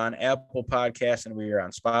 We are on Apple Podcasts and we are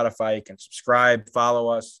on Spotify. You can subscribe, follow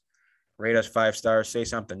us, rate us 5 stars, say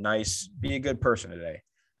something nice, be a good person today.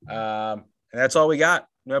 And that's all we got.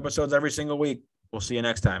 New episodes every single week. We'll see you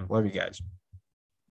next time. Love you guys.